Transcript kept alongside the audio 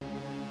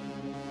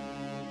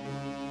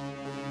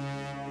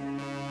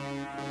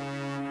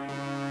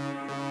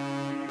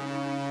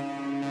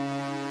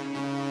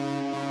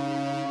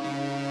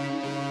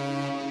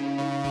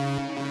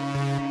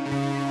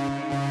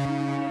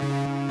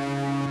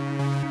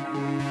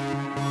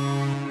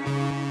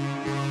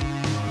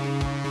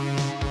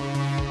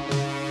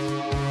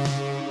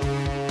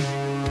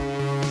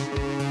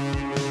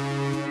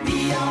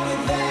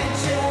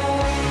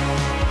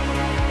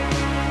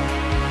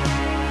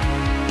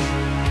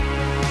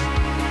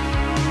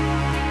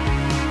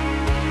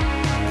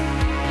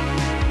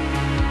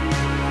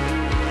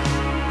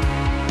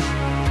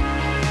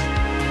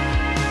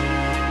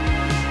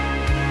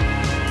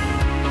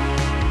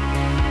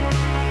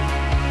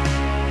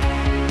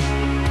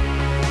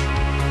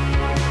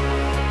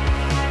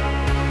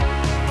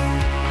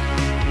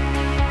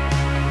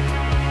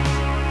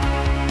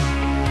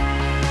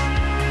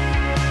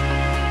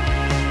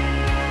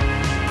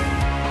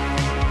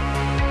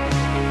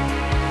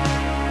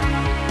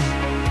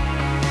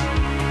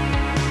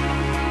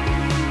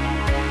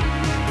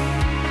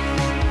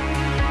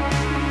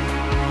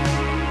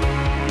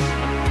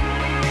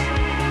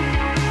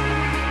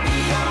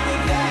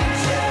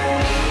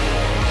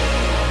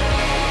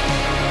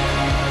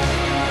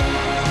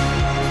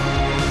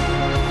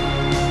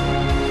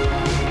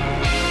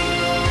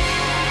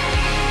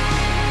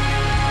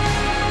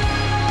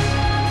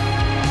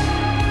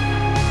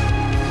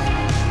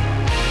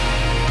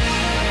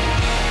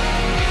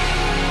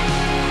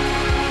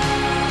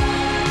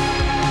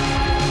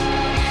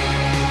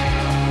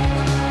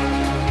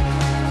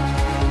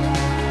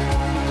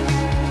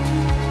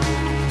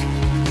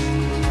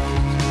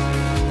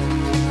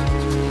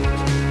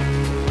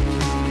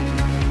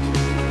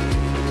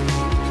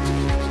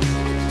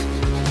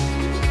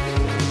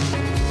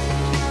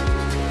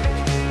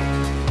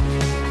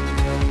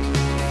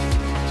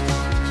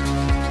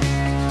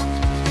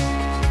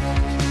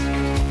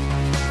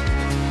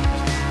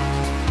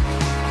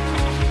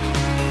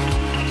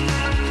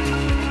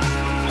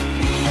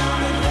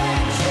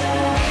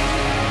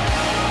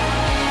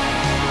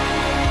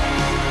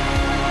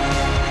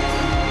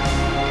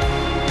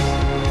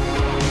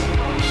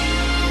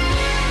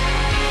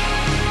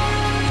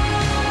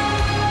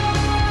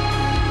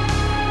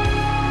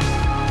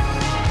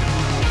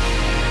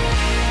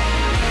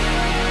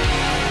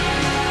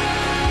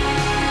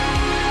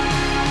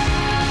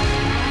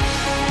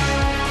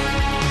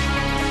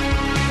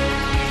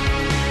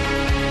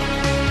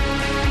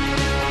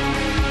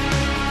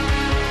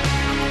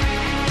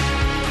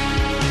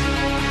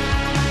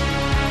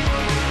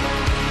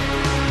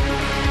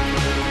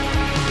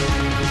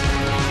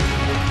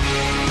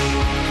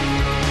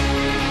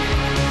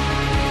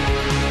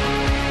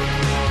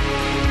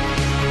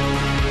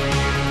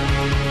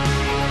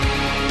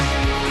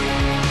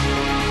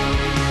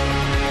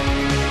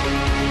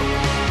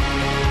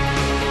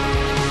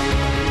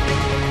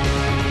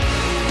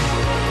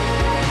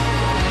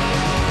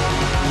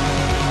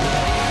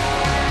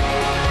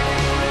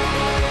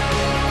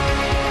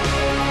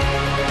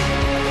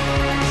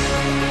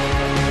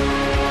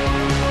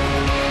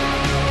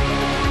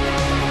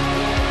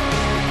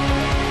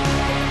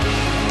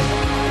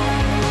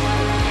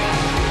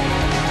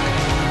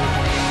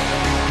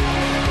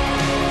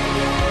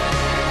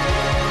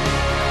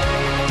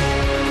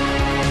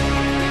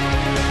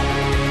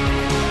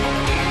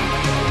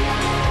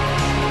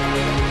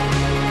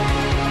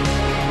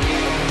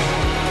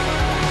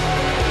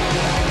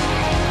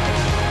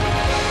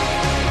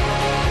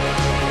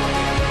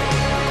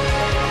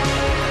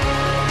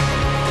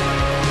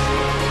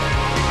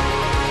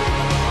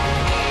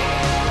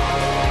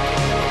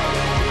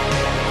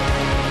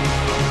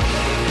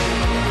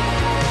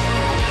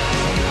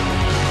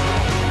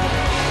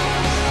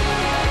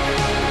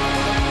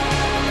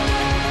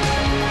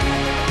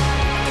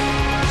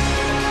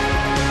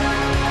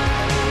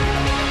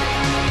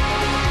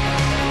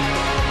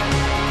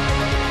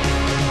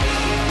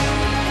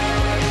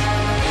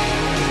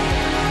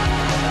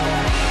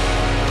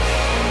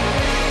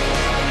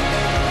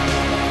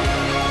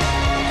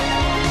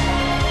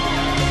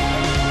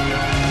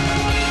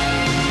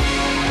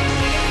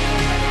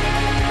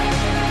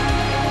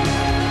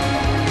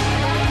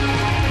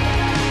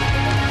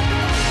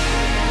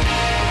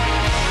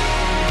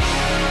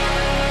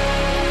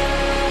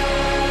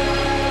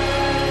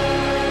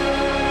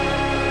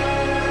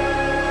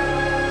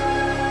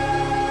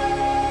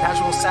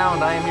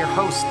Sound. I am your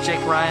host, Jake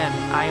Ryan.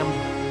 I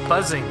am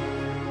buzzing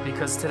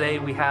because today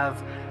we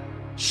have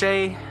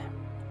Shay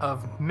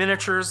of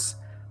Miniatures.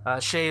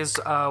 Shay is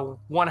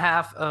one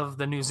half of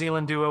the New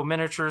Zealand duo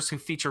Miniatures, who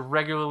feature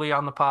regularly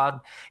on the pod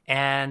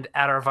and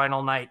at our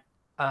vinyl night,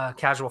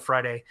 Casual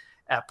Friday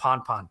at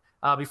Pon Pon.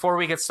 Before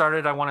we get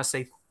started, I want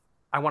to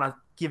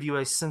give you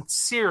a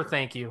sincere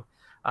thank you,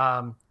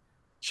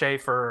 Shay,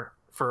 for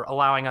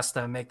allowing us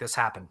to make this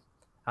happen.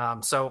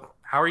 So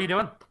how are you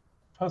doing?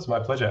 Oh, it's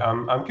my pleasure.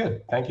 I'm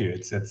good, thank you.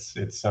 It's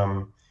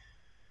fun.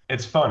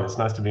 It's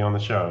nice to be on the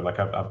show. Like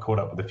I've caught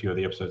up with a few of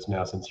the episodes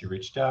now since you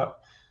reached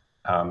out,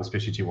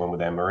 especially to one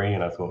with Anne-Marie,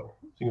 and I thought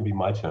it's going to be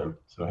my turn.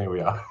 So here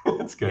we are.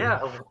 It's good.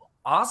 Yeah,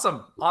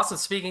 awesome.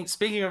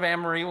 Speaking of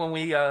Anne-Marie, when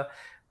we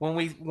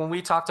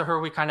talked to her,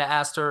 we kind of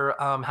asked her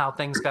how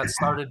things got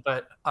started.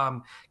 But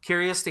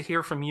curious to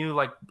hear from you,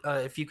 like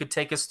if you could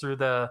take us through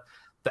the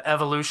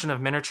evolution of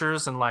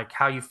Miniatures and like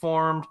how you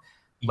formed.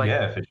 Like,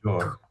 yeah, for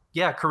sure.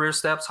 Yeah, career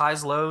steps,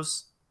 highs,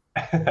 lows.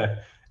 I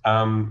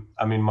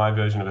mean, my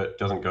version of it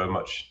doesn't go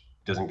much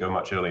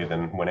earlier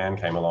than when Anne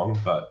came along,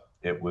 but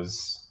it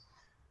was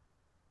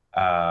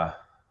all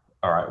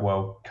right.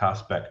 Well,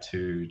 cast back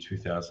to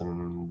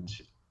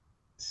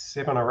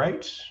 2007 or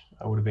 8.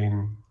 I would have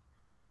been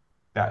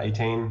about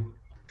 18,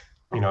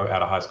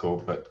 out of high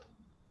school, but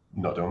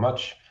not doing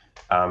much.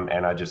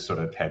 And I just sort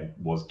of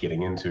was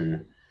getting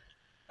into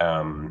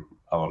a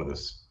lot of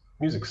this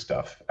music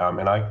stuff.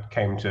 And I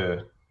came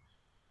to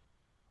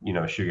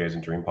shoegaze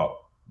and dream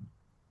pop,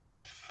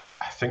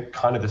 I think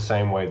kind of the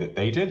same way that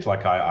they did.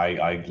 Like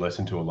I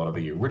listened to a lot of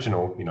the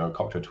original,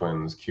 Cocteau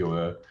Twins,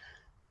 Cure,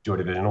 Joy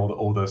Division,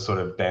 all the sort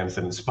of bands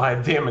that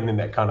inspired them, and then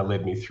that kind of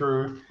led me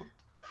through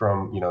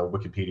from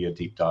Wikipedia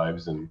deep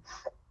dives and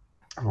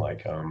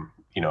like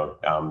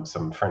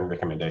some friend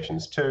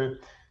recommendations too,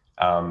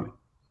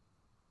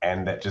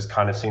 and that just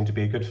kind of seemed to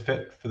be a good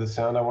fit for the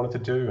sound I wanted to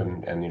do,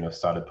 and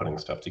started putting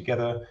stuff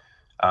together.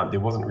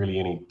 There wasn't really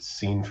any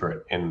scene for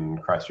it in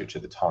Christchurch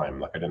at the time.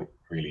 Like I didn't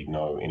really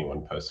know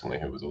anyone personally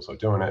who was also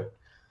doing it.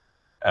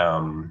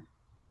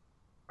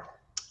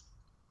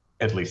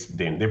 At least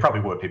then, there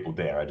probably were people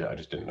there. I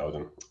just didn't know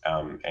them.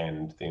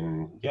 And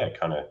then,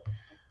 kind of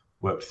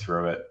worked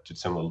through it, did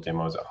some little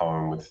demos at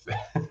home with,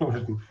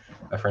 with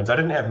my friends. I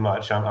didn't have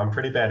much. I'm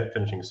pretty bad at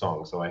finishing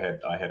songs, so I had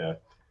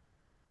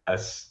a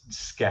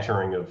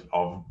scattering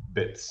of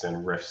bits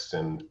and riffs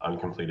and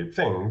uncompleted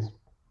things.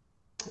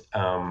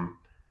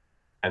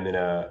 And then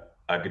a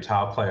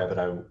guitar player that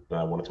I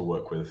wanted to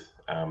work with,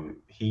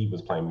 he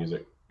was playing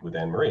music with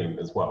Anne-Marie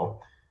as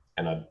well.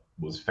 And I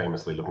was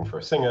famously looking for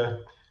a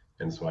singer.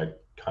 And so I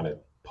kind of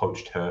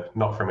poached her,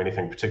 not from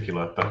anything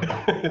particular,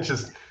 but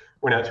just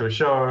went out to a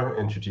show,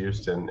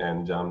 introduced, and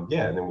then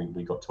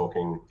we got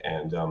talking.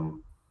 And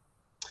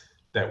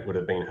that would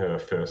have been her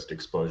first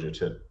exposure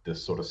to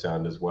this sort of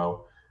sound as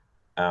well.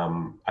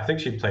 I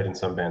think she'd played in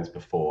some bands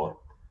before,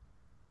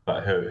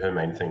 but her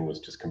main thing was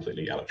just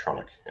completely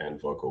electronic and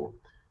vocal.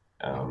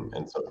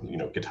 And so,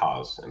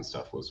 guitars and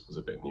stuff was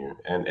a bit new.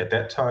 And at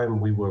that time,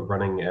 we were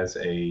running as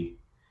a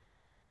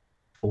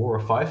 4 or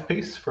 5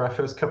 piece for our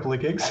first couple of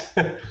gigs.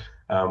 We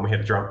had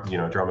a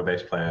drummer,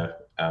 bass player,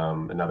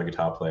 another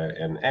guitar player,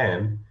 and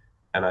Anne.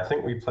 And I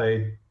think we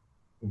played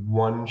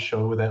one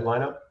show with that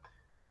lineup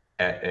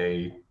at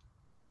a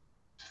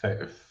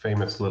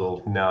famous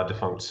little now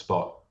defunct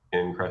spot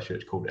in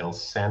Christchurch called El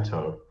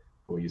Santo,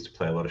 where we used to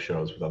play a lot of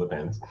shows with other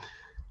bands.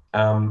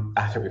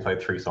 I think we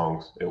played 3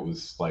 songs. It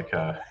was like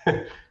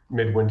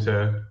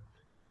Midwinter,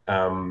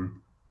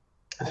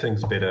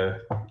 Things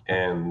Better,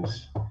 and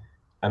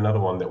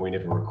another one that we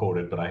never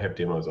recorded, but I have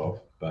demos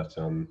of. But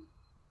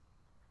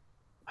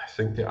I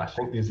think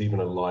there's even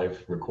a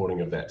live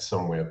recording of that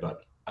somewhere,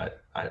 but I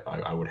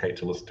would hate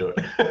to listen to it,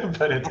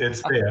 but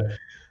it's there.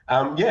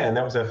 And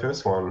that was our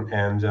first one,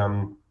 and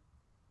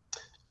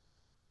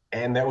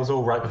that was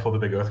all right before the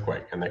big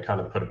earthquake, and that kind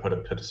of put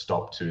a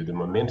stop to the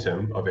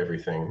momentum of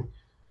everything.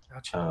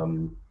 Gotcha.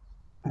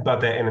 But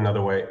that in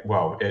another way,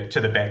 back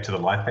to the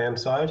live band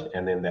side,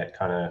 and then that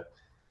kind of,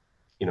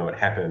 it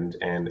happened,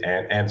 and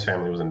Anne's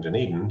family was in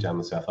Dunedin down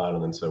the South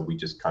Island, and so we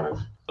just kind of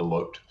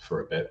eloped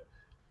for a bit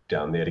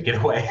down there to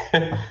get away.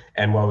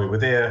 And while we were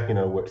there,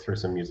 worked through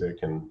some music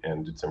and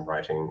did some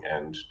writing,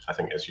 and I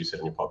think, as you said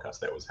in your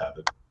podcast, that was how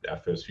our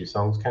first few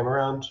songs came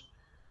around,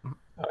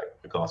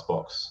 the Glass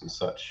Box and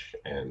such,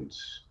 and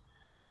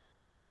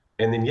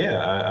then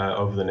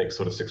over the next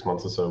sort of 6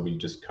 months or so, we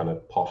just kind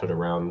of potted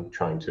around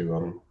trying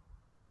to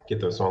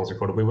get those songs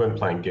recorded. We weren't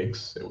playing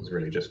gigs; it was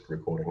really just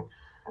recording.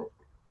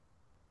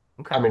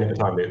 Okay. I mean, at the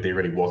time, there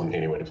really wasn't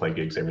anywhere to play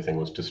gigs. Everything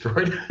was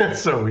destroyed,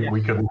 so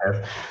we couldn't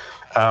have.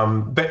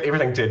 But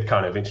everything did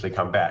kind of eventually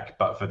come back.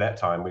 But for that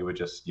time, we were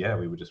just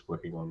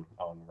working on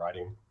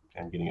writing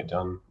and getting it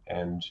done,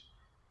 and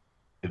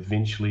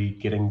eventually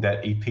getting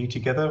that EP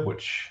together,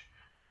 which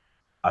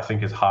I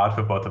think is hard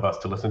for both of us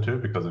to listen to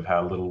because of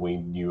how little we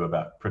knew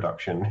about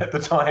production at the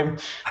time.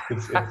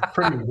 It's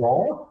pretty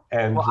raw,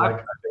 and I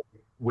think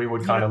we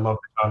would kind of love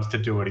the chance to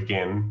do it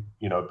again,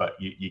 but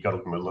you got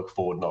to look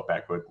forward, not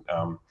backward.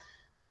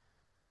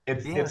 Yeah.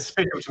 it's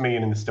special to me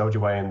in a nostalgia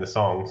way in the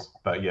songs,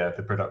 but yeah,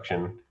 the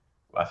production,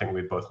 I think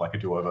we'd both like a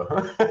do-over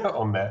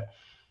on that.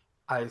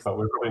 I But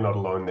we're probably not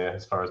alone there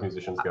as far as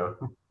musicians go.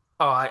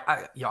 Oh,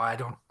 yeah, I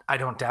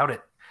don't doubt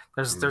it.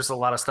 Mm. There's a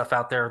lot of stuff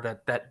out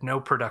there that no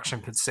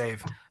production could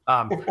save.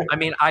 I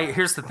mean,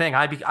 here's the thing.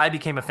 I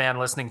became a fan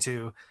listening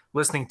to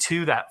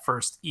that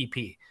first EP,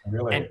 and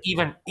Really?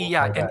 even All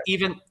yeah, the way and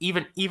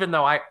back. even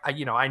though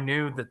I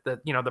knew that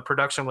the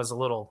production was a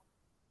little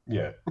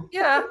Yeah.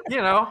 yeah,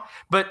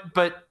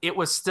 but it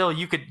was still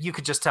you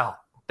could just tell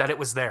that it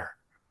was there,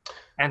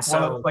 and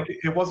Well, so like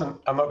it wasn't.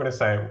 I'm not going to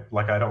say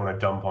like I don't want to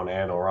dump on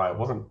Anne or I. It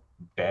wasn't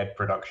bad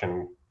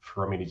production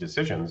from any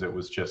decisions. It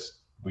was just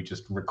we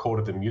just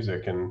recorded the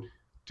music and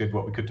did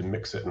what we could to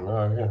mix it and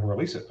yeah,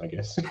 release it. I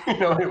guess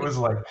it was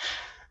like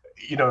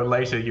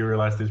later you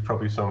realize there's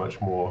probably so much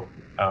more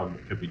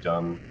that could be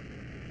done,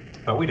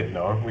 but we didn't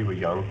know. We were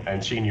young,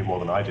 and she knew more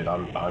than I did. I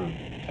don't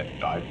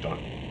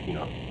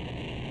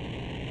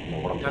know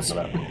what I'm that's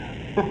talking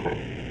about.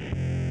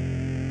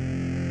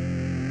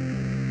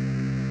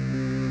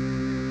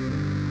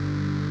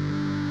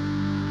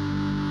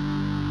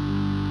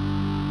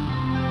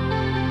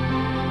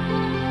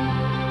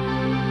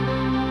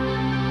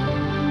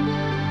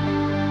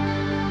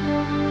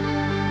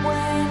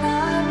 When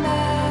I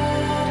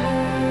met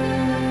her,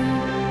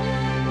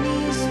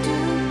 knees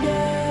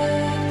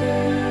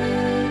together,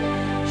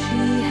 she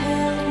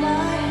held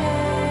my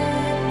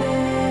head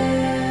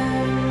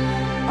there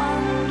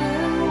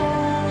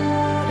underwater.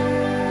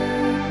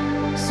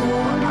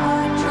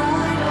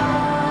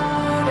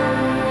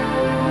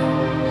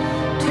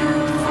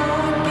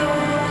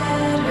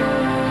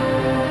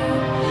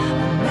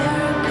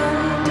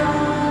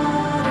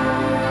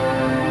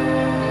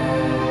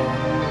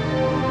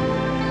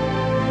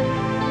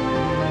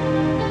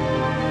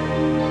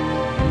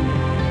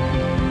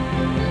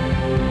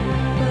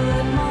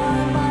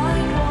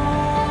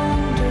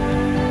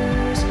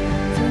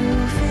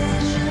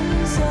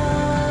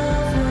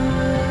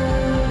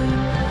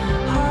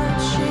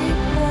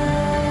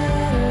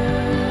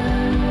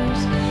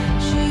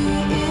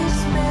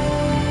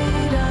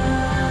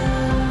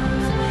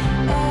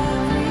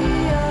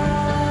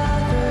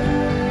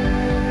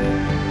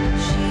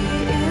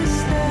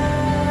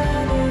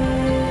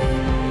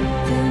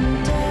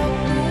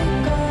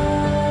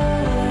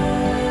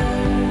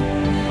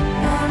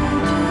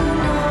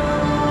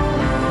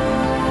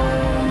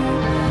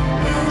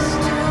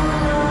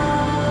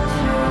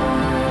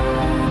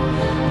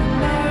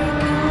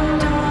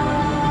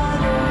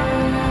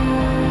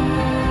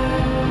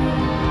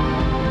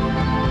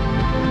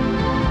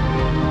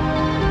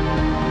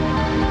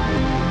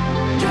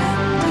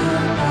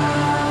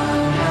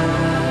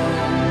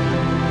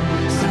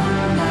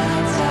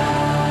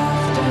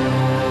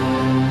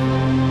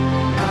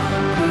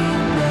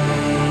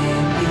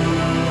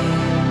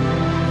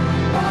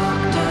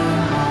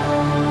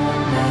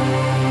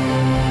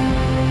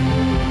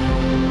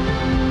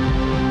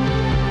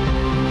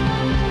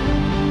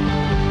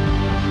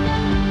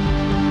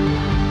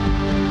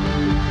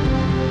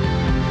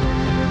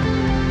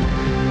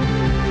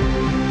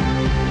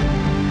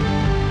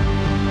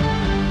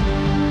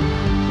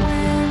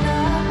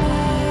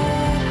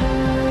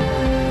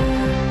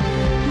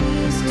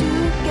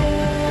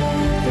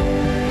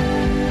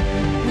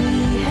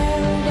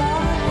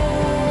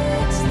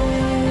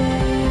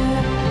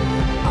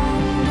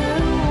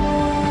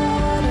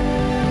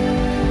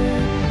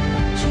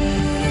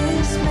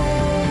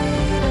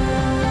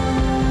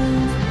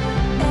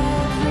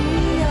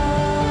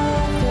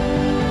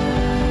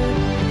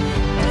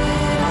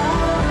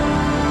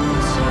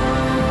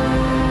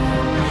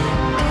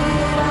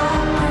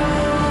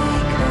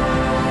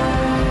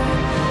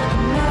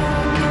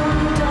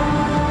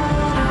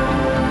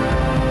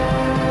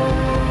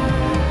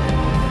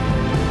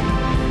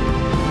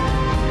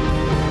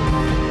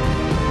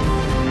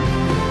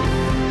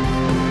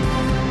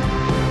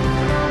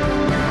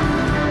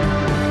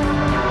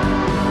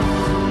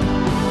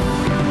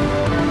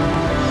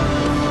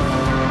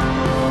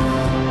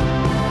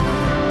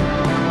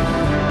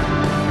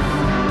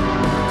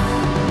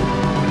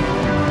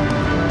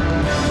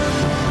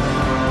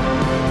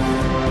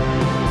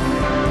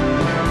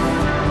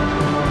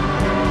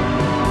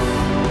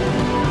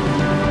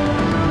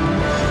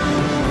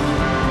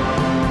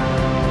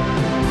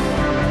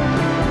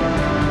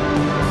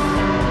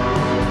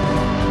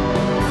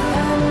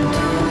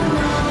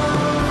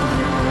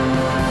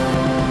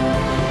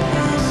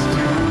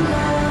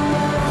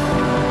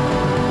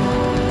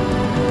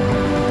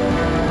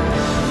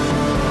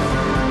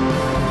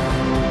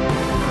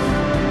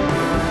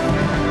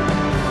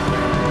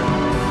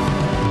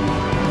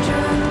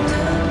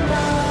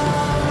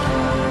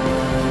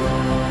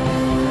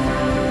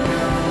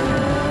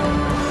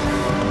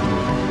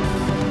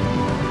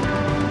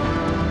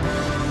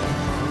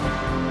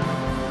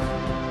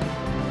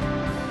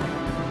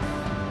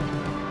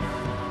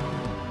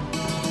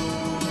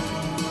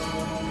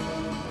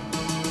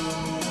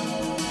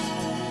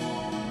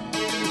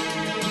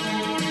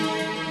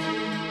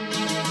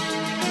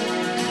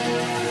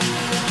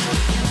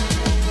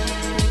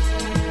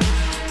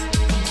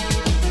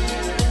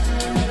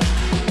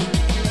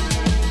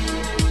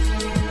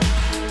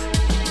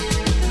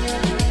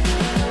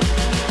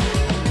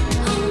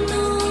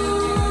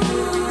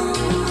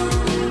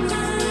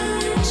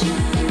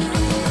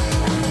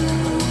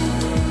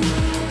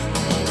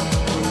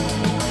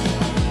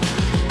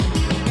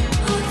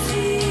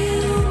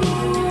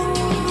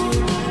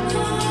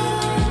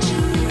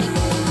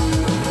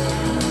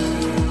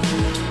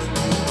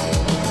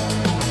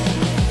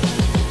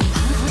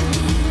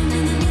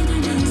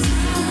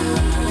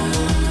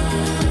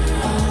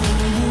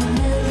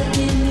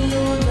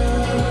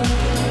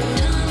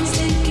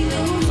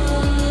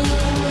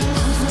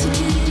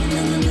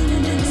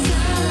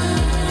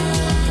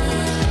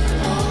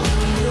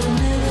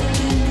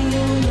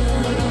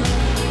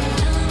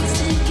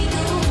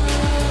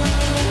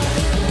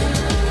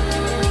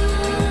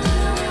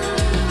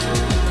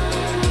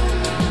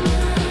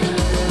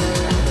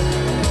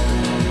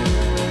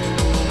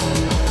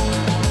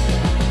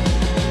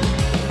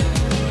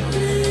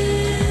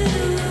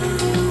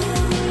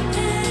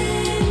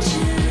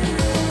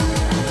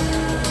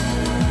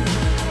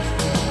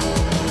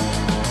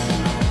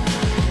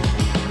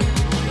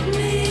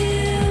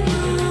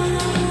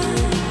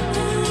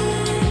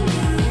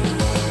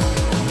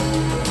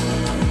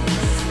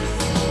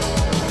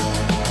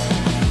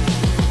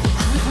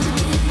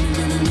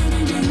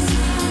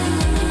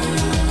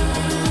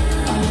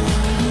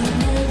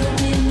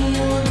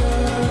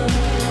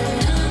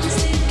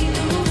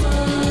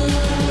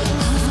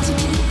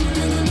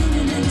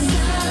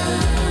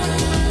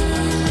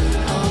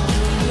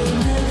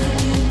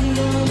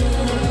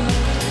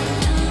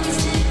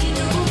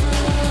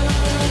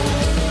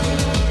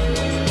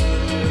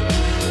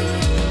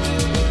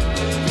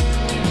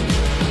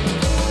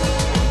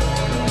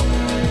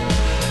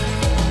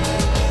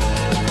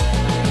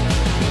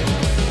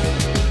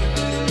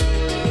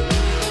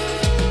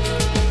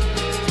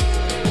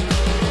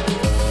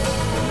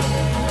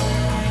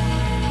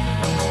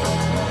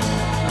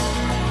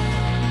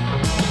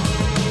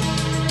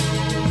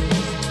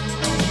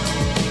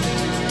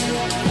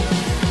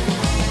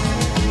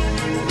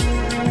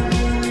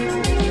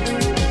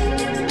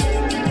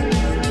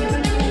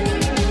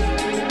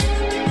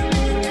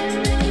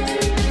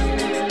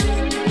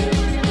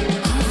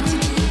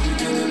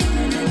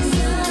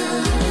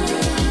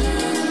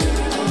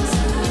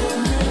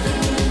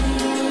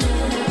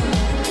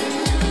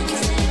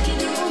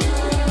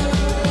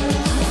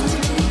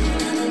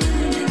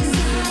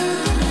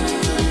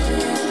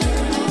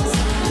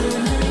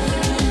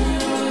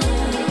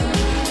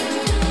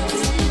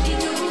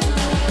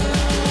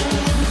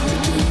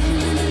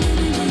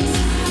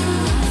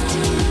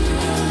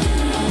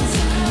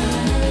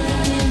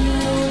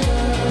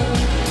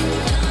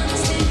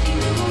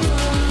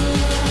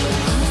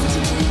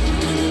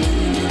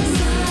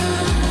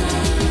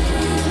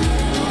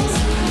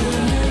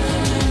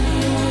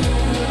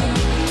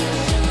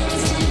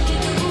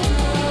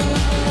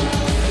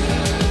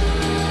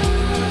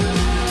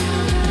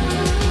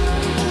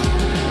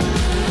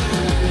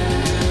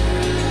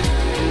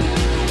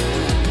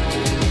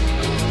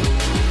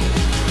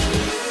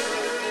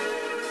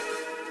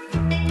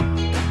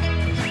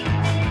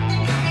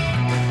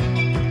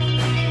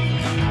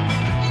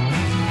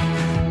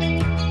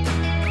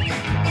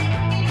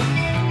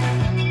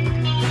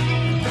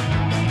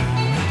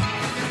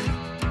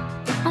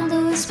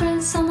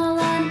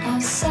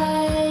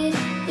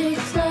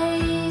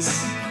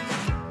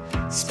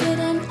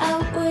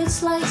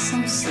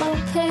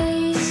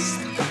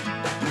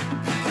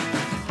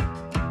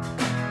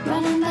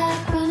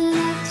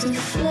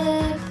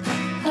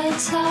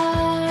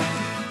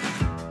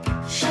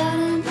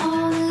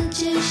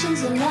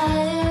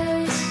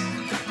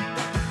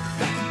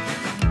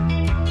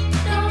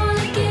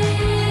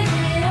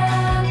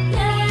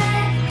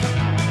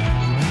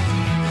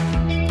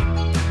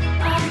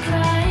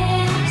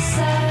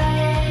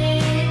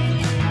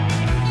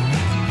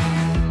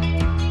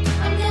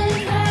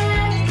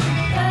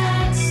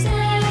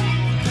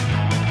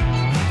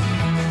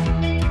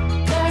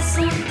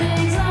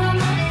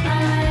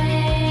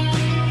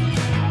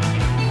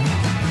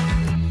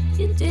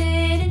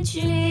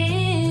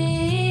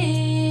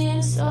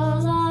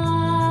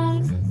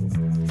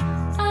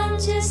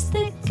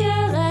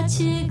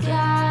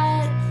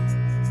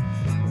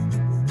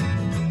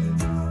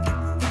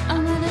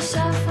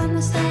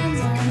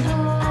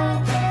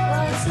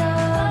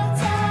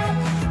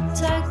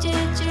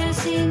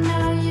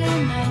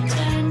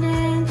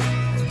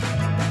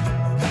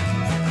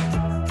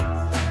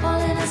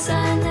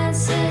 sign that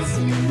says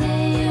your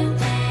name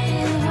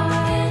in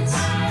hearts.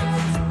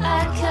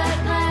 I cut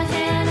my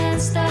hand and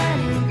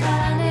started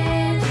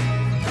running.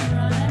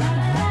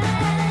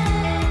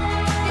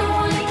 Don't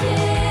wanna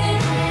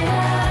give it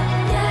up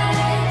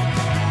yet.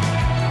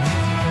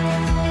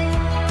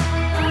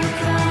 I'm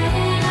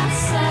crying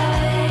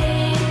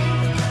outside.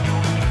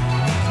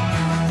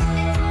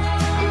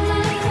 I'm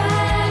gonna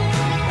crack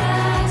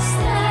past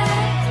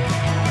that.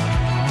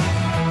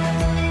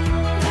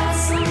 Got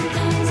some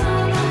things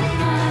on my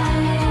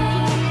mind.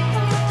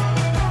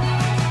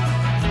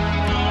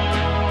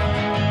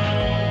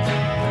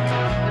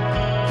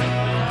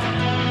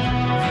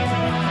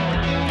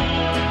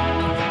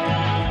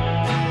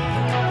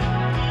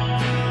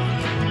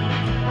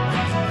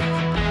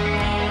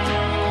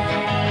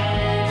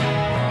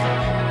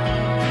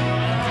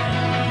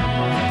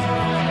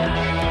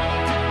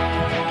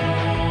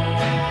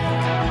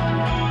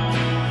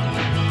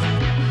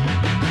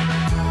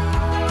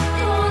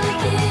 Don't wanna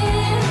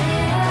give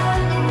it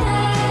up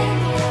yet.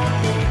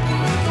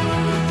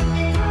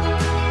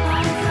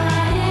 I'm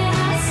crying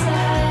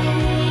outside.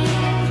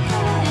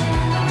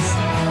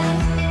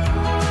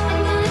 I'm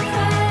gonna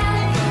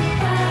crack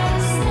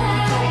past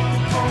that.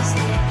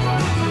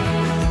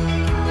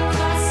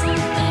 Got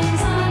some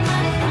things on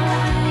my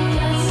mind.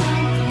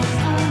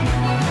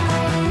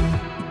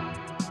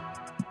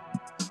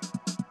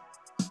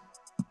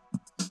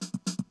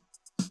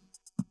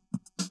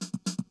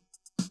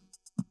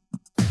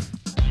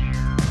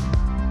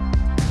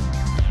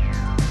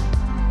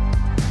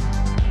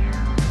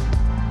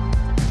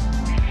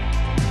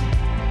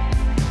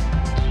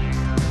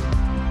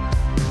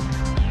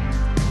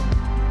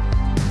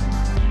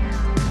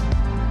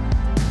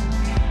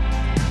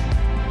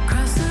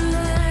 Cross the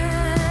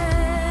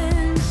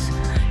lands,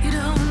 you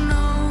don't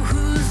know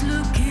who's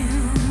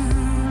looking.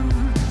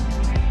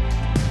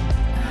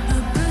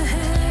 Up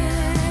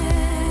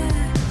ahead,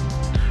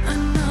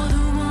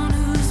 another one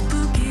who's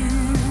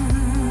booking.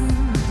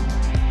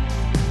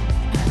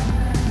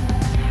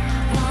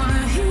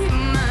 Wanna heat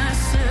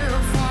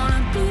myself,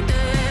 wanna be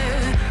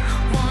there,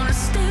 wanna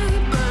stay,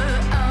 but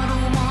I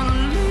don't wanna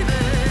leave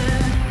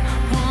it.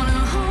 Wanna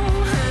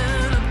hold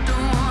head up,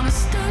 don't wanna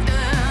stay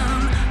down.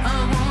 I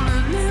wanna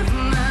live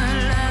my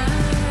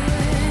life,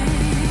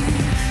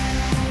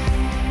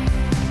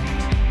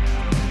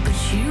 but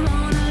you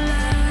wanna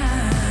lie.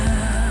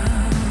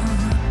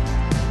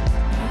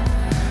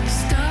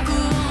 Stuck, I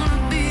wanna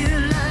be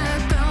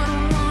like, I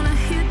don't wanna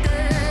hit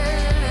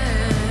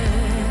that.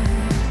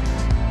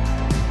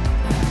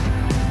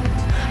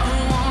 I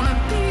wanna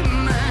be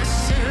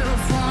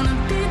myself, wanna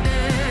be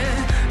there.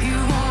 You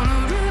wanna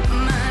rip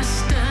my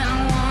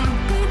style, wanna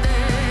be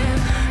there.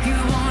 You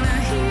wanna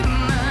hear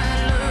my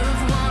love,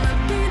 wanna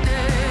be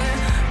there.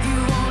 You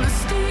wanna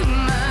stay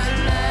my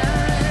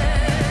life.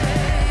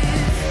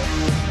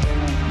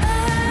 I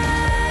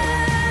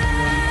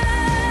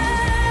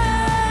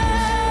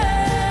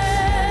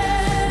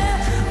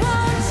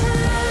want you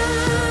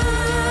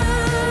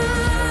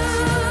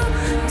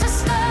to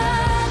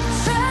stop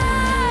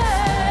trying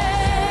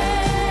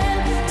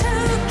to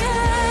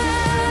get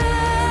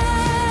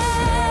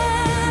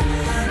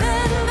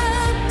in the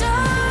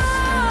door.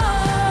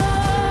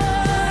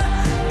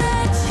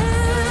 Let you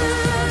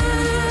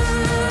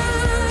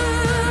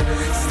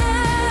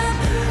step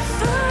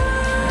through.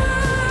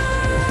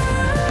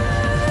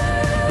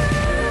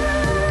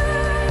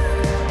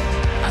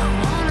 I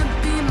wanna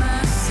be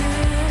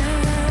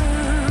myself.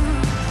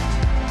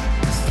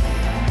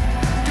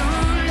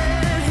 Don't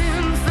let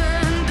him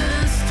find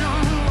us.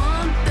 Don't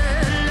want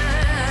that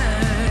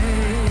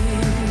life.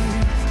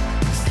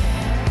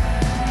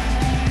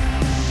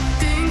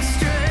 Think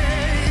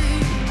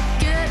straight,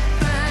 get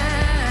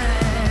back.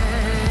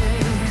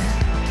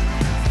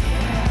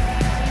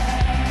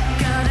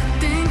 Gotta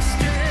think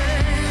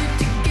straight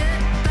to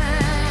get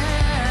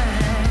back.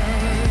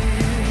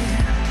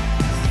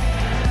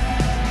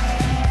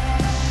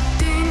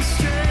 Think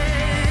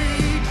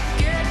straight,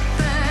 get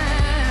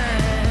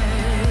back.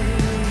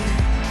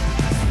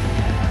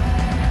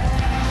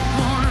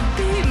 Wanna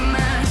be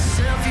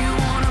myself, you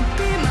wanna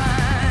be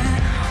mine.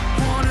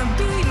 Wanna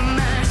be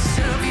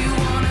myself, you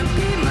wanna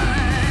be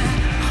mine.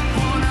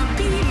 Wanna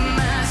be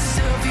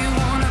myself, you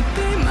wanna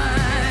be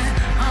mine.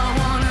 I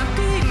wanna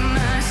be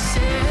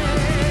myself.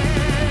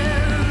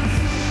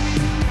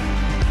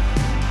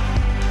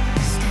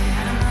 Stay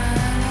out of my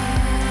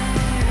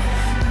life.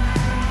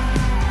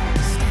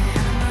 Stay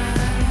out of my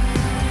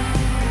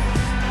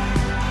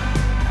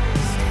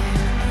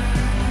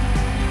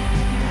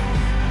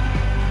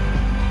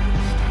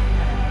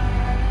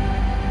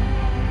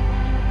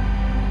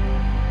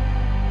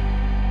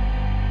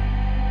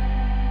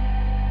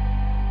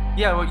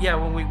Yeah, well, yeah.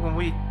 When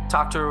we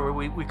talked to her,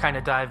 we kind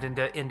of dived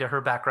into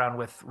her background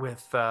with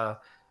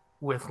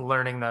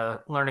learning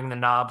the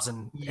knobs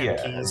and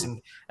Yeah, keys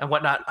and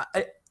whatnot.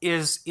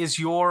 Is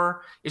your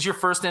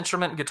first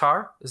instrument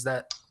guitar? Is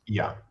that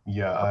Yeah.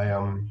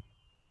 I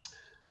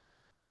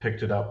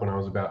picked it up when I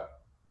was about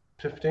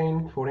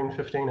 14,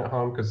 15 at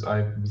home because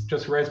I was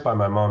just raised by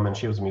my mom and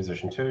she was a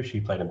musician too. She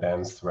played in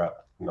bands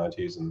throughout the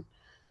 90s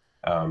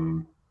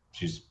and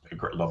she's a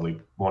great, lovely,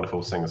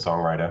 wonderful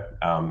singer-songwriter.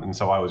 And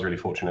so I was really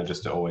fortunate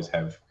just to always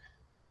have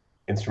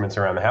instruments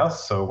around the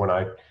house. So when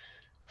I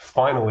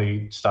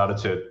finally started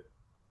to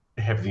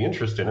have the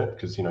interest in it,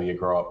 because you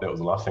grow up, that was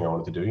the last thing I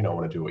wanted to do. You don't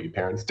want to do what your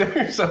parents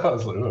do. So I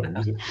was like, oh,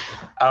 music.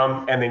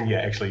 And then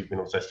actually,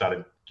 I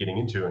started getting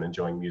into and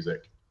enjoying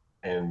music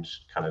and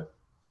kind of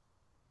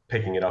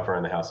picking it up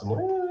around the house. I'm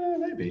like,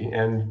 maybe.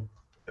 And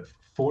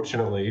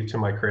fortunately, to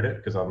my credit,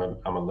 because I'm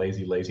a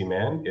lazy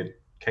man, it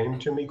came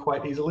to me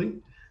quite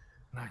easily.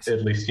 Nice.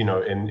 At least, in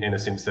a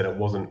sense that it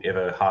wasn't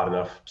ever hard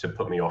enough to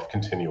put me off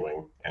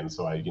continuing. And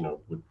so I,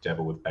 would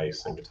dabble with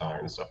bass and guitar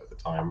and stuff at the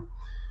time.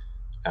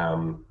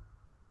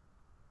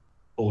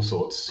 All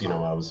sorts,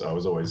 I was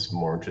always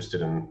more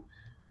interested in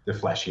the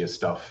flashier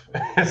stuff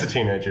as a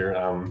teenager.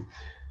 I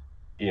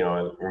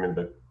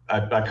remember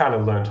I kind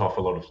of learned off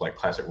a lot of like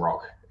classic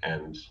rock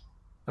and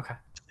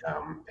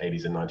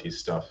 80s and 90s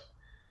stuff.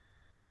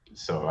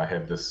 So I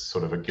have this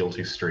sort of a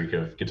guilty streak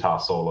of guitar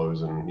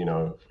solos and,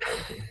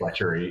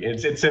 flattery.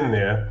 It's in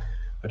there.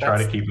 I try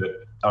to keep it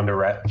under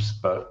wraps,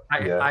 but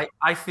yeah.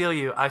 I feel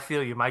you.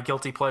 My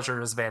guilty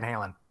pleasure is Van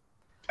Halen.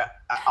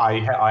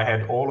 I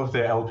had all of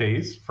their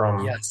LPs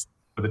from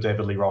the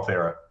David Lee Roth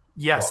era.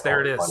 Yes, there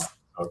it is.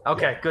 So,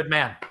 okay, good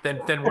man.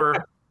 Then we're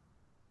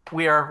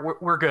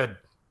good.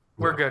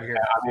 We're good here.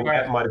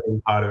 That might have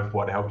been part of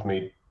what helped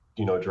me,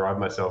 drive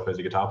myself as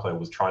a guitar player,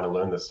 was trying to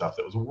learn this stuff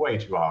that was way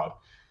too hard.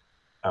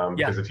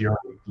 Because if you're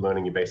only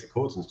learning your basic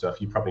chords and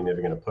stuff, you're probably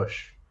never going to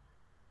push.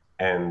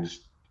 And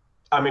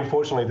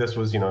fortunately, this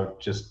was,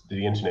 just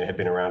the internet had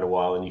been around a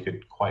while and you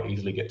could quite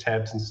easily get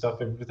tabs and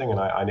stuff, everything. And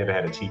I never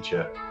had a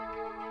teacher.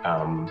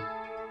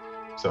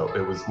 So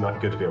it was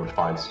not good to be able to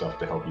find stuff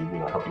to help you,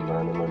 help you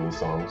learn and learn these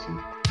songs. And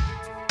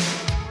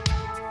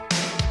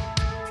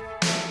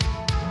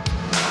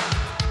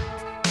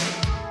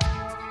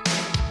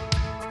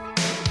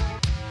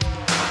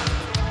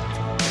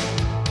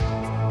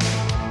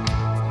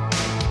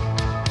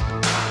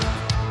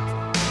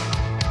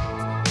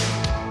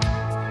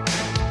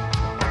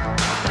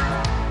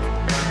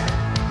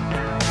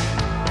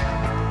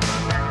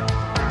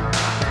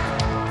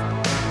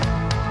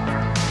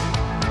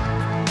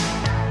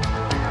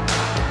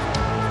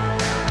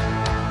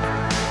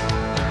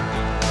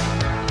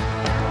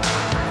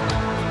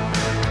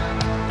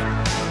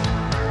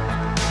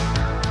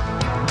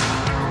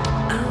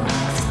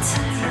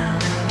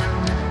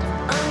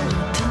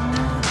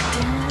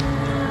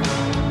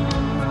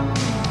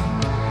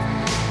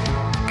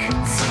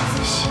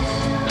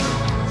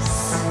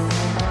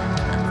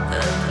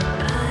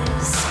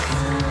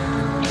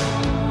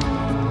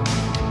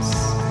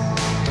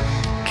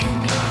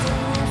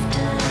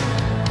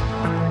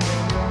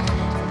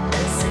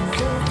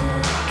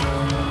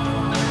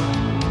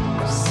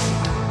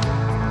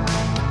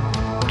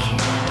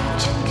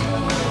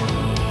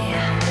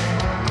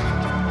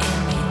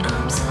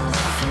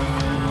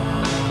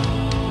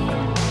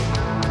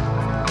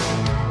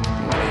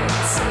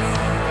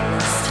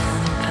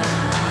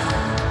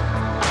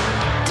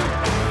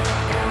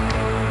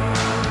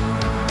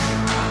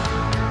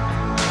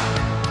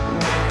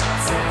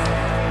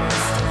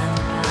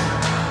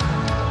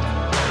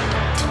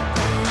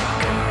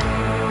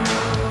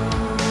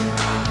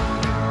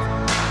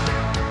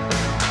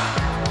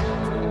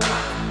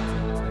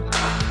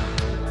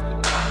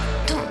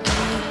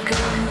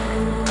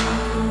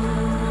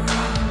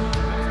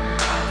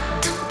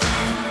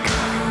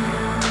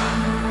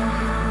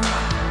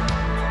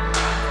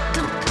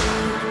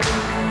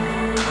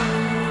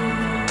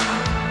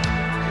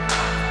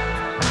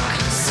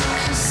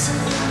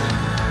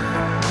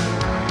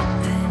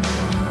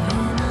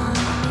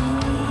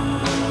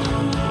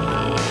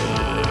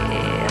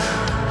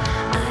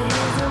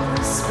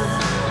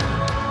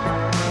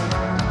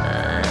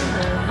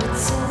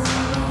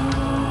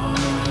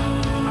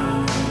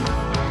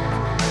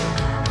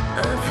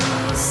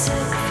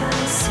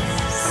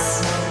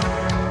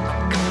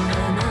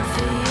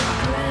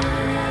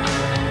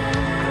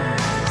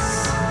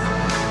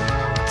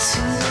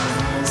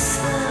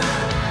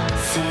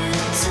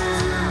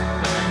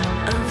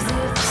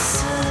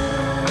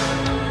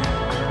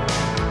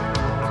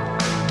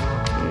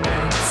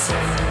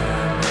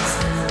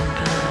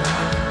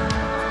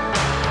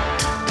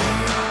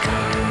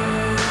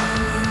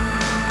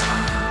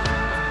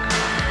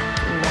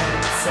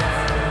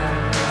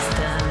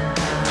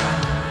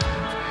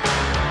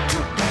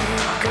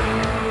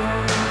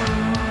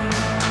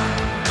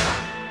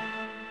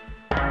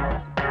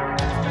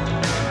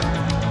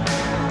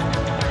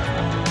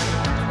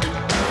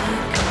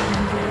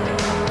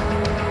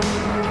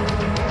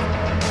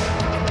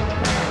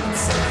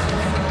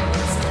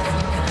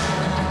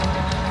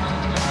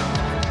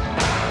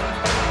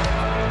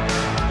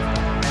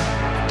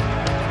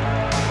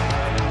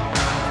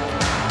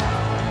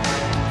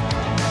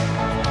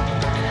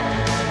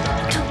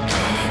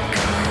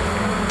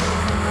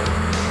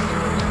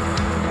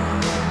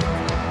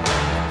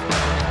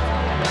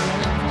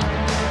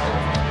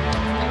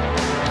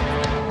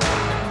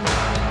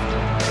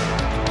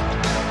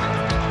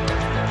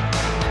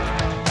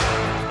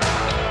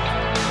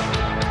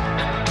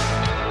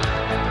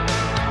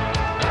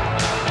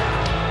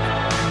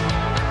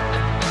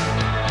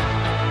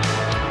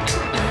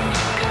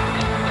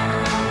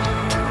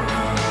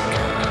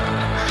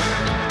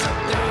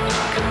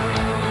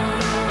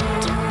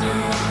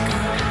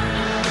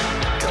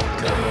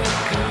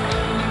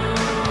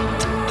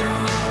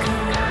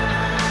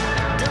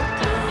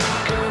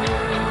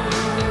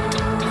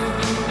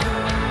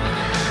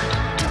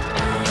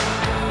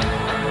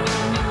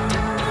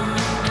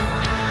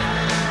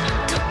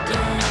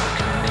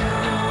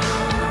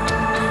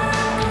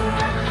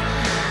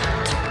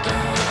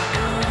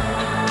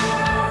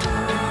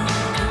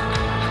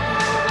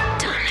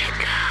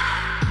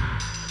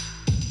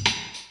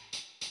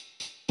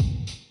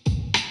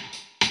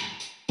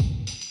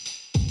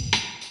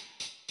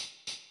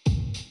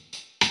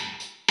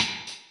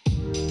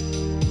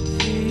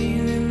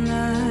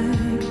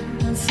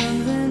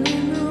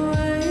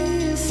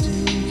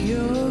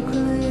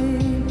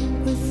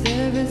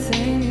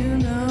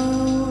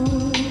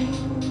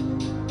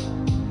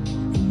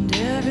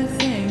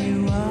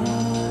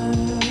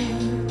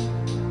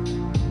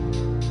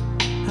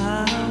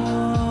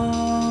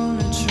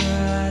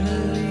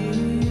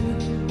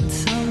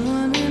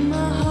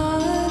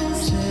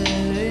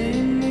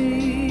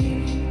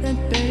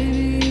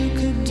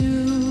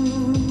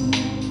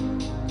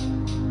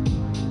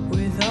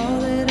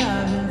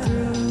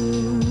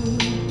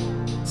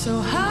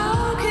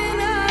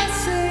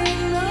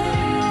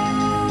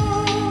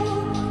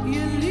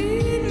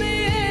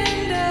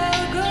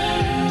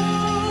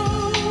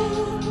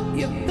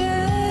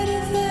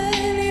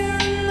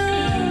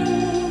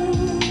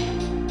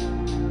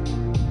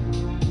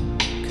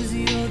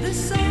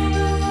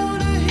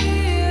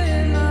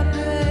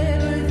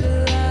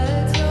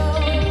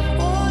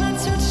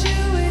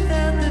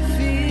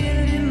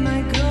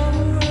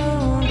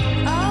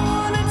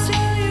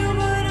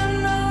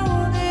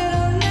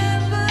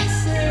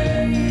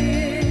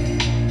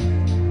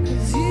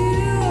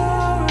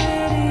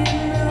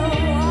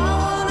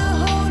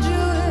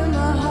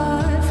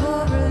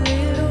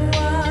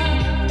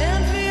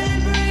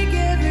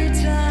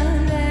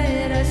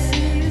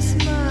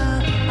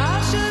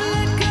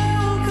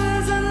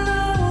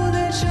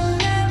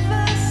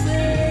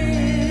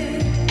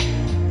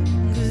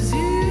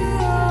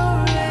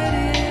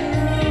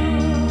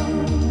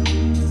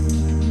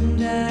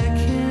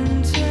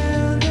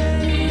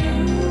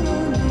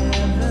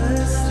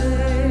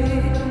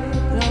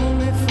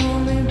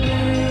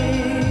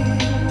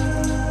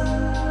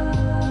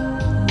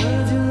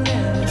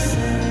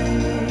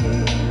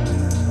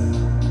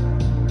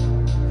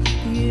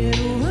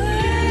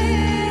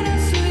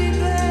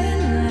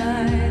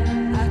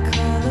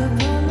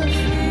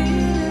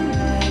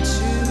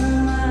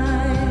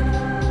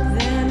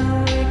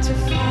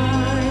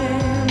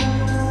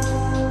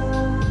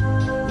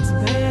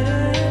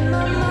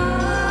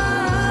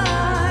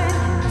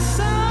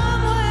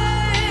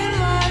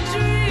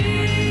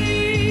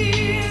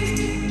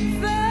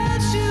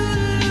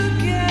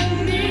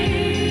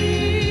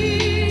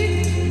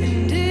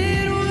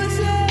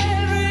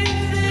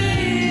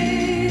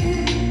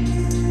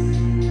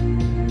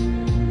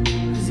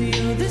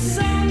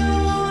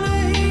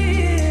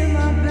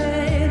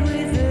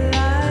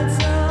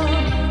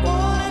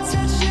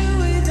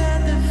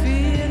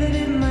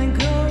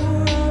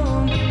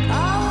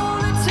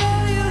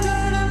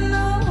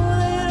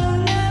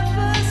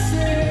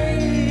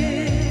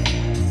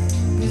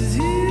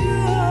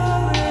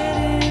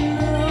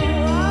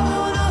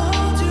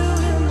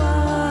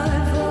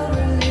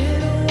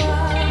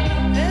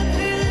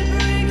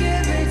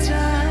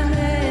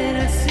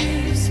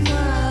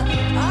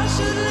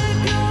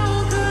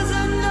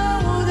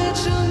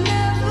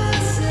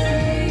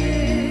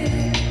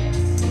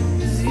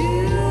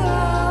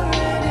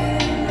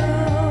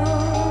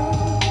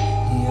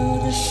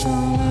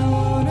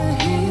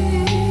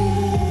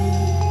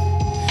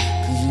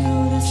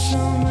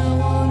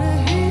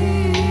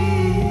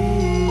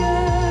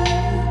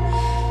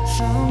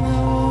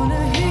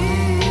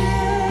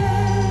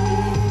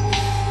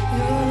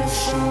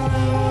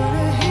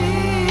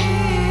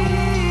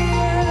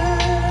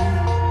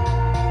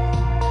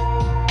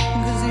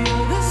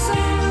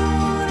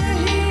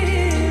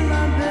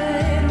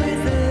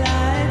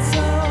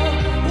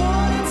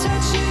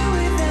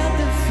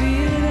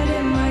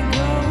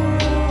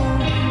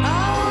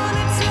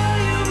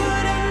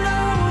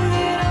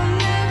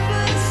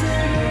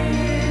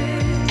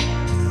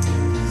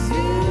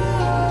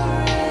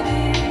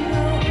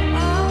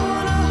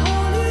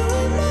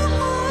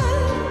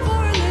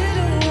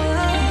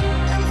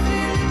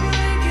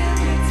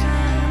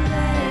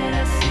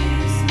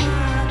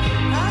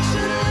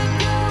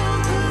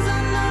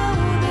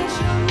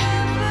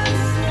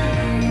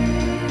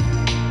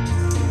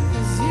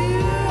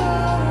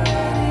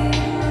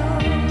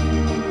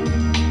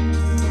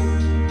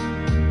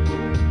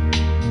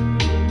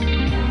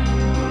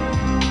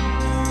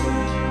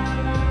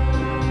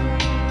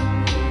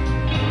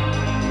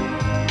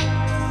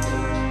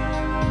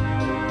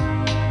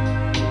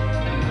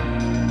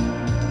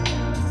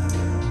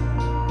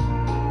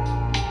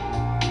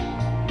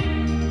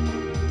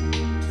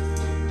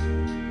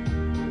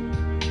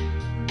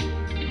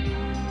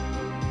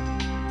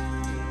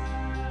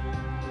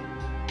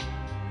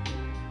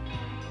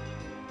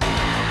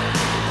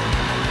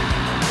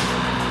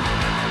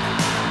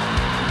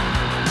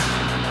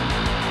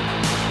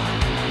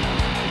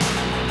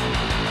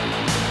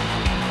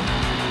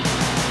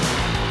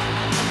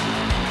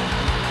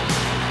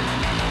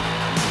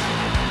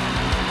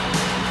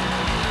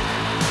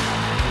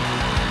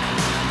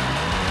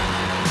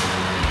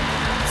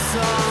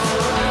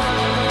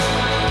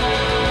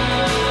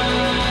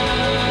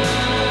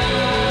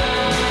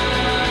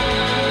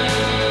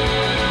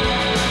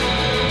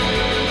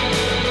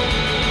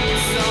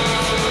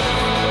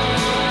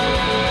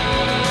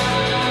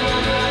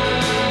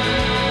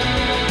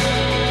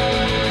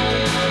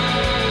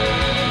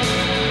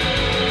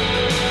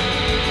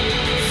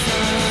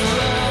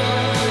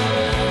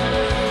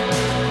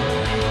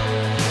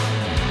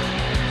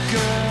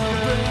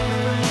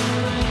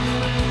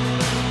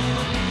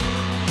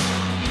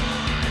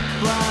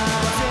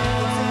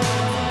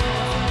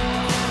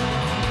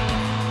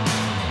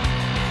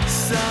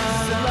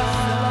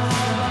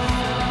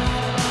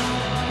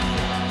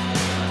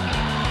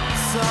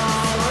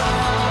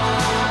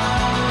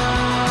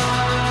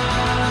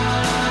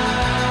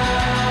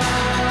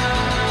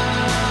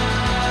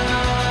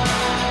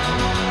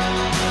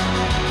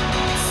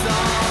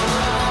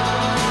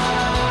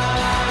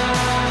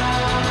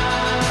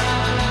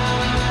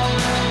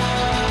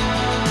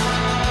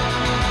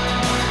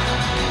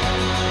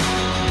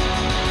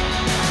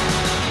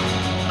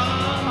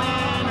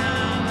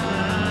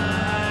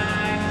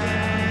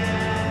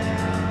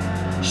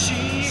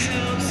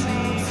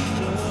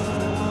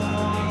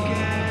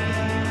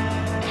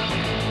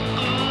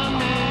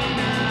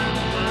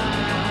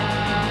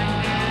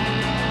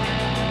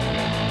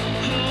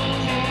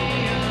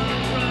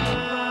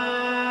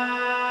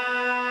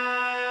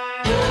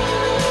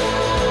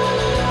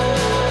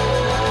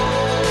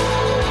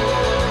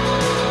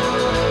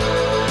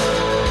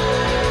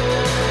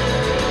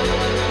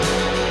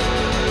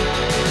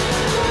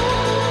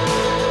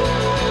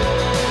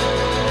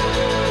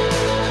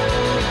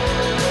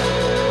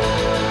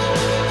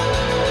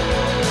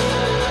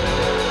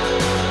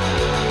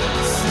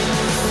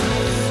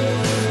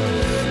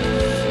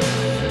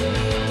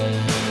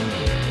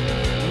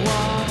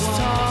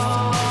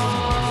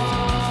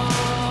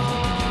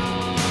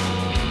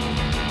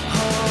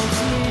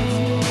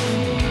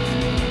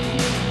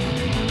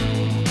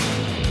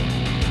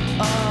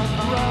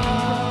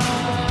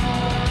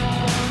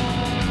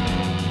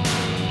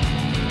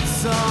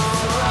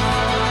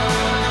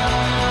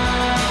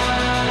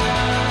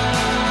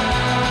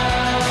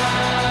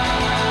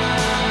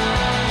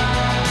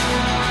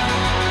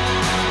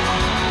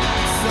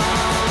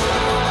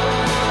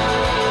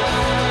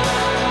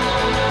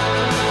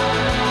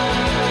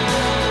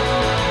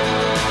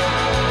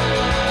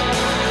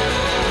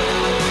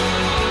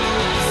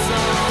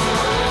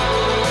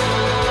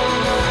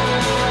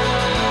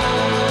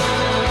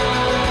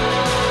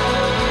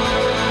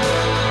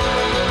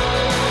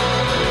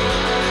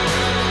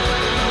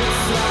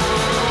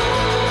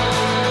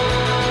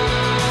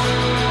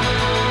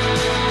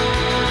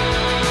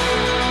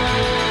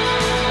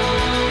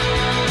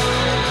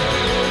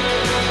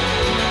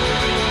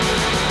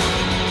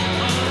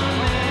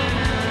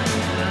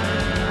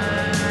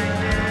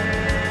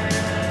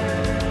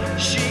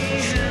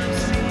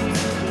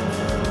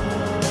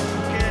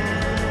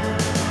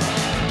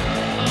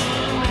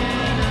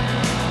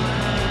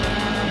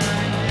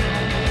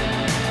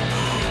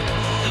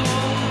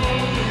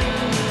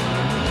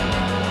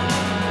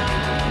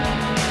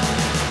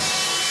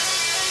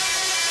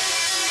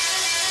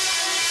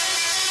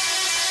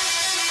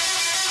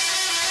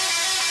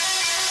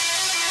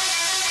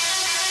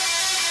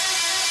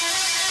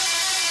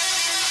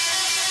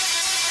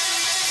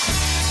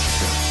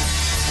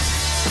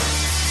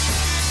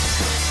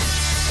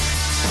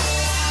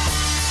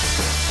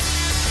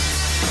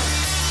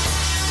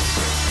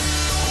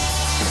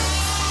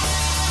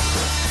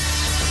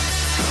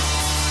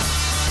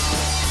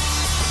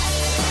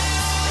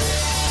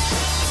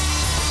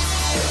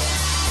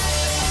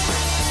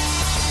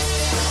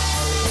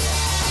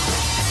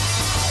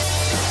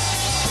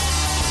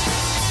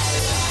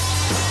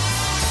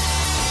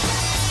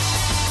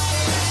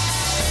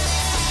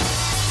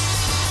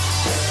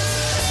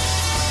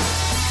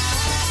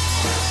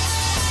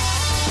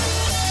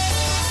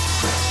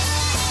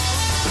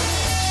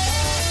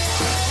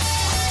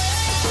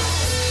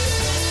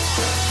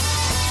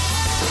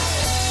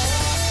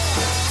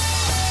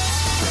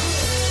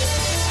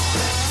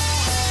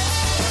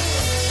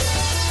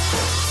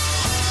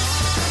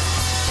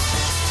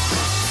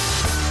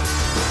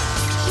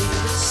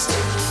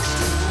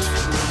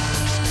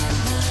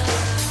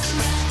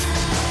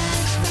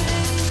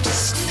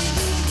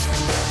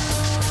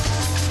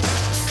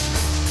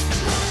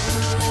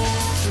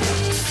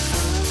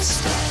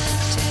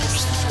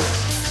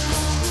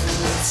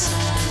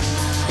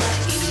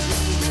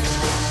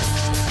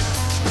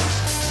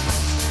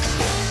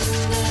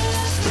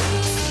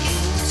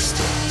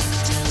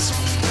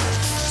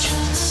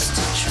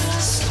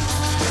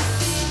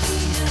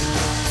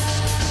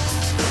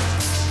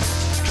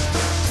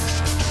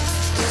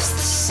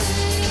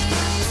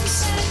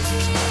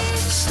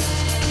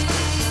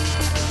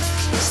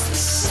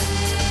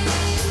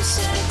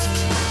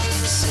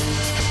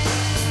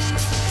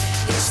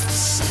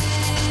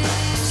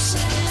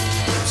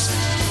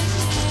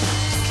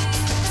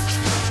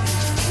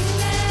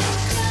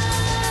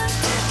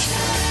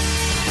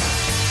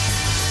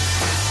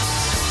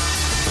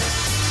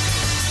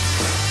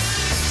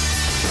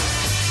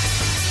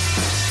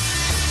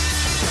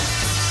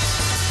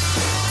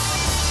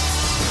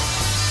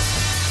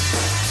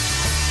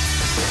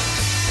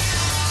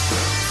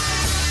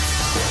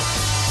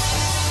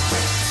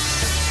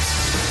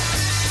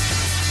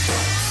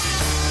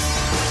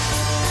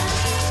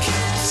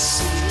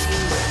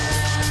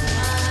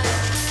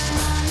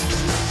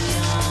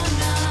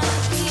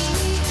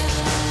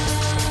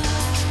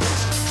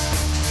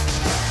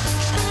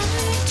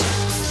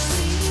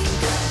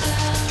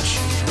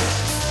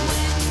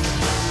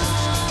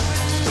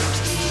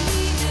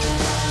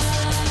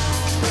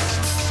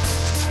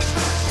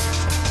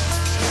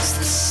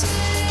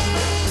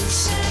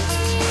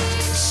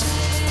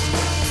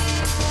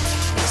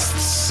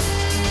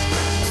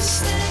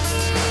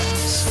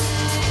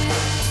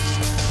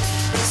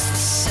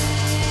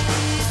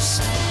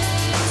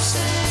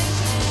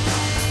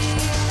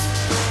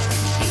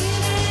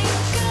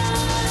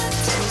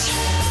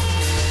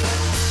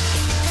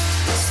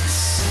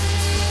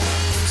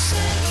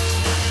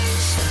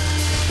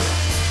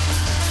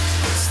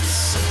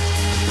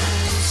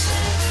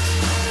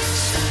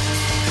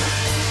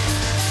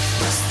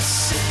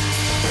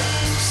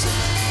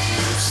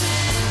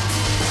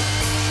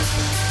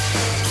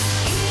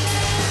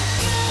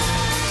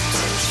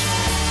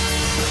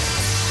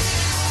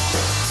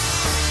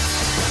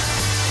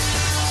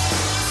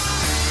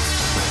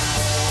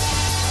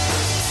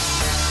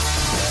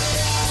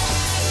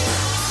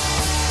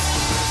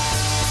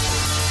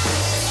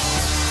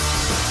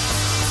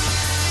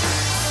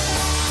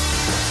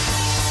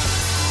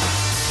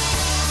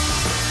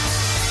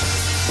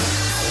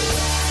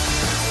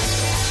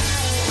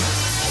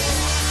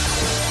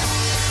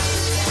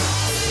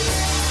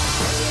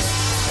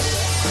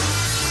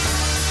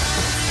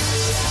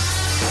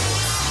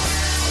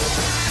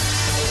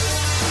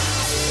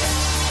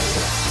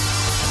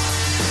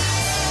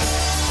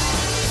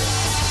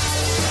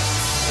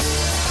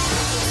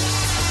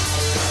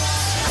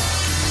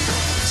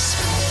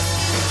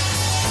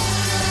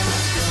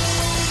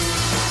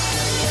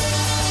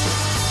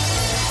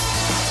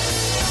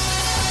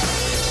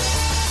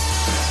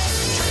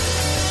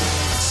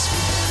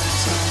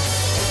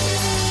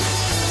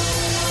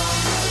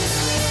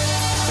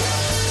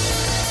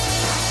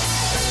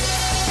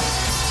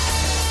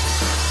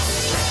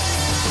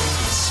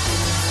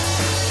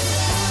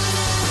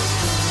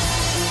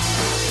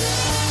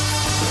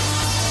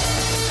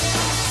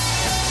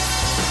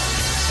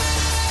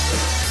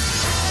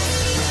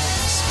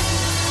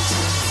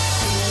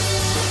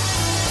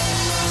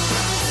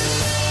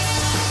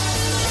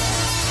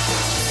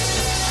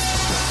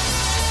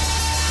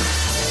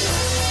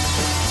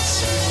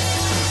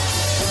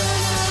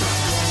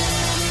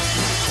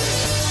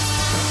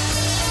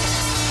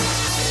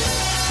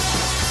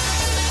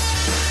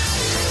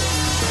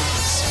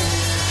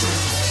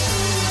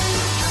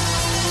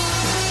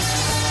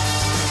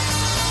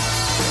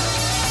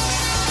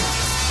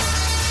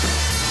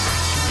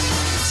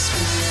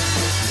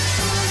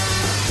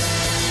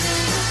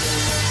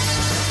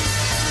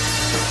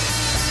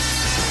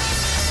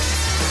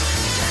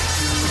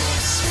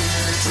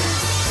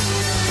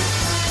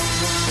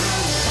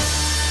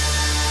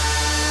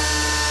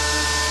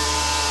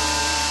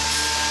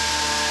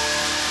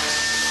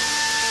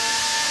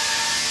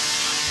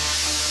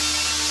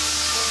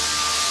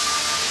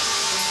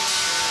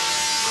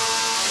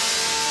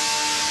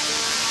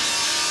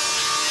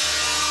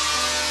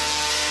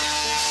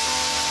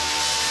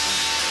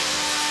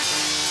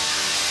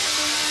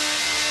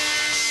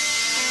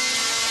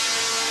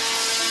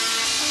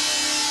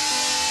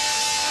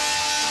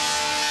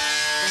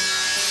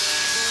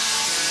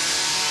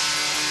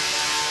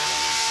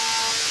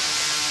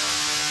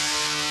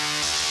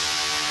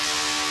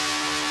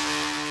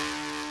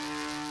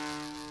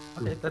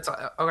That's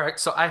all right.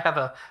 So I have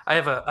a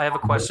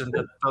question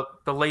that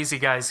the lazy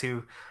guys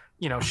who,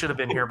 should have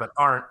been here but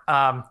aren't.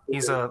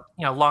 He's a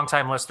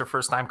longtime listener,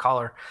 first time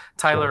caller.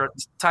 Tyler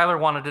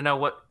wanted to know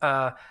what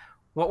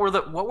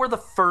were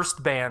the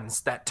first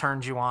bands that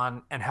turned you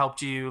on and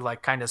helped you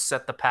like kind of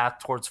set the path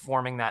towards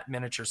forming that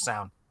miniature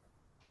sound?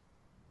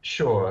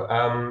 Sure.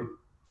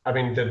 I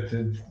mean,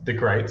 the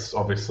greats,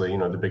 obviously,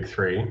 the big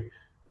three,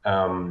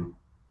 MBV,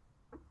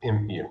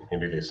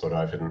 Sort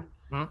of, and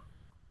Hmm?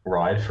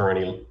 Ride for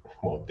any.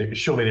 Well,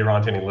 surely there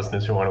aren't any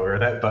listeners who aren't aware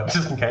of that, but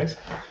just in case.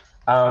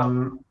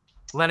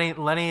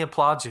 Lenny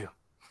applauds you.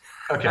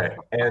 Okay,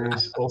 and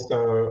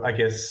also, I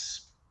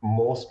guess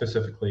more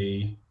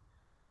specifically,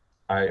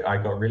 I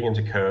got really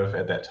into Curve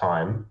at that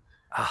time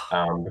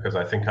because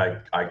I think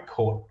I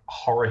caught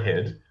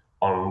Horrorhead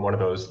on one of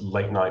those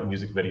late night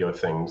music video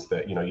things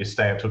that you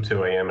stay up till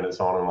 2 a.m. and it's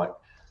on and I'm like,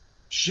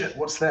 shit,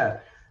 what's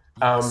that?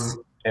 Yes.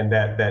 And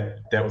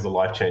that was a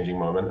life-changing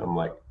moment. I'm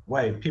like,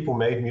 wait, people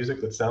made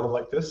music that sounded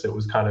like this. It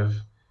was kind of,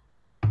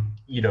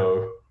 I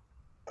don't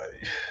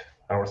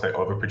want to say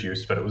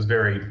overproduced, but it was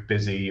very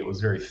busy. It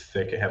was very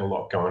thick. It had a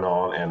lot going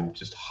on and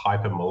just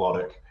hyper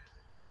melodic.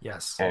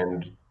 Yes.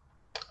 And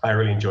I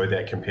really enjoyed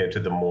that compared to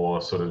the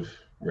more sort of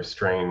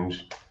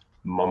restrained,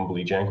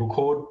 mumbly jangle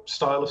chord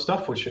style of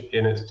stuff, which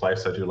in its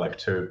place I do like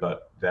too,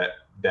 but that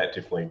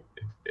definitely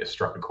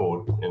struck a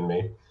chord in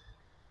me.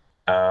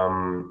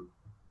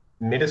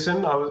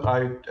 Medicine,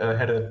 I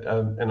had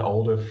an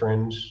older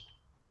friend,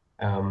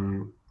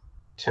 Tim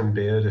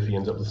Beard, if he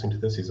ends up listening to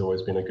this, he's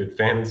always been a good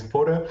fan and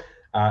supporter,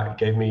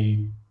 gave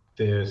me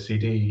the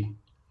CD.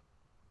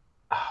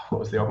 What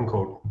was the album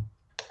called?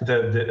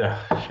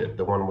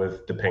 The one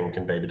with the Pink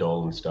and Baby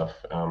Doll and stuff.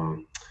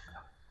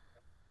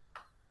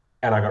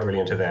 And I got really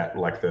into that,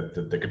 like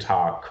the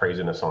guitar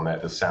craziness on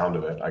that, the sound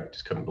of it, I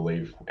just couldn't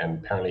believe. And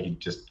apparently he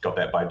just got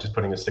that by just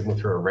putting a signal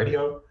through a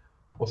radio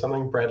or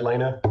something, Brad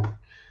Lehner.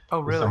 Oh,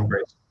 really?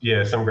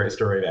 Some great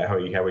story about how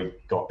he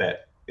got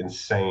that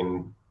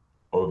insane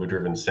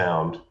overdriven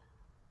sound,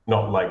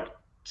 not like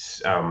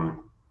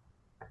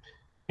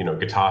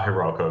guitar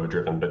heroic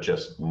overdriven, but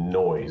just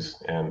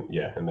noise. And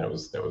that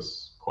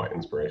was quite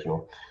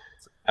inspirational.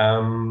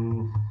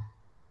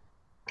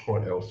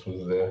 What else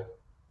was there?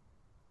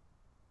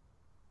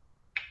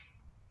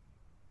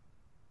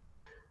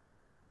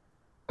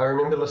 I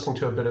remember listening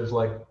to a bit of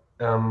like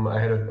I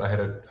had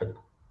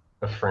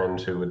a friend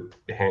who would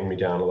hand me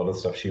down a lot of the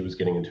stuff she was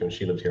getting into, and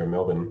she lived here in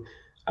Melbourne,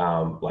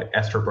 like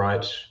Astro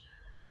Bright,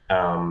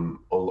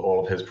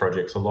 all of his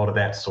projects, a lot of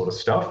that sort of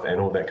stuff,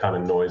 and all that kind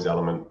of noise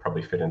element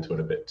probably fit into it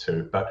a bit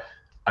too. But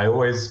I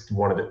always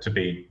wanted it to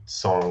be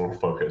song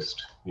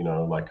focused,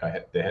 like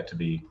there had to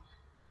be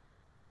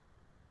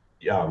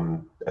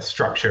a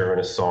structure in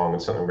a song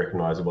and something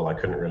recognizable. I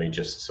couldn't really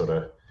just sort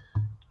of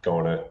go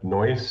on a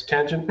noise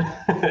tangent.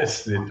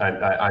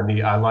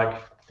 I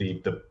like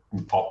the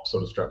pop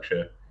sort of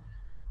structure,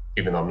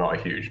 even though I'm not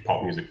a huge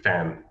pop music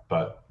fan.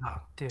 But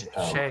dude,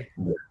 Shay,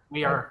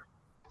 we are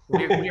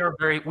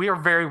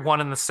very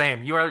one and the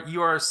same. You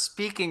are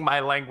speaking my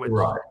language.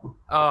 Right.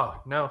 Oh,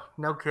 no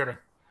kidding.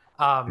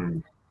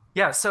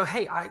 Yeah. So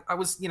hey, I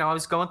was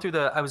going through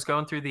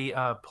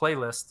the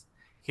playlist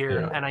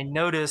here, and I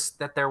noticed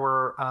that there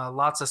were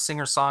lots of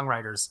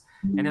singer-songwriters.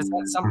 And is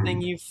that something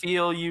you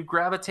feel you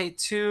gravitate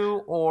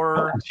to, or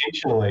not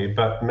intentionally?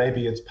 But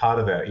maybe it's part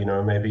of that.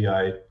 Maybe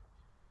I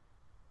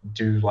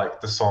do like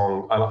the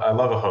song. I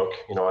love a hook.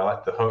 I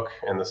like the hook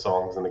and the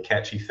songs and the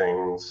catchy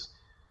things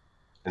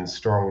and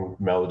strong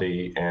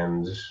melody,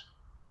 and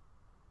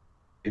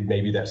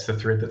maybe that's the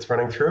thread that's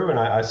running through. And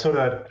I was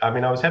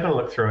having a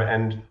look through it,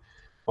 and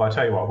well, I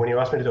tell you what, when you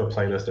asked me to do a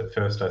playlist at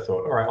first, I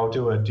thought, all right, I'll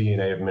do a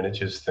DNA of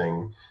Miniatures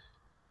thing.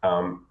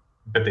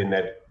 But then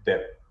that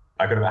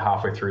I got about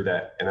halfway through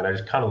that, and then I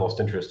just kind of lost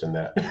interest in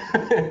that.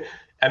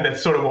 And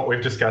that's sort of what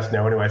we've discussed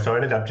now anyway. So I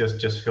ended up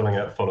just filling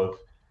it full of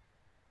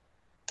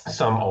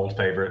some old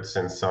favorites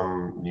and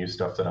some new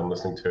stuff that I'm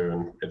listening to,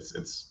 and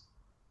it's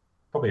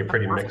probably a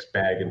pretty mixed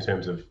bag in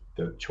terms of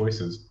the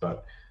choices,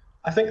 but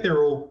I think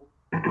they're all,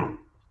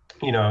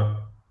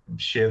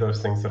 share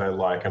those things that I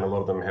like, and a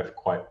lot of them have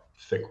quite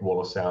thick wall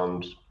of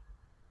sound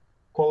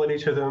quality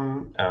to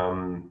them,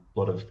 a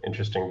lot of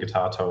interesting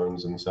guitar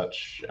tones and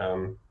such.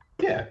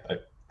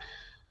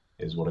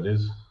 Is what it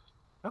is.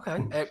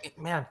 Okay,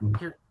 man,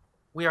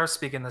 we are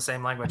speaking the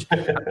same language.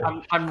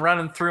 I'm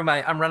running through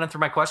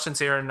my questions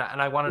here, and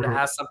I wanted to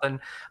ask something.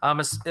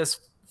 As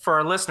for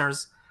our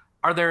listeners,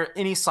 are there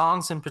any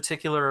songs in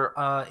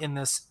particular in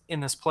this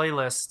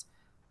playlist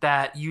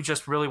that you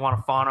just really want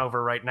to fawn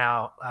over right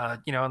now?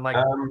 And like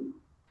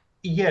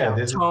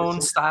there's tone,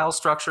 style,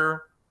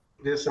 structure.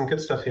 There's some good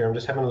stuff here. I'm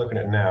just having a look at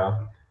it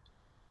now.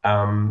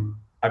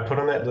 I put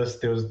on that list.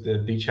 There was the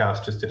Beach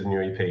House just did a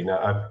new EP. Now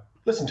I've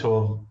listened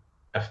to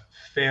a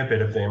fair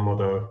bit of them,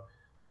 although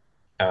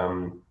I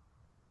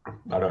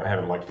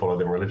haven't followed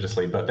them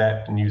religiously. But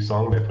that new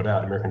song they put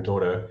out, American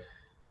Daughter,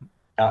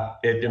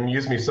 it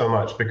amused me so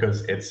much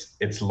because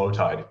it's low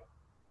tide.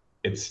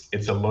 It's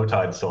a low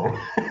tide song.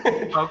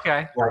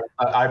 Okay.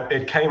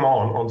 It came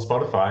on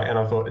Spotify, and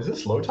I thought, is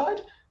this low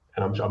tide?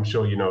 and I'm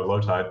sure you know Low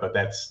Tide, but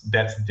that's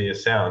their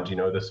sound.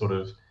 The sort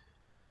of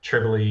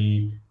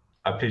trebly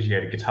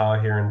arpeggiated guitar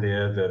here and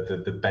there,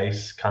 the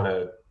bass kind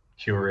of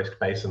Cure-esque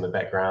bass in the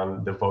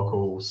background, the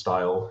vocal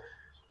style,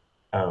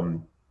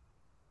 and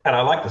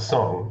I like the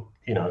song.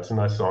 It's a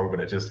nice song, but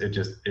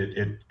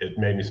it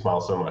made me smile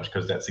so much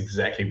because that's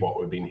exactly what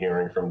we've been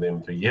hearing from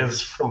them for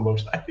years from Low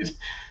Tide.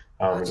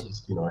 I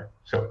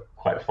felt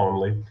quite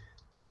fondly.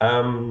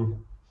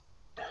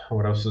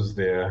 What else was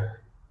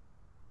there?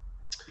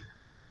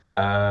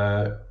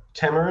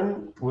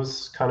 Tamarin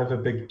was kind of a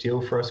big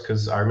deal for us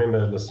because I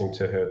remember listening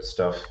to her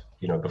stuff,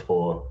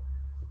 before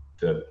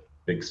the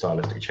big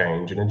stylistic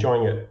change and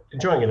enjoying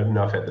it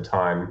enough at the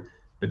time.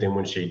 But then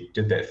when she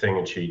did that thing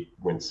and she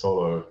went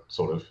solo,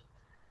 sort of,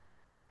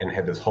 and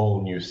had this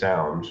whole new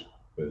sound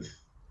with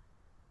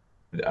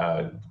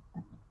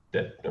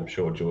that I'm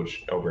sure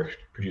George Elbrecht,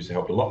 producer,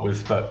 helped a lot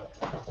with, but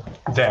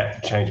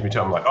that changed me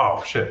too. I'm like,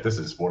 oh shit, this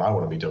is what I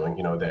want to be doing.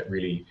 That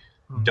really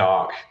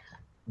dark,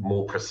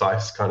 more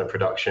precise kind of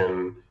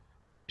production,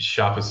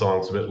 sharper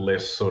songs, a bit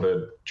less sort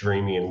of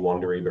dreamy and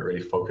wandery, but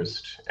really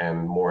focused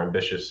and more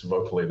ambitious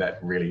vocally. That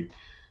really,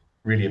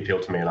 really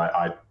appealed to me, and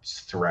I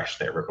thrashed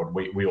that record.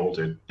 We all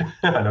did.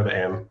 I know that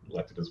Anne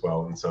liked it as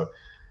well,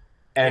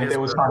 and it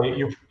was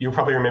funny. You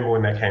probably remember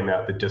when that came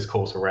out, the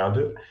discourse around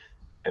it,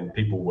 and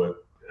people were,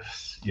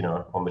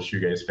 on the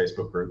shoegaze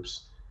Facebook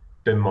groups,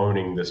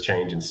 bemoaning this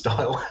change in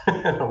style.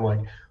 And I'm like,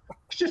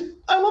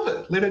 I love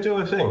it. Let her do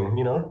her thing,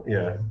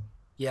 Yeah.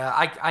 Yeah,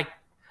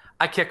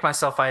 I kicked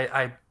myself.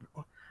 I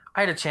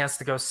had a chance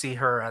to go see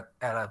her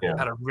at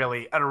a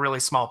really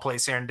small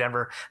place here in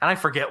Denver, and I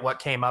forget what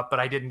came up, but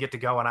I didn't get to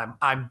go, and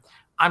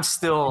I'm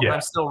still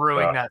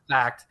ruining that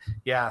fact.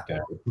 Yeah,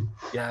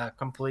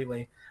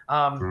 completely.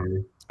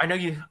 I know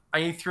you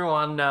threw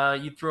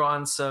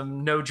on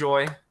some No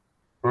Joy.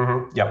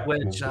 Mm-hmm. Yeah.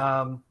 Which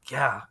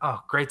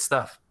great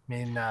stuff. I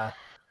mean, I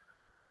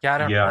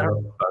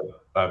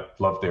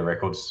love their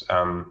records.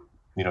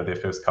 Their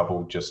first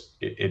couple,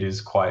 it is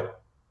quite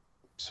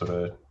sort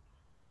of,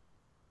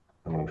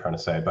 I don't know what I'm trying to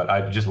say, but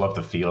I just love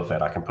the feel of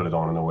that. I can put it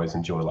on and always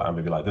enjoy it. I'm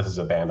gonna be like, this is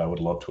a band I would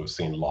love to have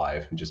seen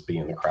live and just be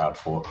in the crowd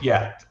for.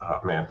 Yeah.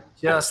 Oh man.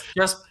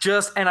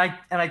 And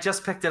I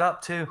just picked it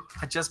up too.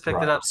 I just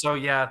picked it up. So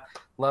yeah,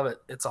 love it.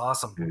 It's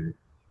awesome. Mm-hmm.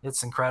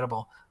 It's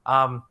incredible.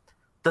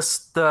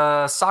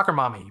 The Soccer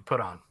Mommy you put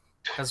on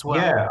as well.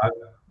 Yeah, I've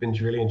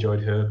really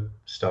enjoyed her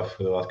stuff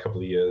for the last couple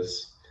of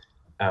years.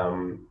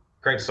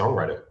 Great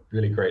songwriter,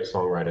 really great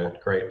songwriter,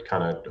 great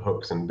kind of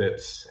hooks and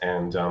bits,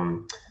 and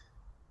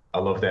I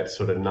love that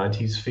sort of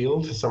 90s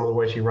feel to some of the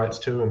way she writes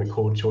too, and the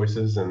chord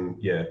choices,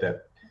 and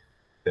that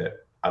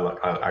I like.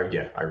 I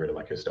really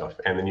like her stuff,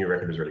 and the new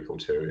record is really cool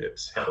too.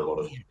 It's had a lot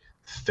of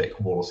thick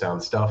wall of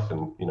sound stuff,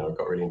 and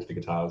got really into the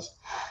guitars.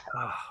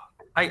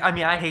 I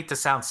mean, I hate to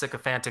sound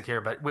sycophantic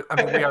here, but we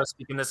are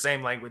speaking the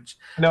same language.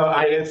 No,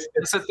 this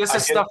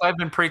is stuff I've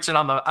been preaching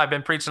on the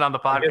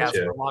podcast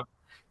for a long.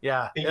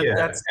 Yeah,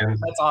 that's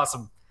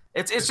awesome.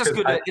 It's just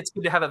good. It's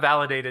good to have it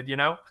validated,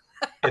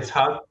 It's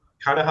kind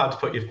of hard to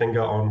put your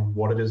finger on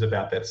what it is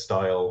about that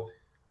style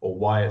or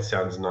why it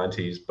sounds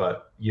 90s,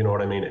 but you know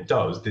what I mean. It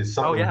does. There's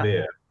something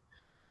there.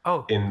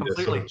 Oh, in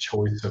completely. The sort of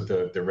choice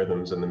of the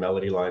rhythms and the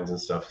melody lines and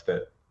stuff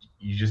that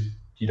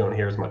you don't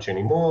hear as much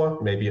anymore.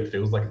 Maybe it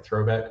feels like a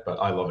throwback, but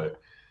I love it.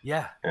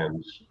 Yeah.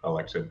 And I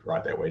like to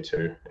write that way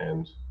too.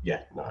 And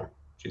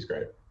she's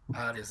great.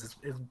 It is.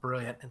 It's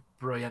brilliant. It's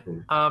brilliant.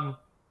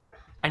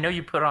 I know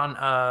you put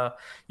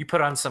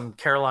on some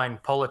Caroline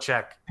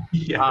Polachek.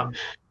 Yeah.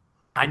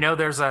 I know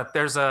there's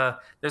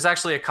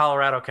actually a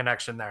Colorado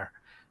connection there.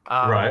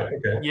 Right.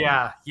 Okay.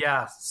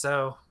 Yeah.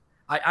 So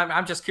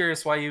I'm just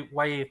curious why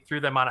you threw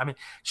them on. I mean,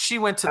 she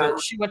went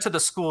to the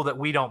school that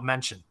we don't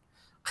mention.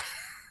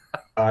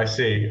 I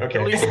see. Okay.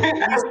 At least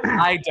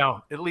I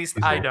don't. At least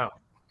I don't.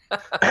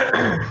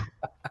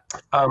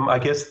 I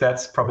guess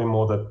that's probably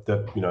more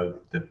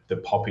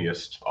the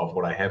poppiest of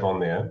what I have on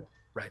there.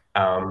 Right.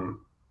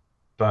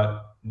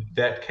 But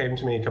that came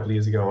to me a couple of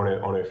years ago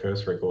on her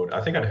first record.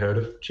 I think I'd heard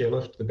of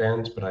Chairlift, the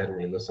band, but I hadn't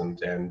really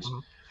listened, and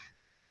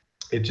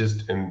it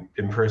just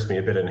impressed me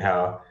a bit in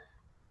how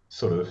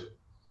sort of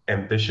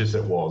ambitious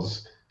it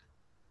was,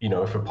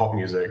 for pop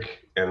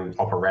music and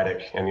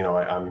operatic, and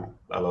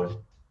I love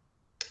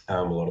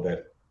a lot of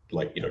that,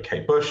 like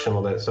Kate Bush and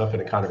all that stuff,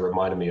 and it kind of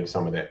reminded me of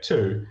some of that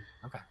too.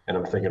 Okay. And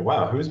I'm thinking,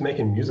 wow, who's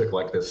making music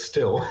like this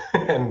still?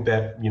 And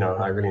that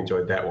I really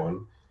enjoyed that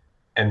one.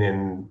 And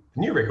then the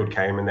new record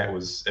came, and that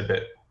was a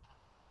bit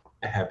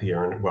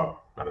happier, and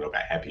well, I don't know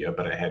about happier,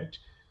 but it had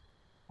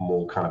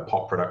more kind of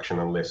pop production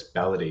and less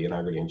ballady, and I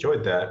really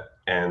enjoyed that.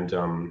 And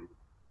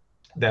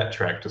that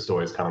track just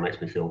always kind of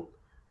makes me feel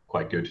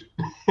quite good.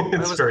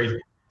 It's very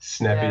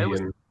snappy,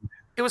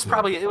 it was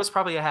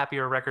probably a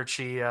happier record.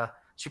 She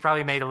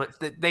probably made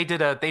they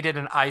did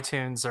an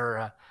iTunes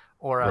or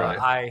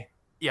right.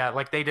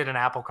 like they did an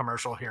Apple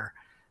commercial here.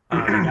 They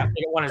got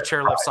one of the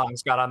Chairlift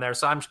songs got on there,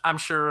 so I'm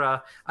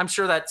sure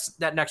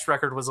that next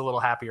record was a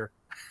little happier.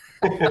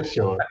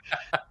 Sure.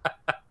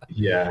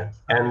 Yeah,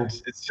 and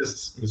it's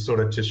just sort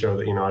of to show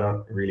that, I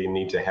don't really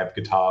need to have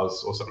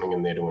guitars or something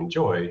in there to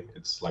enjoy.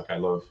 It's like I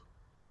love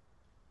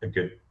a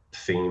good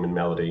theme and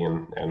melody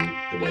and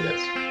the way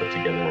that's put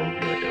together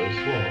and where it goes.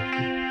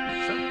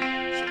 Yeah. Sure.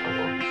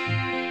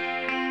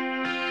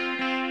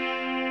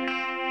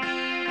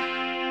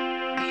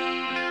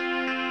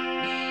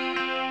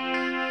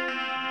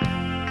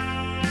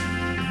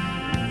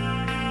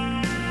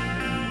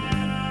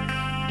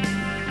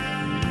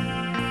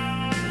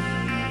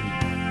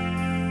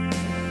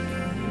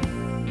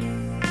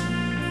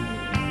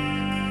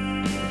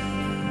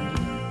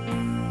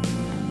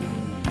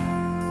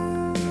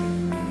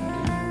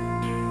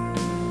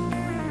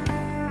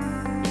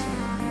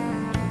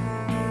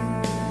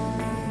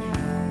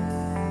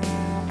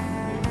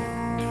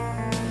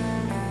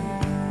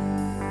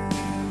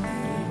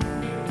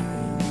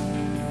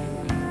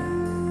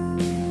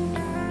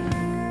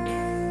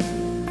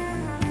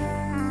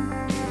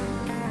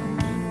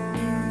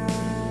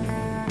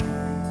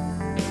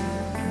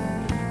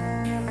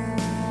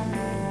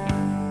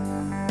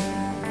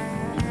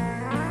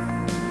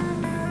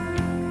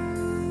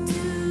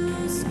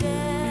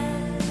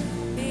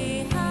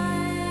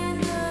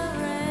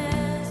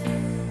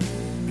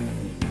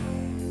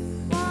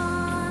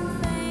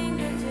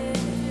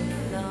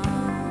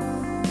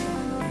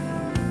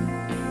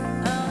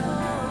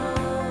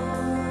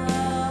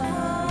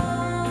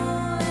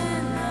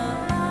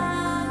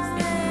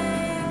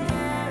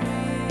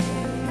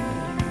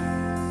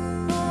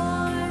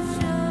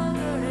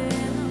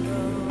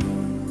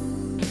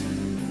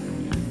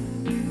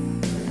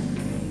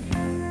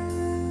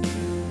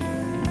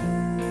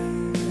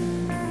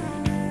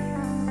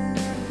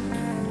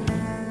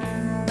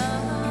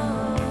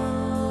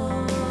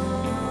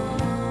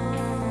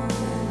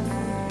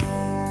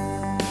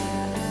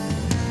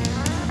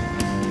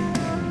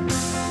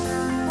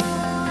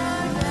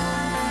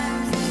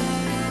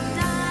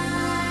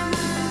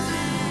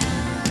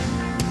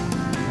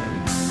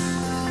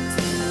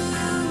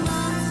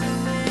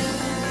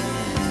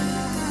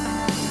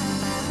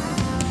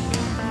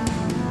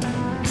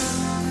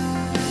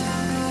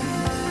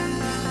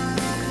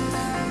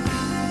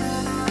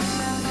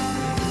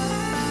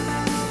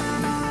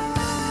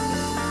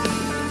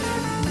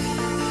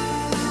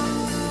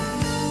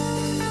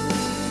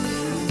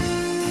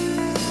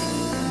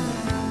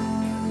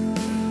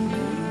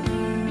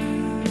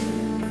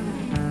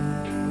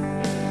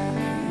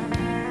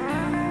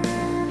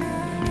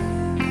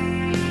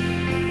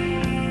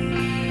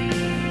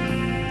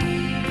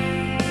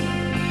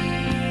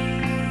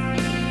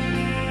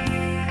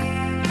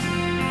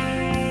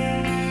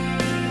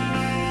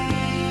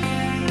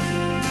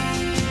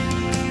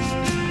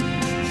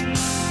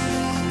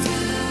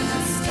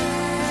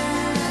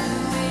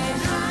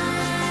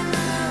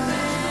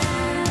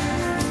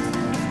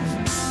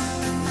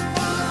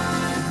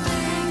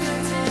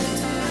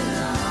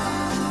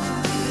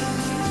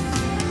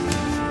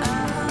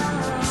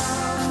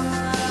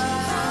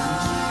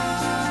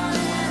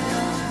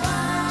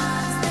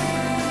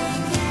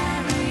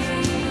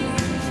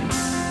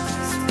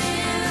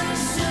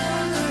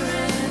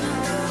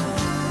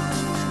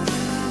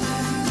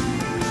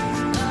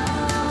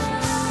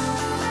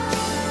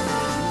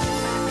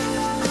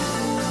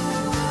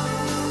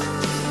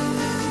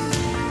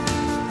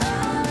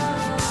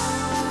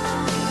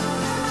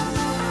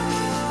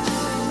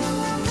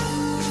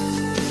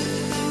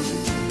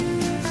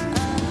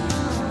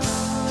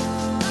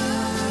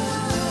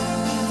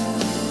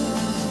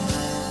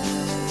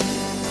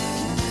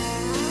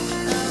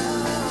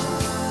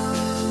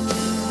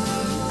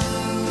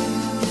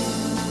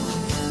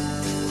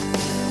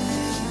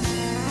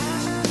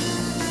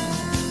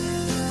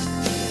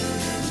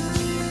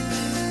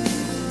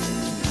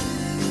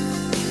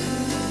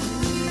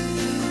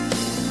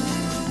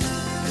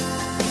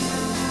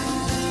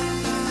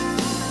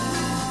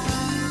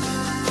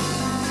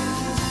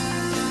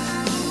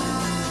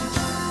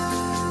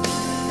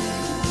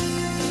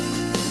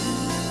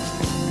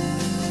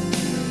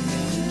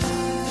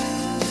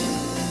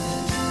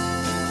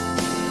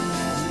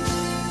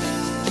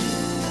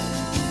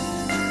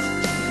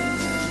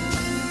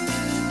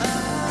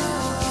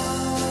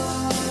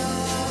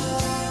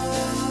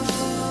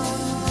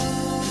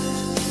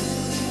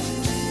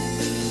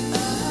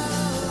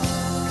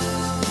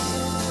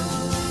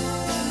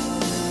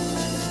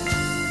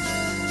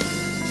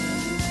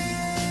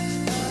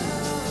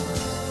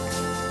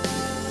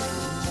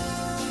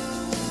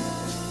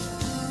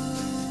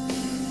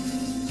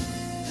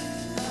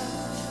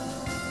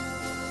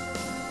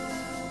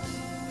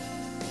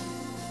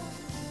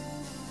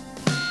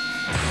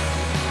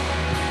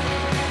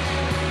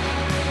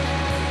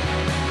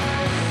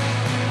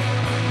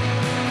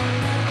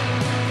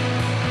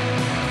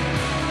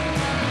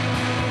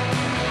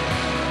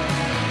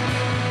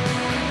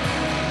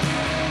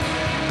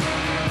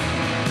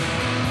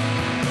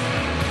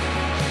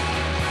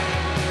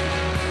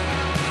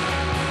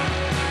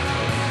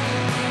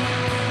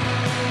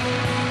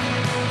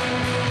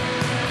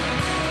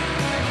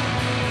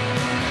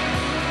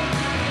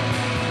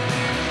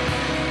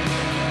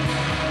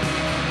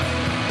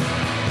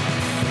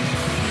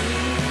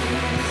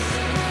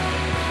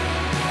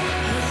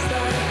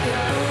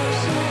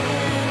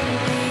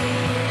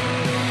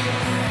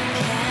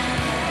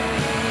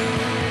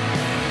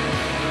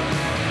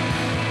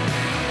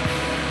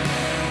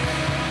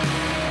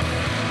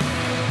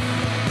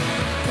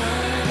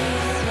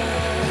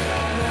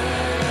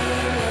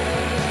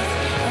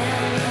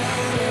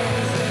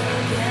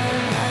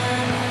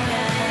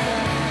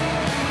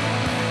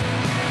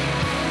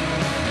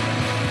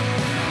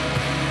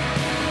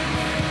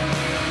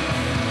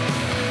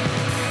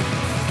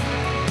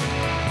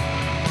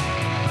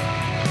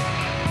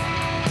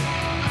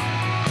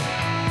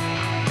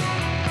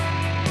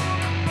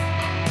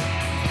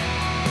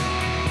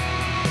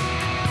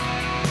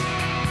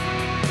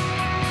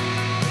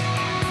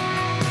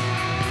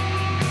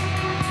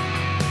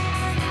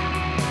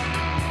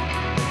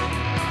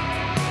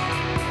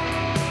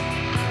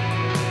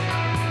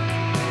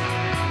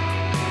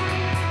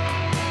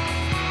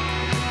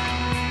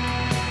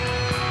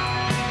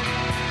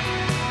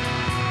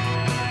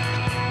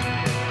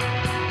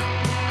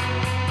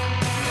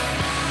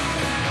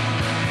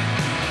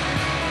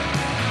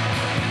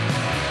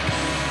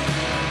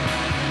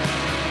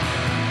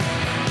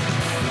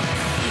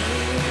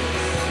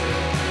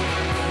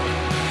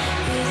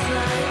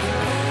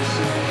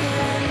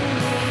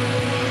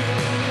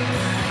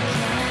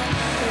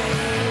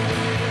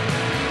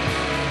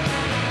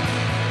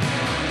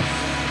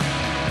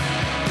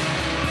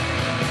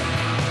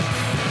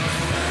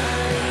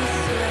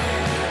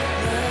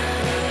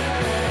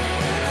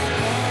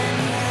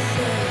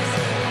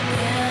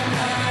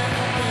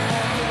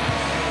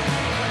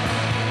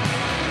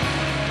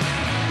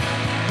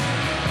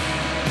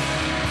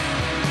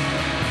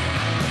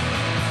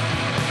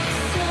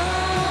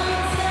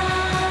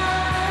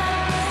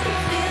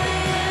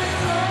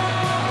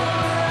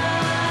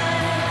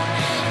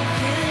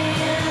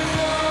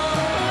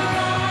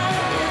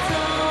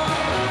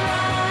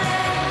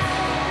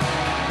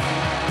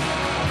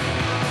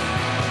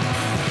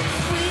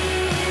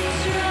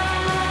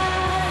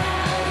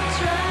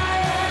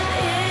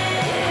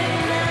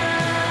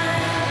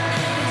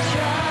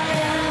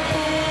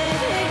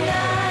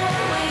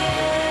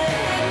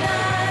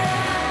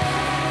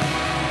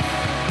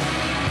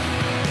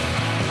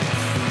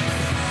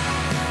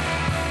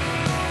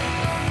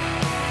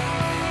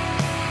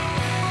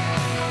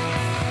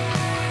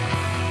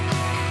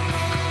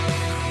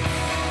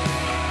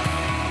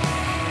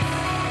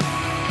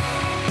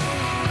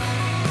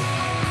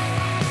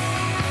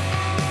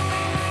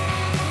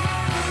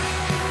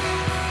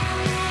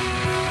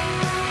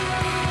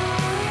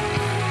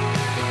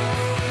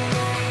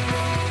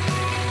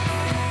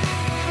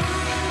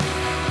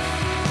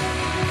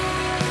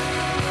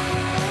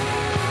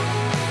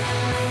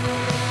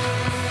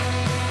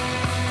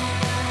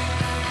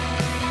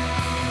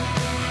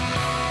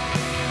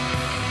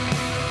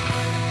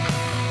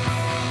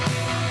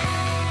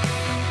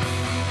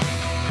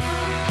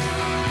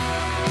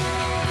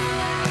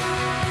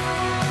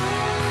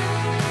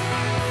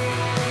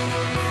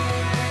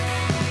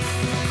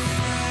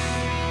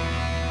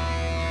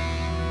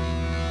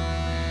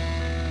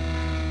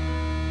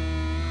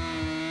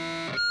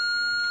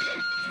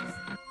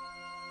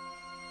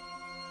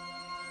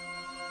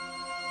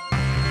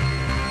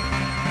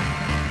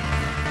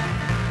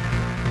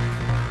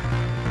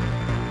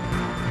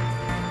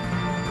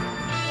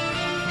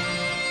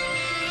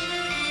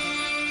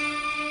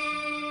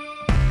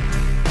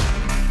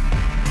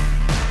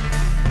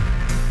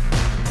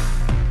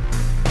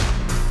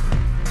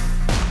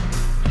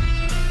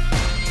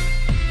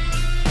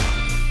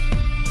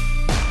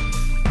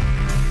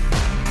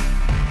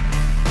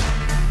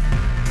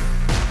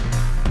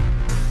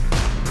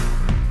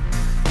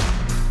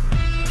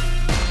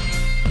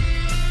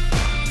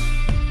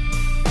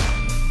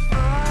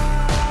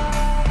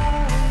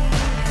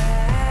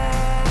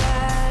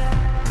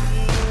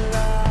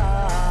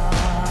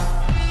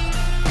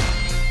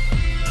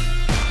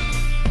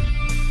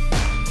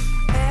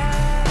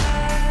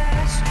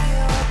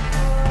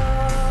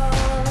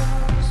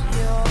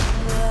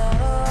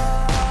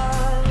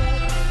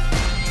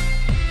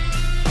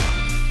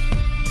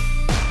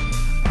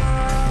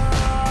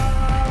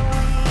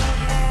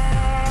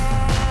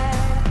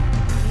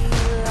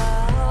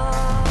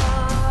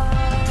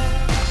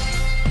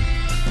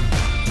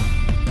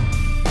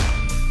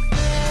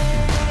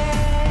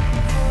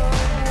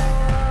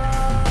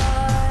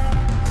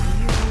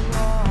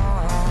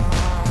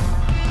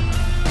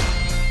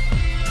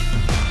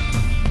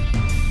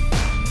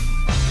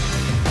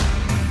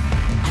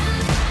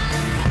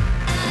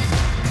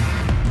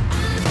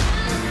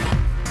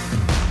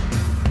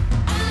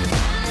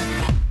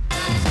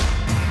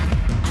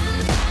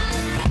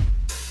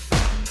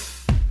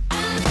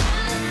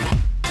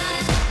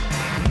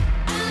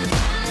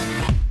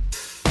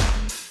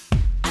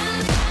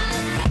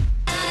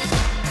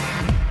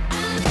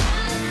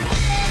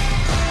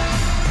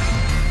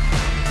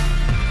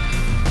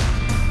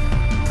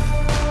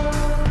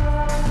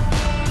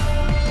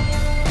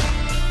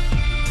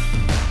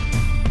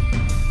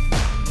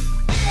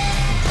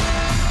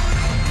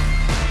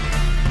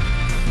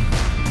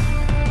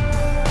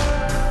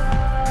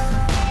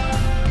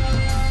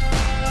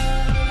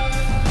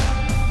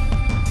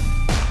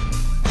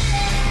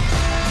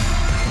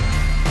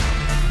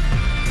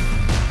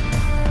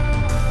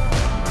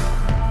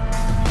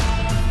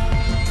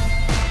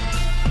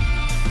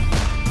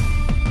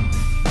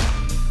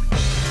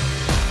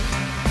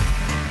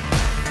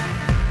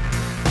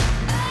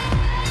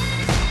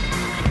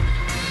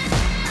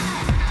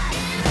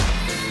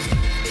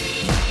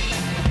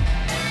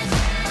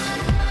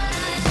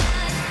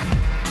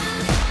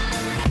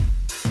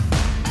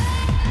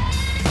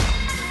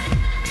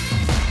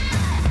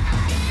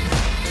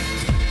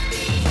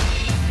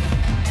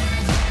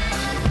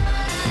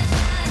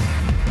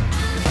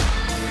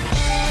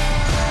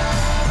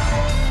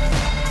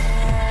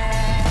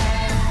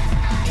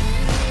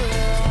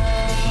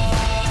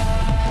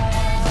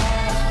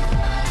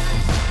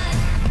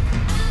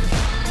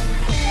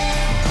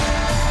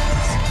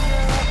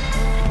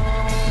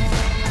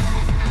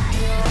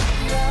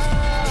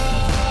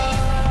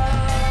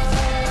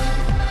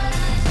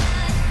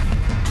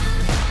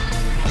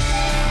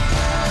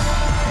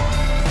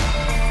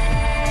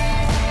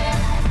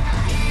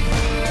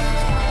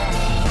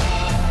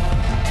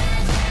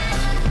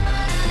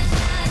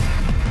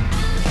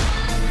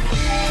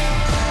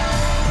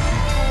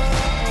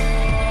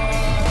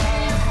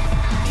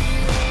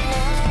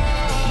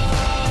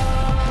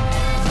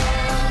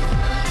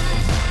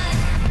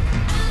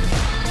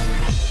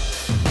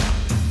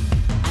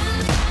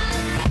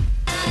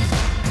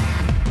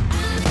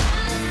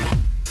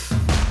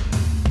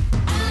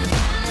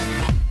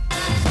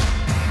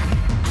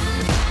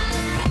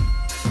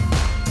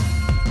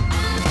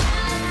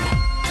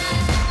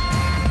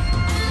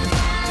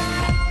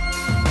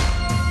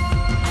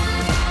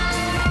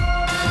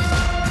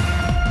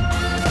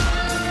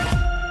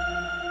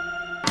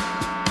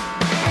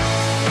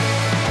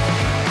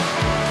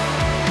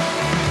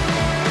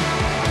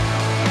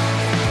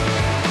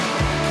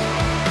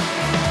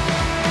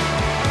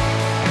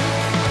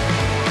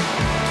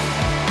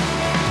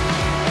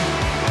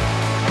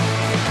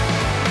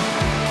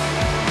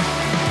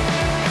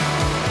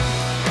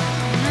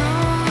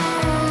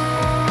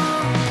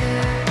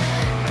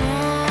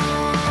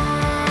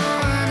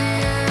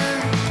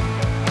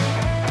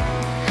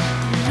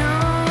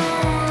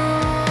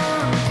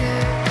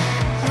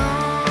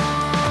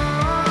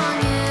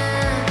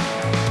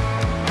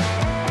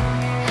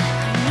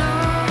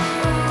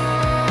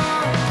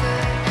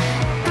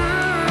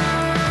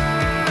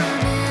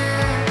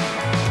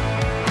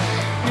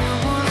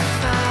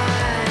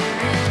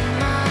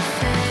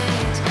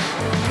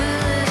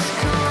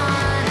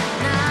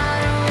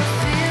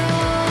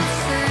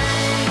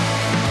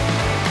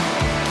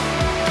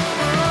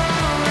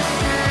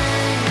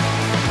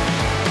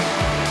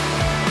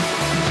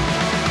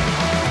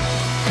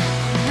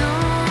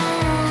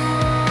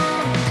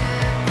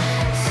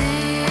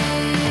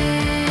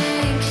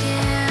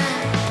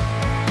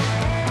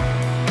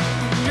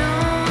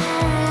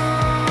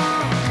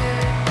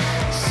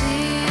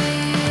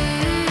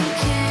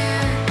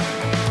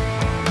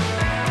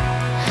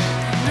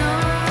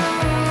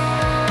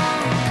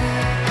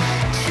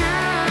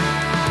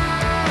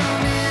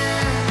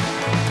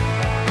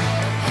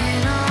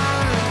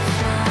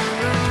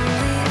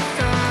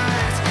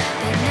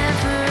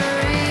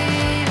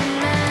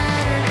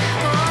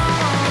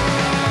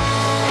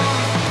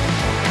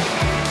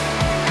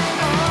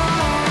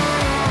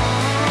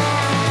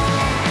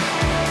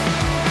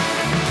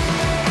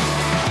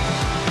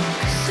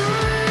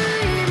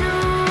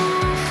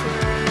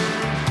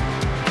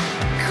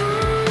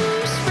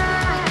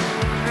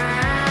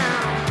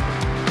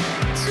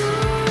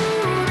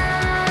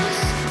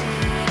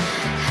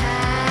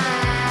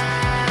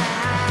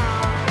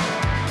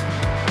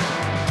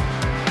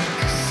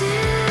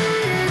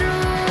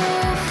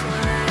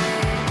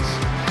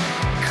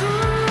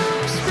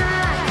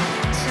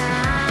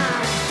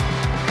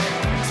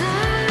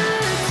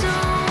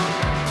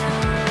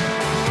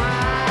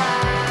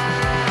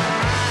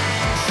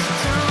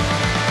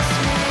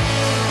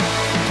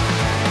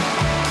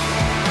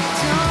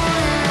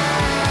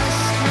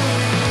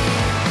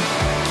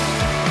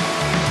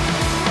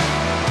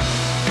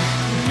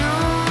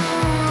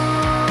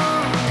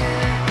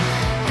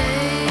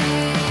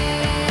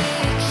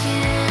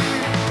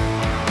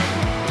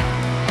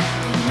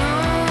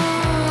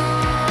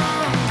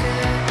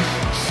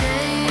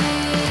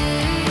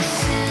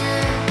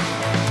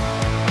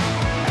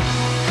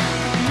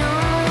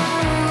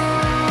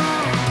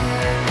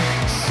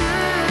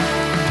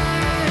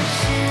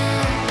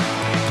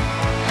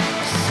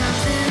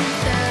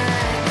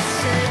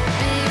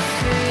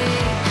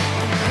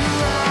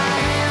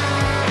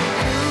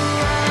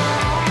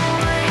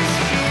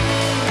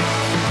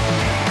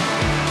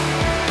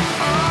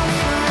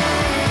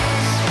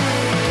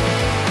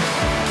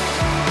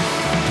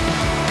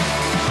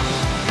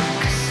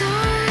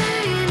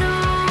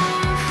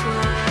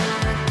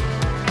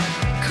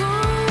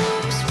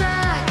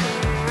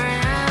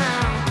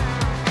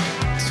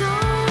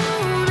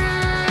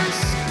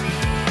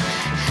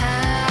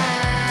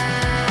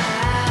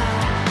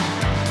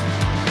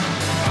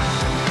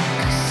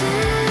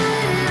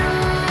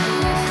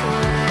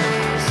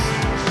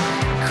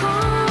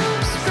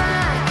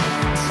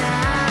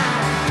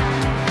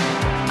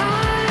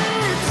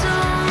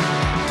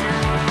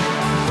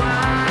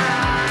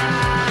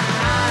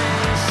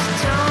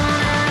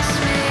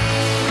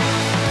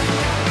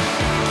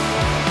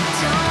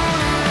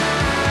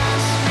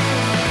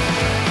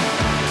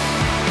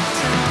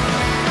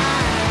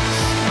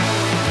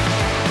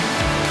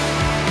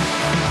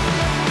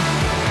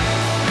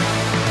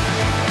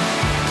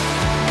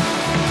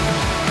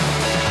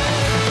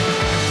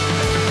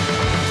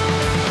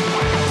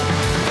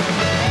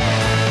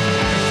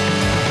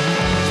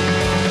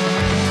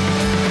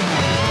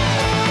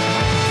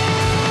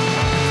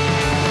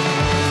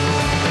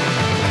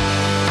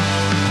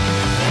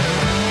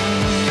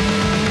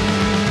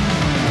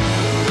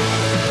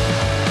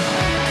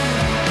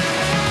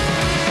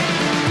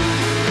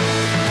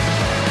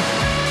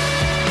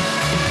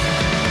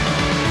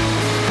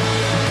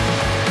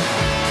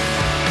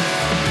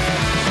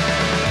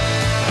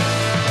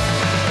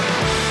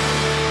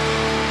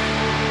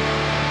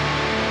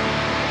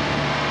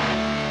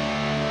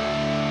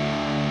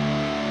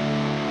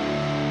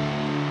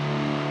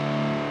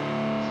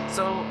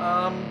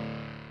 So,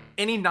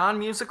 any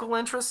non-musical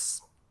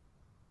interests?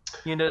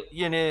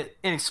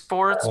 Any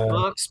sports,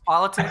 books,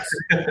 politics?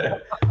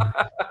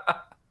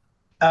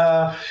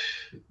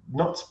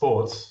 Not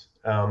sports.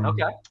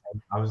 Okay.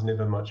 I was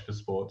never much for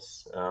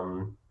sports.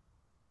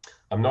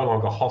 I'm no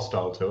longer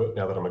hostile to it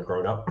now that I'm a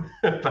grown up.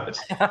 But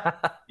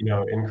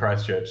in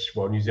Christchurch,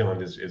 well, New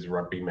Zealand is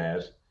rugby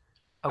mad.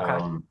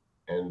 Okay.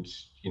 And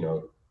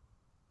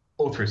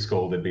all through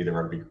school there'd be the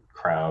rugby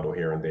crowd or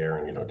here and there,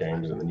 and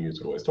games in the news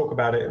would always talk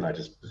about it, and I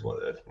just was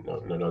like,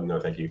 no,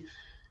 thank you.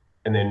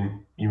 And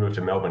then you move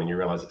to Melbourne and you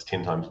realize it's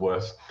 10 times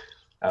worse.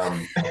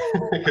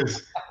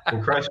 Because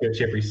in Christchurch,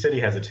 every city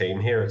has a team.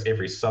 Here, it's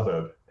every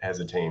suburb has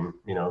a team,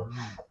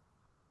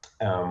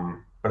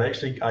 But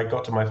actually, I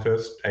got to my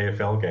first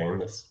AFL game,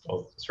 that's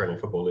Australian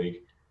Football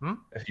League,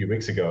 a few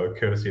weeks ago,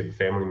 courtesy of a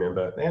family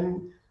member,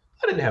 and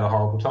I didn't have a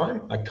horrible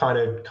time. I kind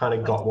of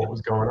got what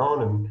was going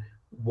on and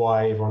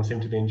why everyone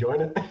seemed to be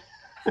enjoying it.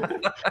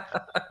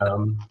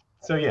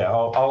 So yeah,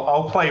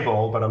 I'll play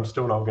ball, but I'm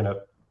still not going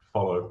to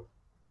follow,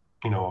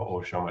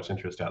 or show much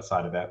interest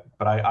outside of that.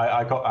 But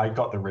I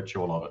got the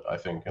ritual of it, I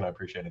think, and I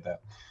appreciated that.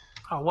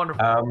 Oh,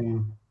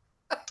 wonderful.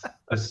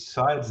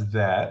 Besides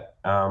that,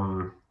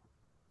 I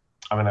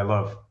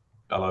love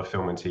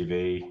film and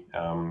TV.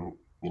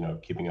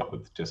 Keeping up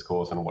with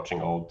discourse and watching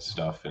old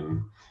stuff,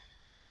 and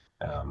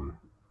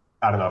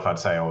I don't know if I'd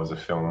say I was a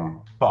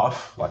film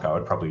buff, like I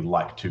would probably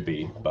like to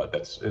be, but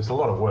it's a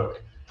lot of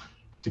work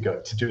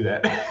to do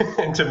that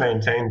and to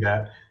maintain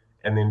that,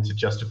 and then to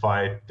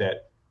justify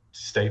that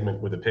statement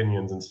with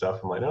opinions and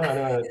stuff. I'm like, no,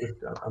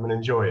 I'm an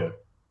enjoyer.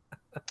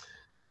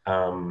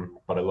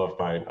 But I love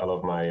my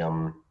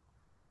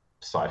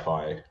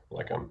sci-fi,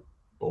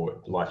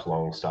 or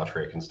lifelong Star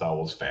Trek and Star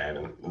Wars fan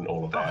and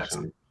all of that.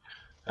 And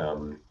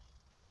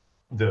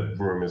the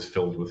room is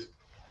filled with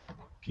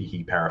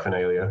geeky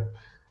paraphernalia.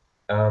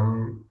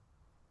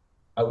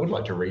 I would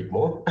like to read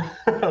more.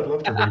 I'd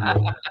love to read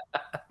more.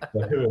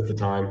 But who has the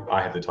time?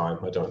 I have the time.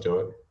 I don't do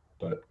it.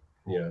 But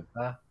yeah.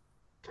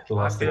 The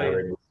last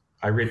thing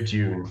I read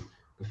Dune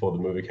before the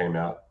movie came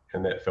out,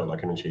 and that felt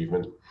like an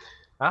achievement.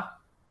 Huh?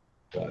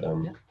 But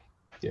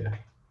yeah.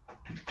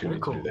 Do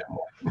need to do that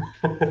more.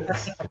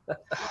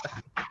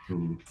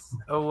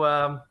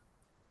 Oh,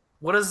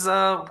 what does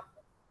the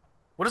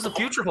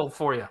future hold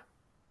for you?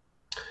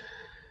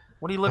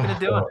 What are you looking at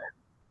doing?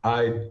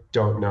 I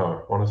don't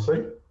know,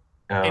 honestly.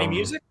 Any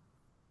music?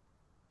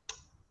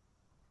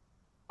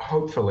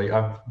 Hopefully,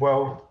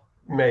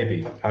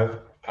 maybe. I'm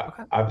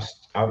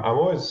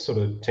always sort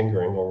of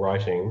tinkering or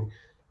writing,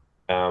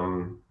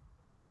 or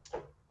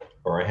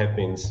I have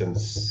been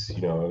since for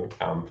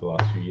the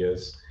last few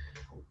years.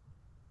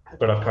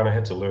 But I've kind of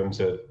had to learn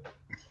to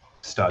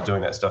start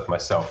doing that stuff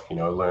myself.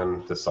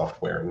 Learn the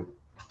software and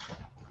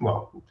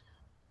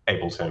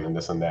Ableton and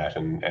this and that,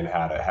 and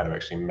how to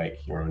actually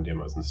make your own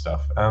demos and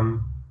stuff.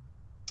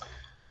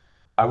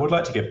 I would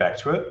like to get back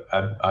to it.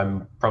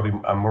 I'm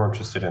more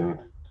interested in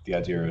the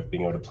idea of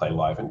being able to play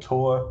live and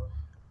tour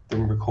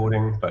than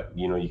recording, but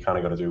you kind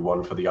of got to do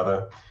one for the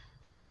other.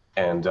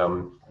 And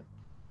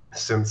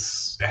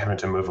since having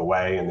to move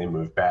away and then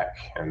move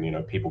back, and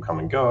people come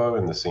and go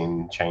and the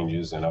scene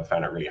changes, and I've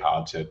found it really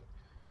hard to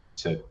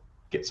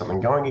get something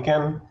going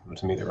again,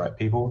 to meet the right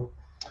people.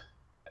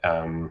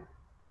 And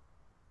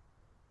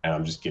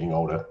I'm just getting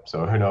older,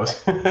 so who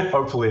knows?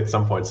 Hopefully at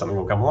some point something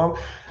will come along.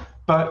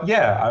 But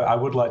yeah, I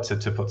would like to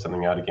put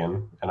something out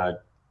again, and I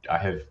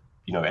have,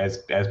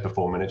 as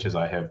before miniatures,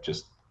 I have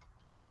just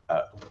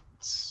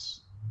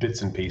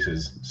bits and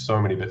pieces, so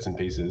many bits and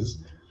pieces.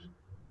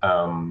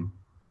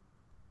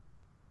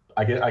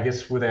 I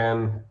guess with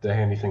Anne, the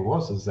handy thing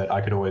is that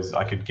I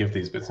could give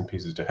these bits and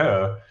pieces to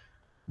her,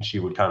 and she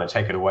would kind of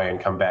take it away and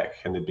come back,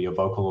 and there'd be a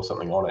vocal or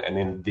something on it,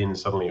 and then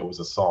suddenly it was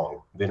a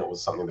song. Then it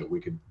was something that we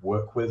could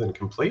work with and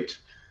complete.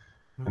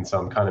 And so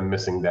I'm kind of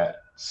missing that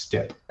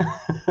step.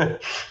 I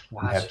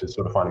have to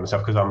sort of find it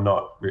myself, because I'm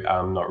not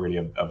really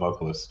a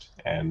vocalist,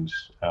 and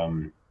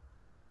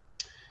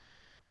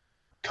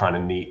kind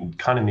of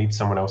need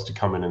someone else to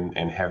come in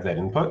and have that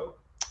input,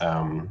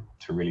 to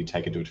really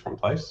take it to a different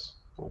place,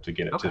 or to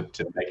get it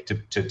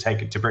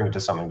to bring it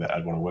to something that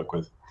I'd want to work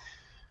with,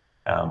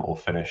 or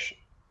finish.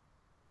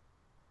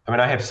 I mean,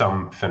 I have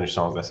some finished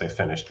songs. I say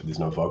finished, there's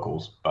no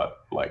vocals,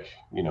 but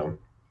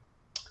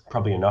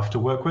probably enough to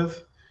work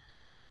with.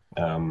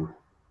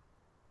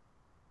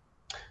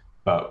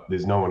 But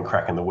there's no one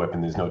cracking the whip,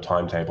 and there's no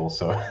timetable,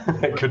 so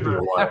it could be a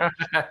while.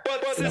 Right.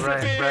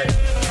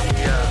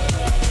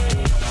 The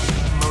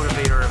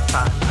motivator of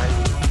time.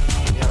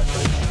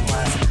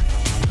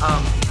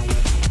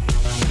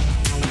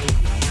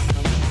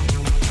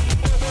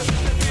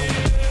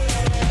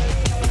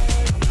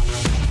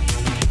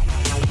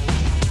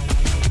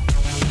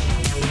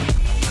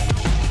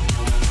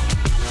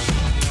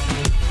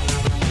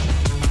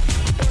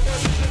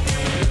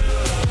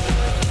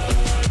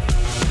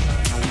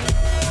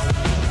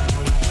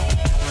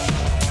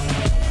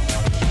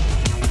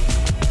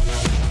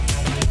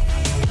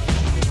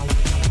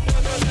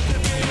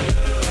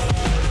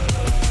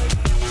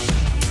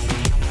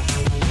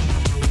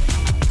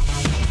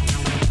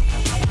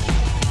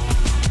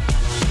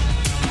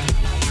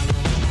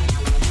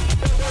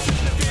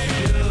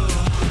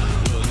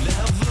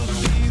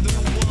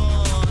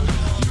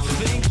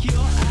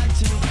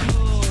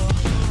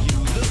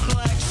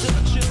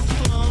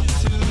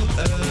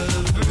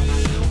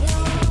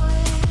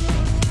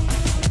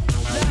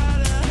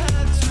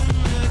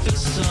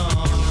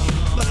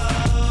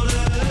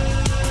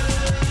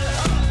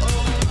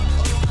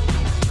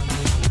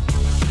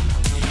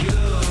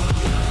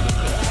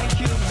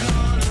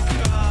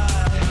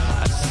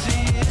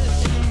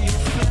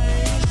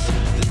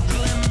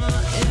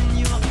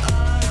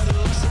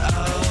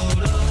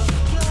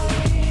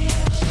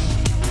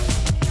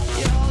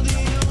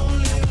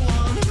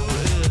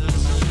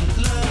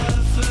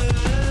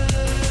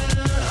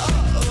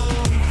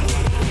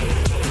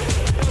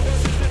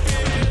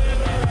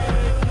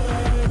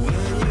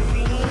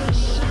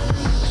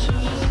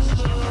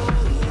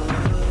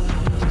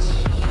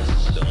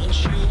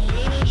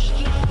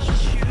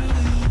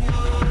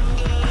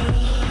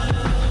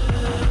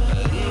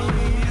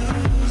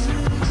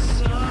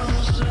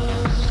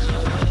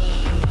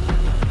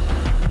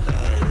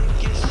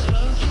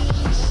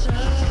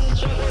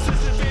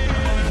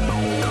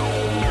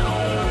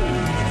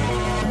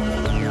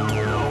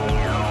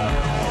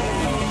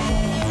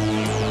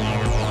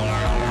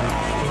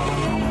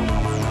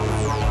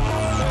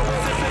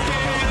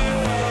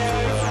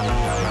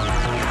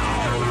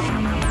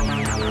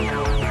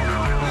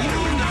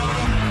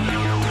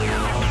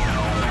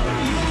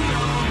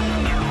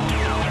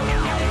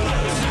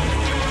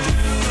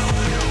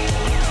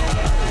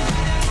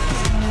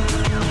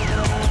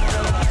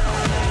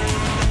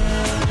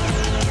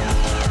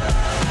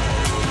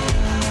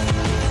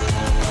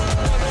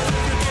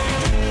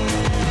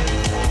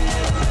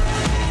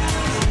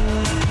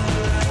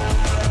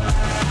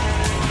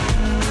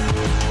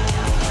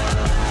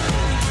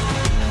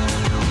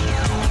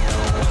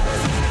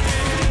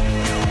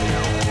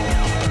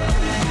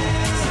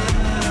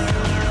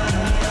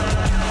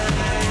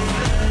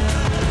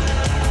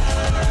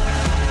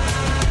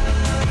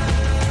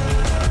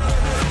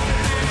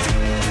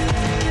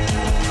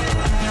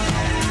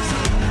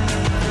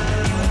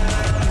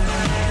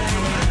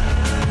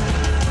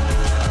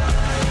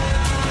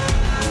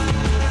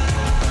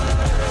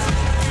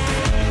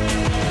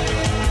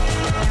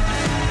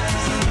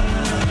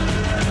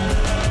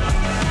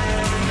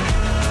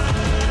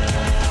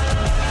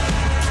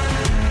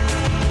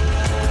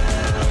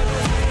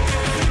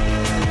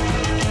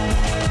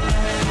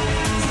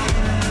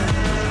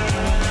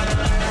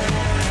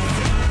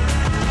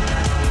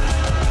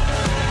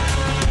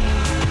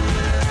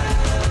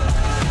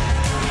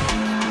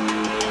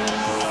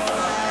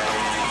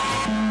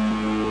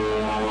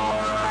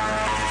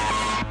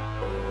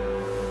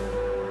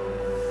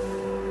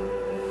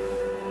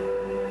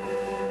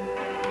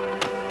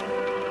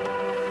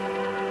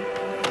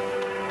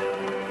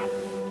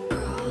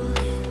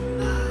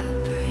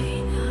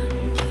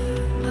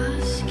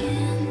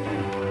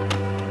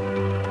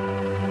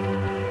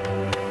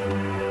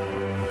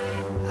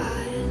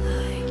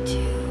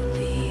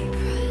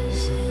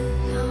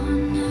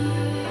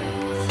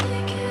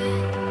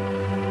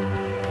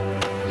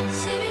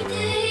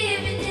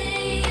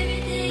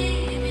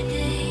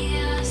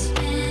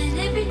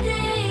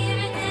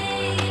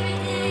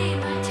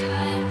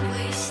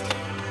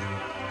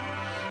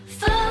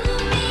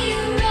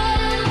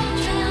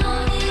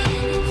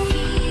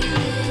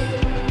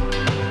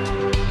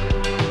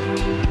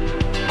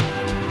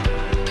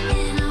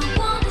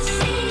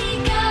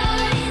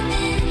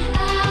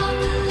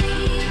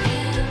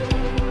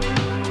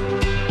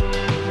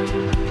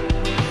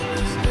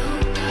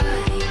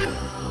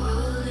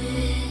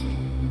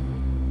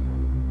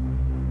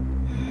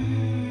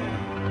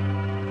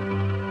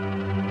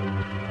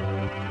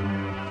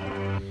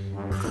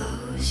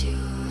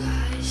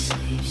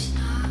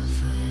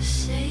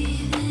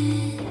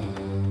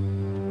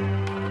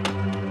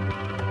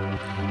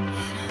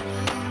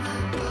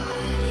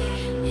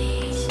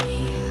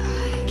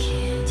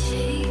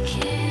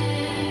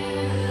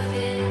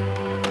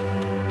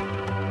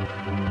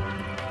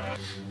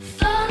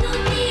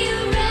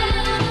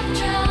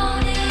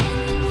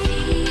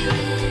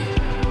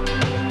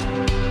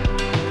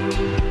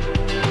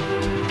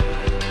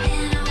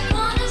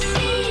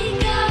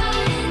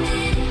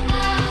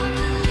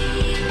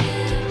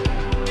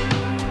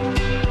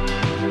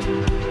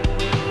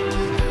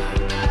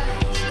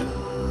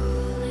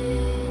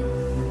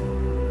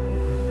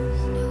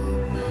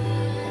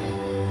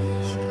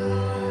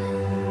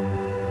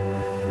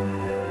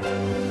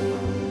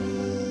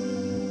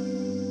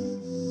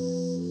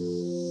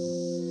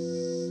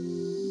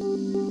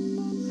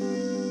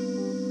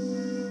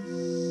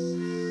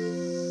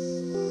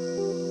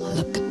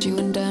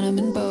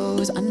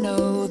 I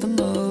know the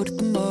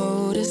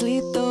mode is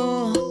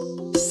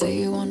lethal. Say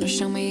you wanna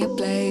show me a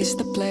place,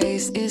 the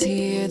place is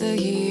here, the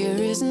here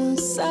is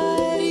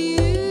inside you.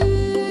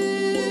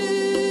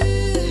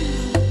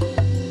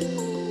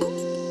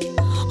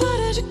 Where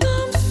did you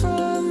come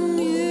from,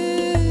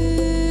 you?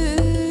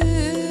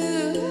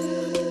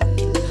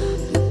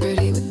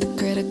 Pretty with the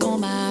critical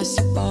mass,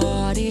 your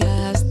body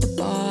has the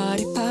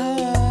body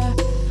power.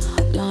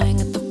 Lying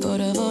at the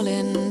foot of a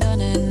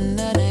linden in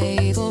the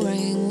navel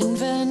ring,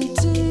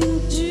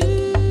 inventing June.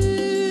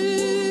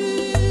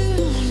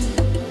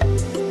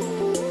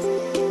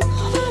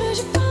 Where did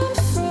you come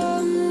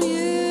from,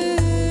 you?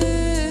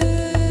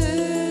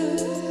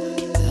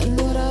 And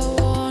what I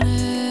want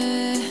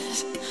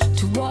is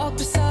to walk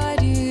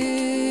beside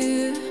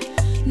you,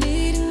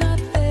 needing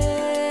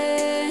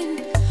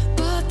nothing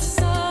but the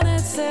sun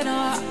that's in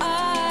our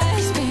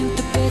eyes. Paint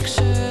the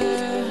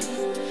picture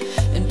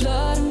in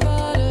blood and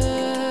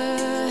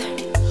butter,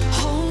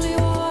 holy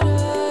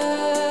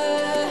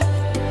water,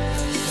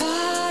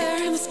 fire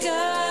in the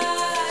sky.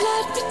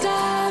 Let me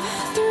dive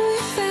through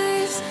your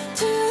face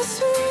to the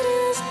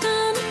sweetest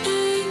kind of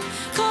pain.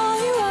 Call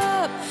you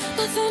up,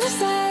 nothing to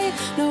say.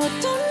 No, I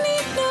don't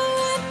need no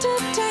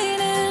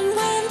entertaining.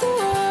 When the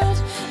world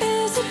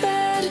is a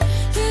bed,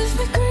 give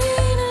me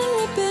green and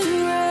ripping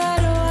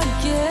red. Oh, I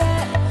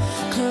get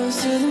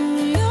closer than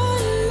your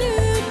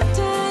new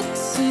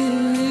tattoo.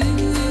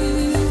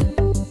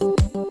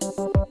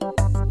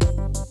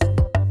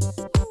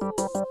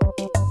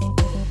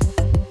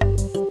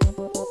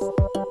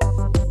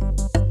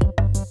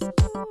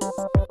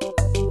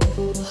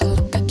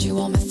 Look at you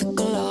all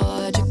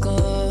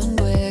mythological and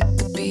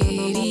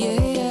Wikipedia.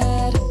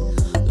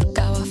 Look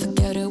how I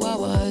forget who I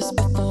was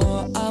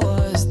before I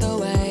was the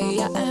way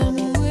I am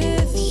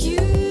with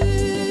you.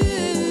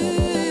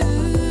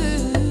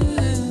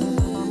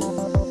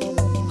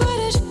 Where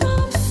did you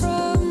come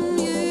from,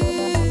 you?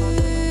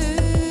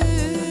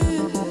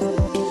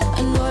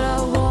 And what I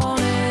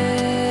want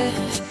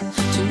is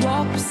to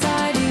walk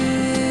beside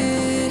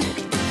you,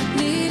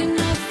 needing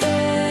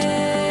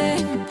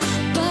nothing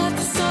but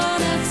the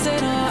sun that's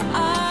in our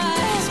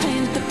eyes.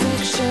 Paint the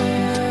picture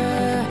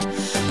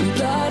in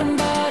blood and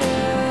butter,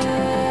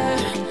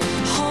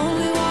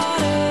 holy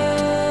water,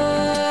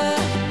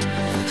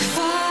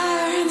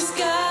 fire in the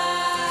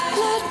sky.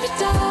 Let me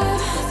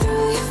dive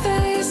through your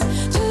face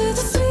to the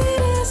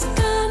sweetest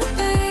kind of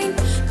pain.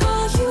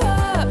 Call you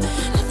up,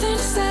 nothing to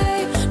say.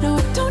 No, I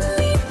don't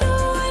need no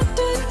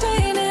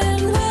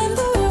entertaining. When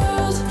the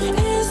world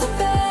is a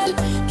bed,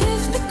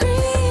 give me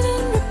green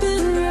and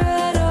ripping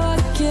red. Oh, I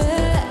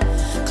get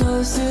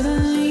closer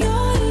than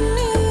your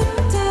new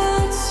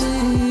tattoo.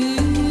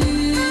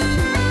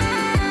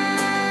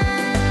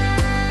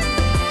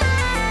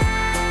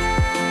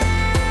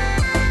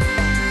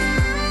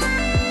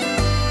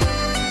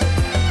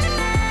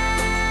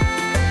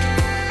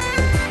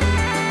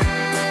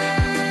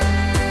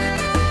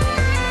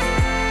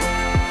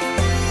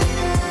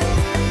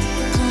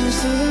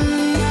 Closer than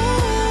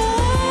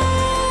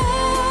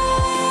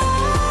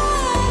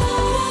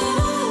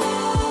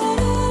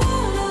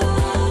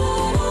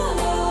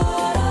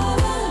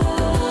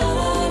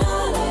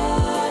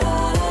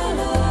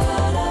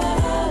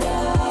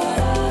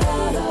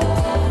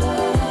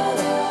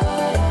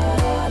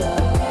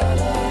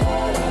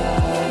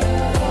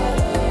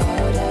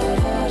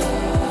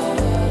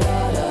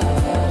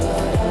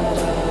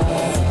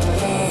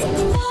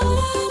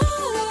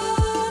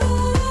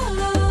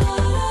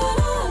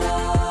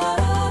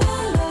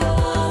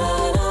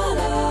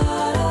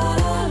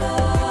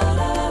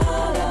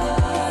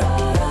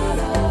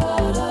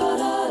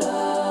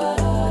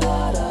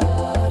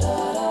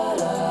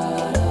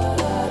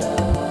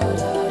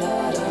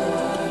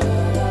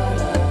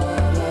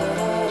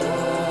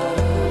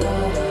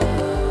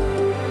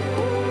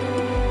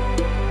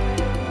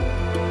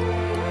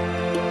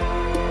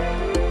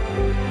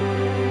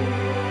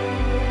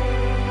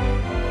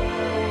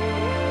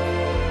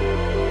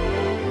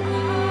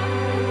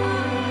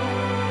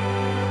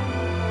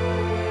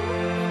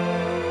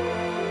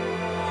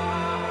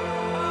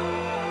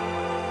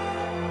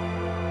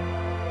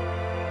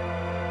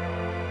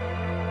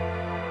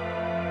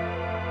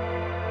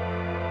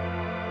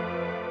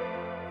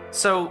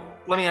So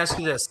let me ask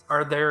you this: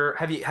 have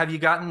you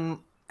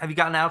gotten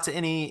out to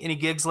any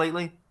gigs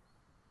lately?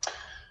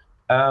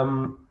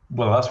 Well,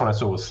 the last one I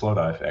saw was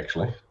Slowdive,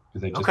 actually,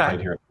 because they just Okay.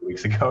 played here a few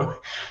weeks ago,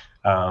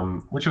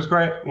 which was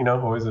great. You know,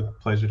 always a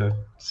pleasure to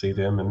see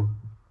them. And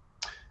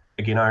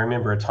again, I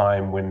remember a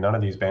time when none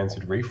of these bands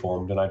had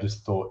reformed, and I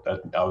just thought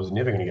that I was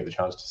never going to get the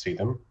chance to see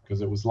them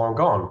because it was long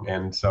gone.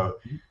 And so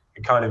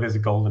it kind of is a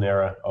golden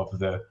era of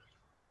the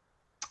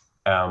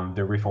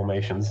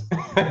reformations,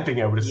 being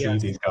able to see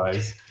Yes. these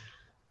guys.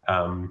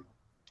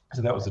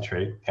 So that was a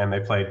treat. And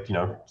they played, you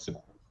know, some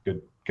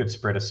good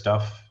spread of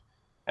stuff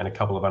and a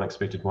couple of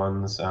unexpected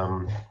ones.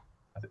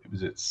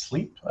 Was it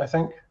Sleep, I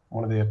think,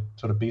 one of their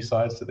sort of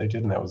B-sides that they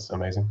did, and that was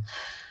amazing.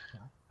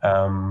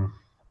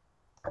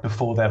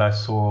 Before that, I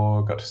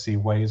got to see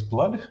Ways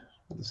Blood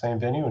at the same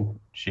venue, and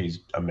she's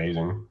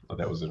amazing.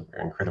 That was an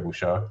incredible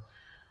show.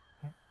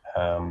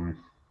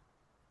 Um,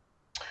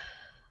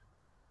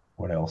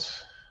 what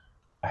else?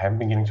 I haven't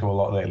been getting to a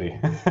lot lately,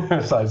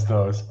 besides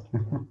those.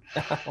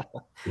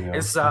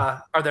 Yeah.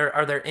 Are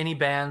there any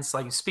bands,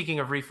 like, speaking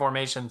of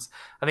reformations?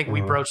 I think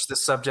we Mhm. broached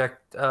this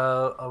subject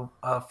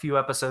a few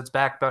episodes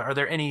back, but are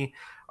there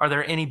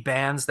any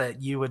bands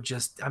that you would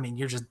just, I mean,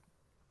 you're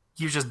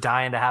just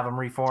dying to have them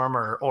reform,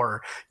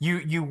 or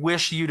you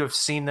wish you'd have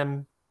seen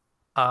them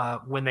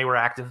when they were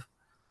active?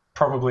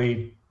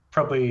 Probably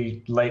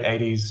late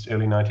 80s,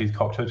 early 90s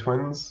Cocteau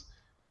Twins,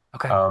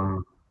 Okay.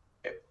 um,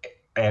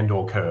 and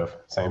or Curve,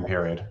 same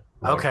period.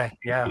 Like Okay.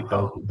 Yeah.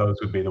 those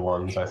would be the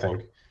ones, I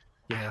think.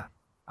 Yeah. Yeah.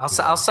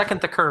 I'll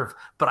second the curve,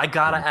 but I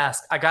gotta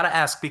ask. I gotta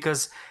ask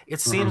because it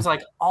seems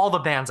like all the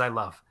bands I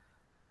love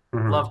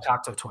Mhm.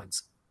 Cocteau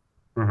Twins.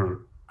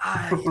 Mhm.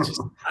 You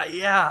don't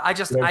get I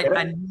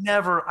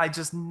it?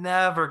 just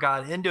never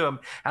got into them,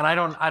 and I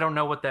don't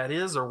know what that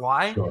is or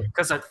why, Sure.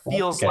 because it That's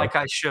feels okay. like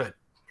I should.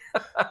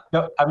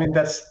 No, I mean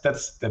that's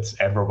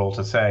admirable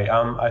to say.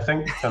 I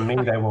think for me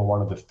they were one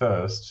of the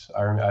first.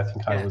 I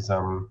think I Yeah. was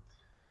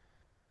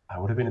I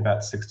would have been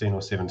about 16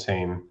 or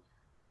 17,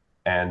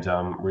 and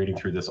reading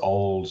through this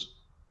old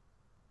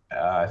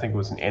I think it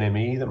was an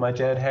NME that my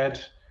dad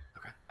had,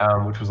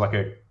 which was like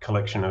a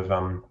collection of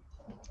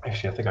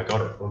actually I think I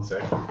got it. One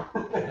sec.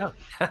 Yeah.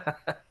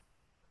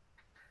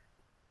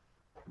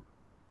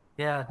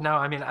 Yeah. No,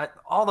 I mean,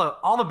 all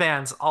the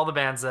bands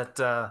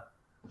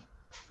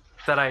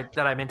that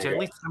I'm into,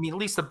 Yeah. at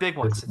least the big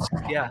ones. It's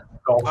yeah.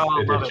 Golf Oh,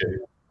 I love it. edition.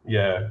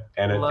 Yeah,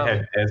 and it Love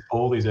it. has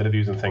all these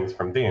interviews and things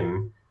from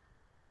then.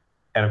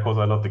 And of course,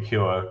 I love The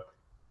Cure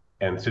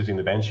and Susie and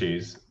the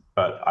Banshees,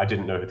 but I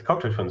didn't know who the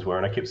Cocteau Twins were,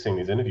 and I kept seeing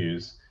these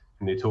interviews,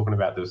 and they're talking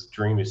about this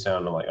dreamy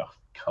sound. I'm like, oh,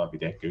 can't be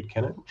that good,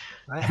 can it?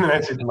 Right. And then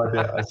I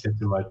said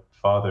to my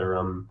father,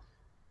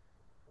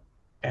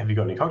 have you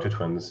got any Cocteau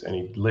Twins? And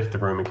he left the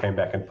room and came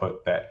back and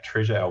put that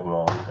Treasure album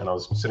on, and I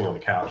was sitting on the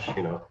couch,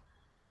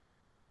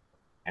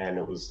 and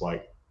it was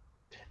like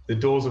the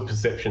doors of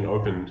perception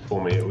opened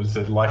for me. It was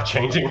life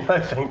changing, I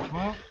think,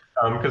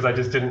 because I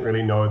just didn't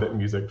really know that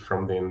music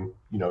from then,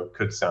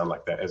 could sound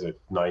like that as a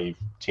naive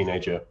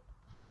teenager.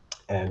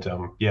 And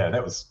yeah,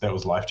 that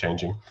was life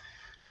changing.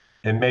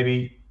 And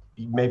maybe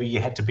you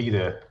had to be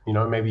there,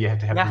 maybe you had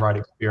to have the right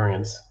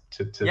experience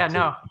to Yeah,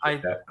 no,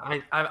 get that.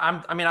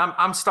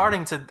 I'm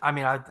starting to. I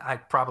mean, I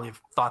probably have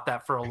thought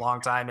that for a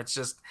long time. It's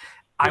just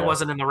I Yeah.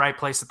 wasn't in the right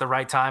place at the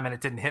right time, and it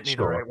didn't hit me the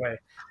Sure. right way.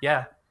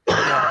 Yeah,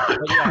 but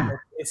yeah,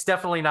 it's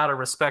definitely not a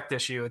respect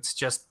issue. It's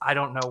just I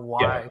don't know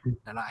why,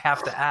 and I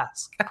have to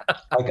ask.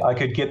 I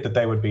could get that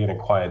they would be an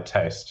acquired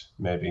taste,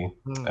 maybe.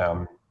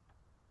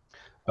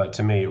 But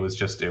to me, it was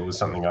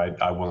something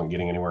I wasn't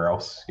getting anywhere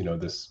else.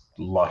 This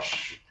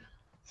lush,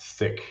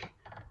 thick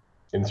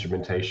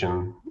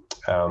instrumentation,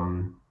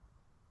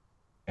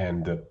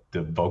 and the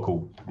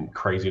vocal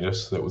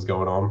craziness that was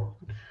going on.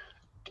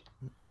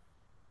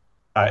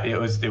 It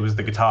was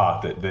the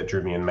guitar that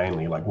drew me in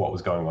mainly, like what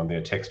was going on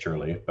there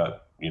texturally.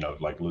 But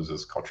like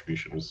Liz's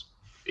contribution was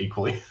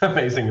equally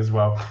amazing as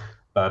well.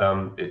 But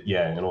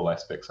in all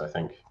aspects, I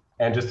think,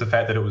 and just the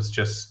fact that it was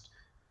just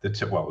it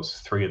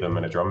was three of them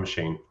and a drum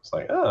machine. It's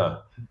like,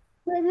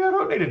 maybe I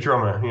don't need a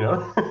drummer, Maybe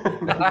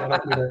I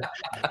don't need a.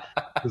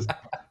 'Cause,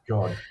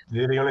 God,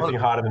 the only thing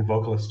harder than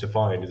vocalists to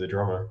find is a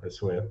drummer. I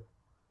swear.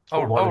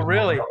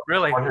 Really?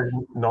 One who's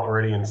not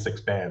already in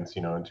 6 bands,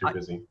 and too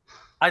busy.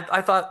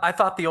 I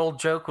thought the old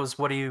joke was,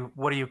 what do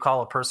you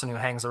call a person who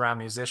hangs around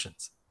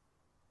musicians?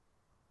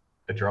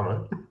 A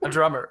drummer. A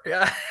drummer.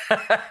 Yeah.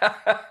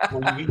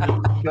 Well, you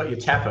got your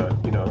tapper,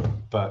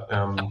 but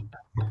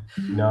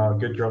no,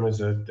 good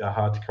drummers are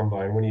hard to come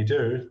by, and when you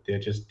do, they're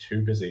just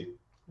too busy,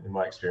 in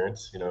my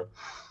experience. So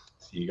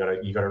you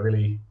gotta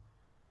really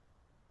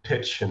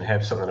pitch and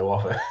have something to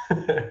offer.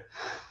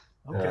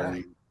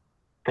 Okay.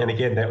 And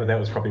again, that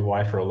was probably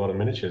why for a lot of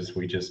miniatures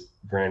we just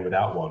ran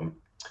without one.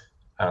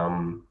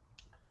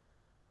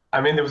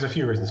 There was a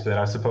few reasons for that,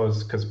 I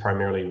suppose, because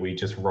primarily we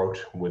just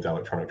wrote with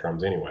electronic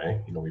drums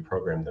anyway. We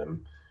programmed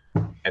them,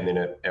 and then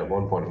at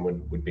one point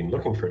we'd been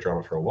looking for a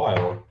drummer for a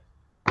while,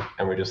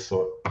 and we just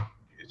thought,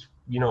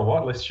 you know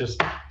what? Let's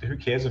just, who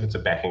cares if it's a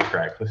backing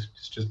track?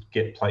 Let's just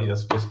get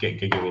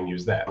gigging and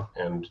use that.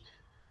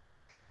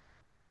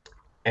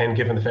 And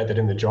given the fact that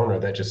in the genre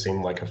that just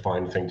seemed like a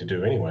fine thing to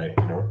do anyway,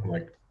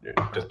 like it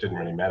just didn't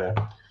really matter.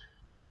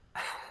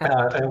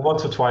 And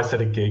once or twice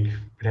at a gig,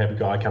 we'd have a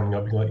guy coming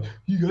up and like,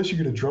 you guys should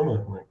get a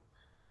drummer. I'm like,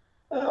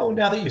 oh,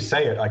 now that you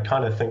say it, I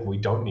kind of think we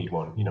don't need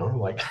one,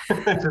 like,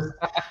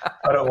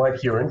 I don't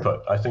like your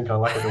input. I think I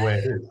like it the way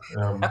it is.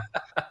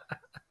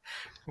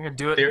 You're gonna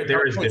do it.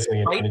 There is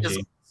definitely an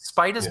energy.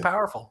 Spite is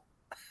powerful.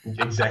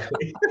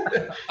 Exactly.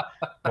 It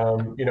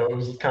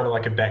was kind of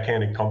like a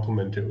backhanded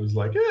compliment. It was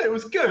like, yeah, it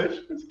was good.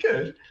 It was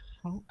good.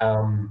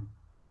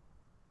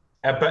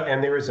 But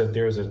there is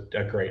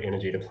a great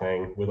energy to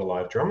playing with a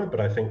live drummer. But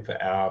I think for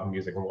our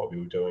music and what we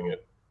were doing,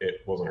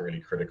 it wasn't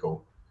really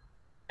critical.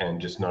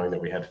 And just knowing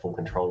that we had full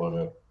control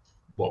over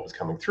what was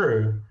coming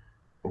through,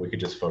 and we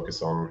could just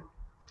focus on,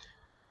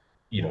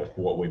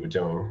 what we were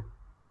doing.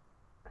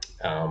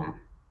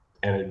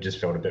 and it just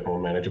felt a bit more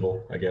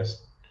manageable, I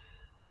guess,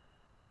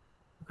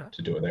 Okay.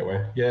 to do it that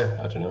way. Yeah,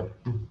 I don't know.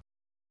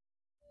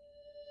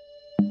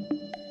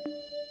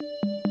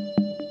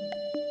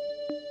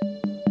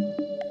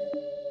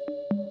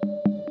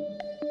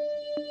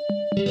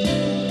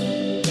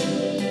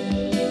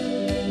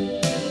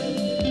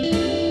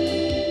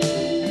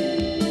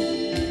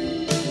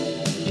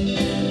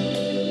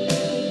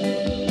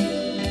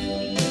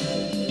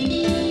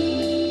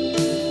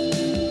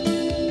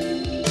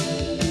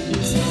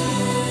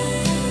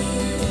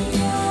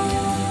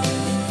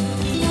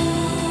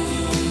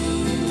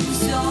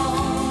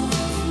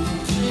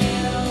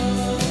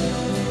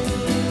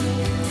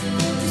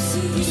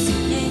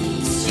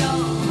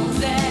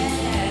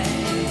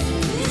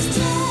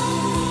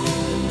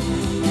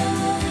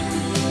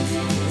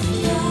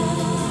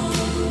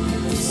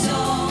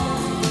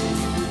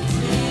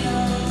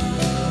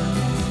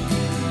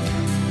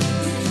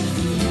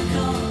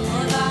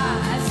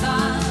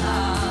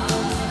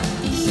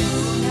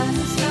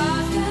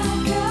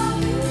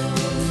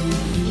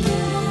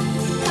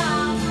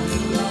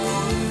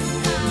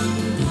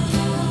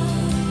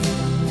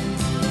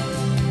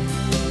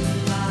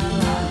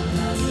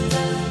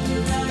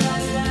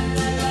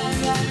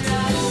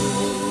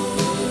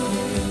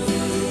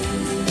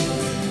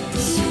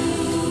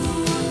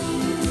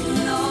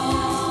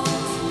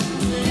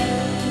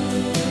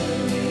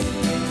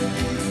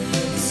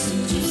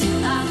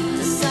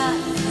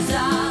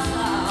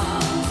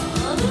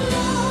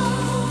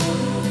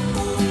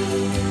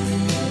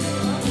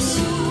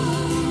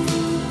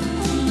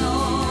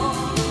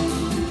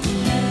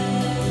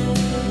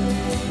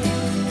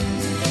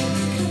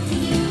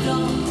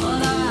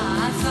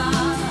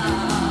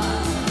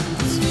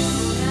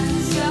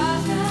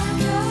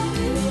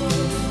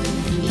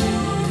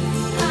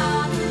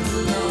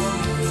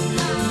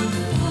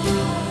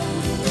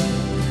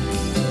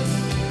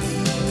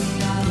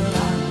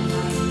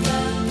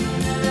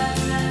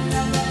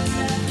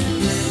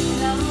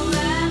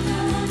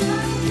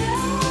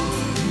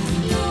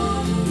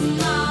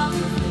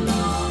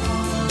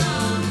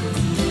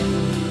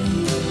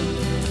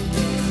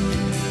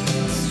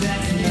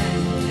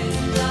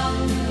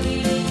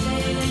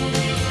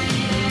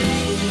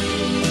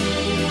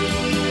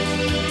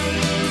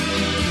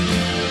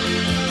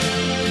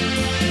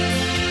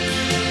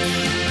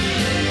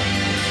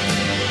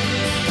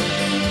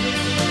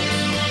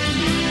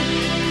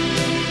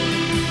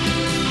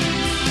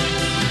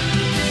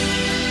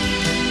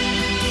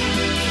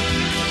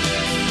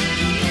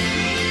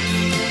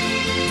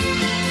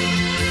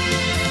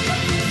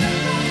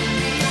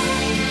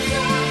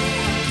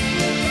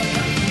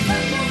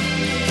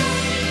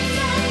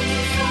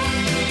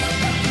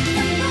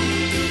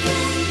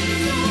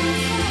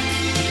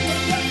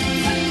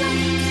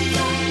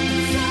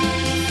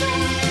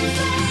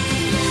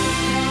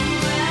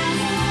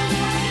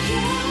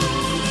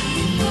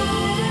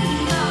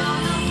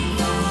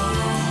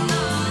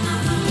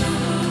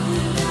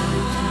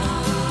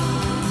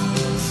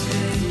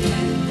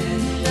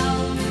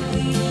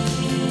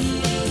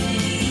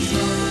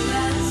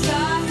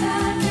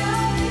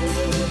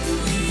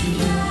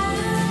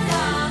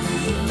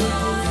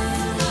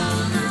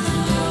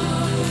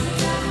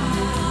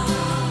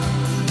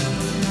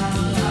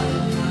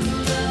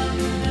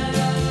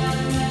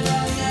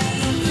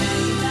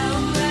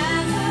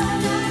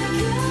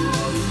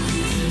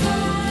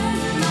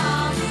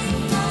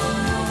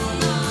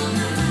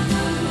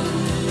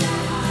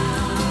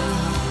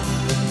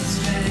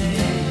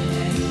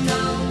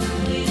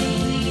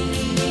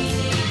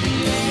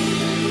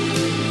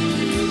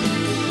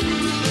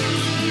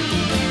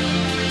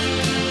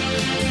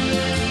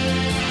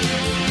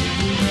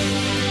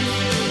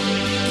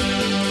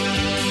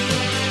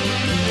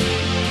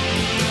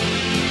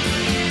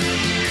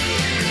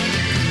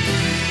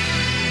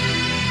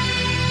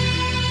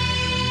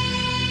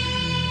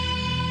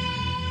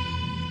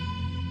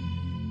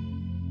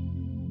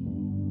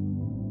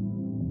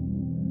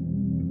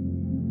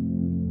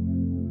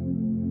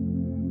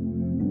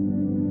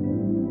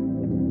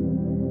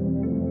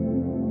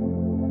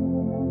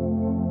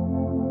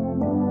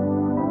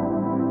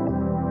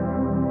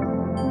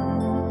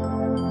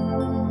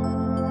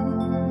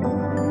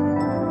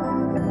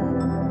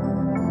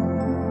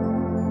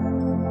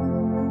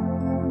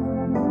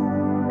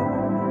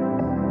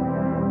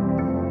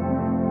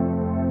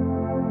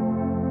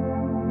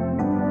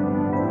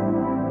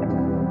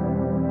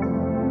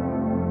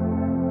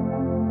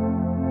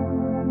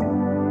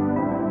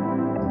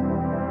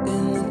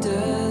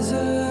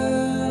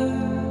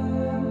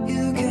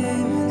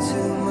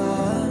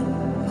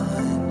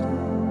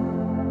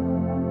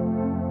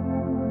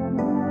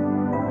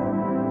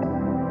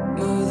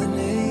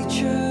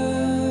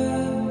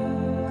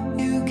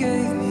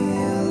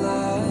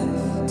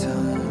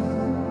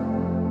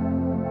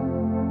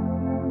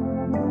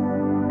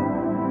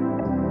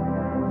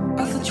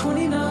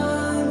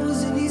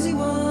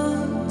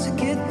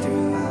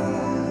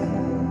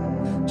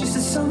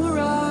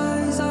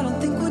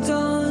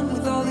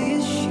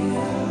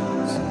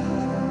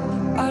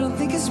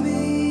 think it's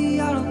me,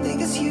 I don't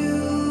think it's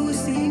you,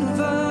 it's the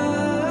universe.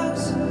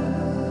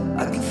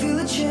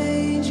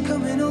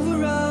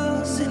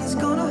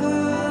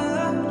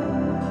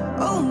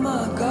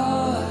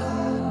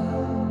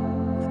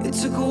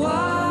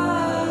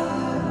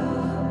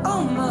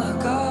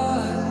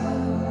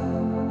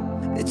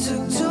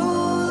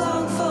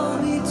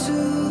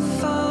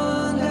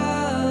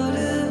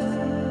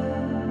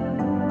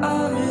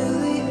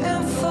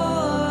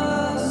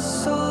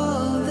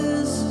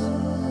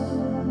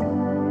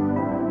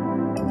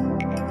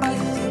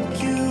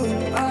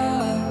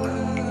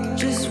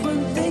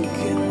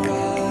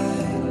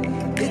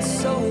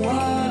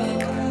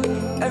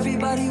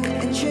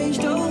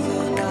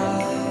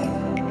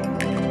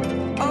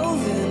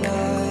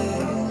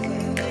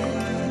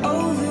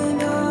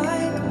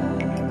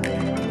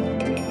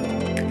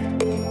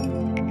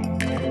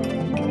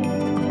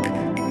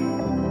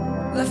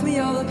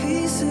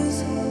 pieces.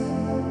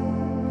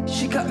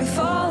 She got me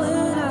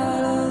falling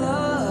out of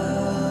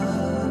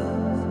love.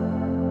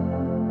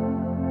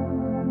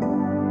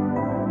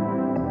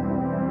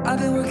 I've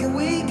been working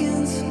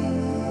weekends.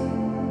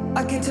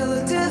 I can tell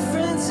the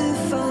difference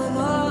if I'm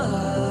up.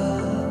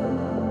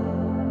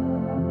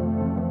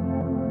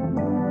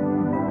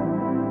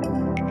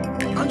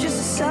 I'm just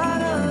a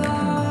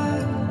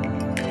satellite.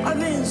 I've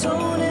been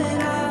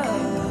zoning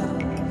out.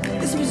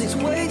 This music's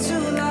way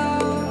too loud.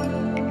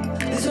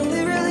 There's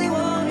only really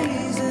one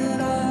reason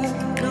I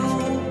know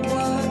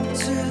what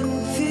to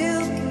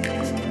feel.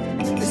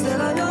 Is that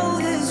I know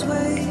this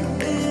way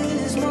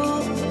is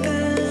more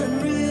than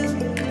real.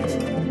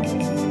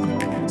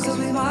 'Cause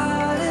we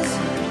might as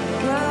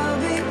well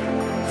be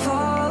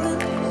falling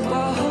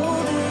while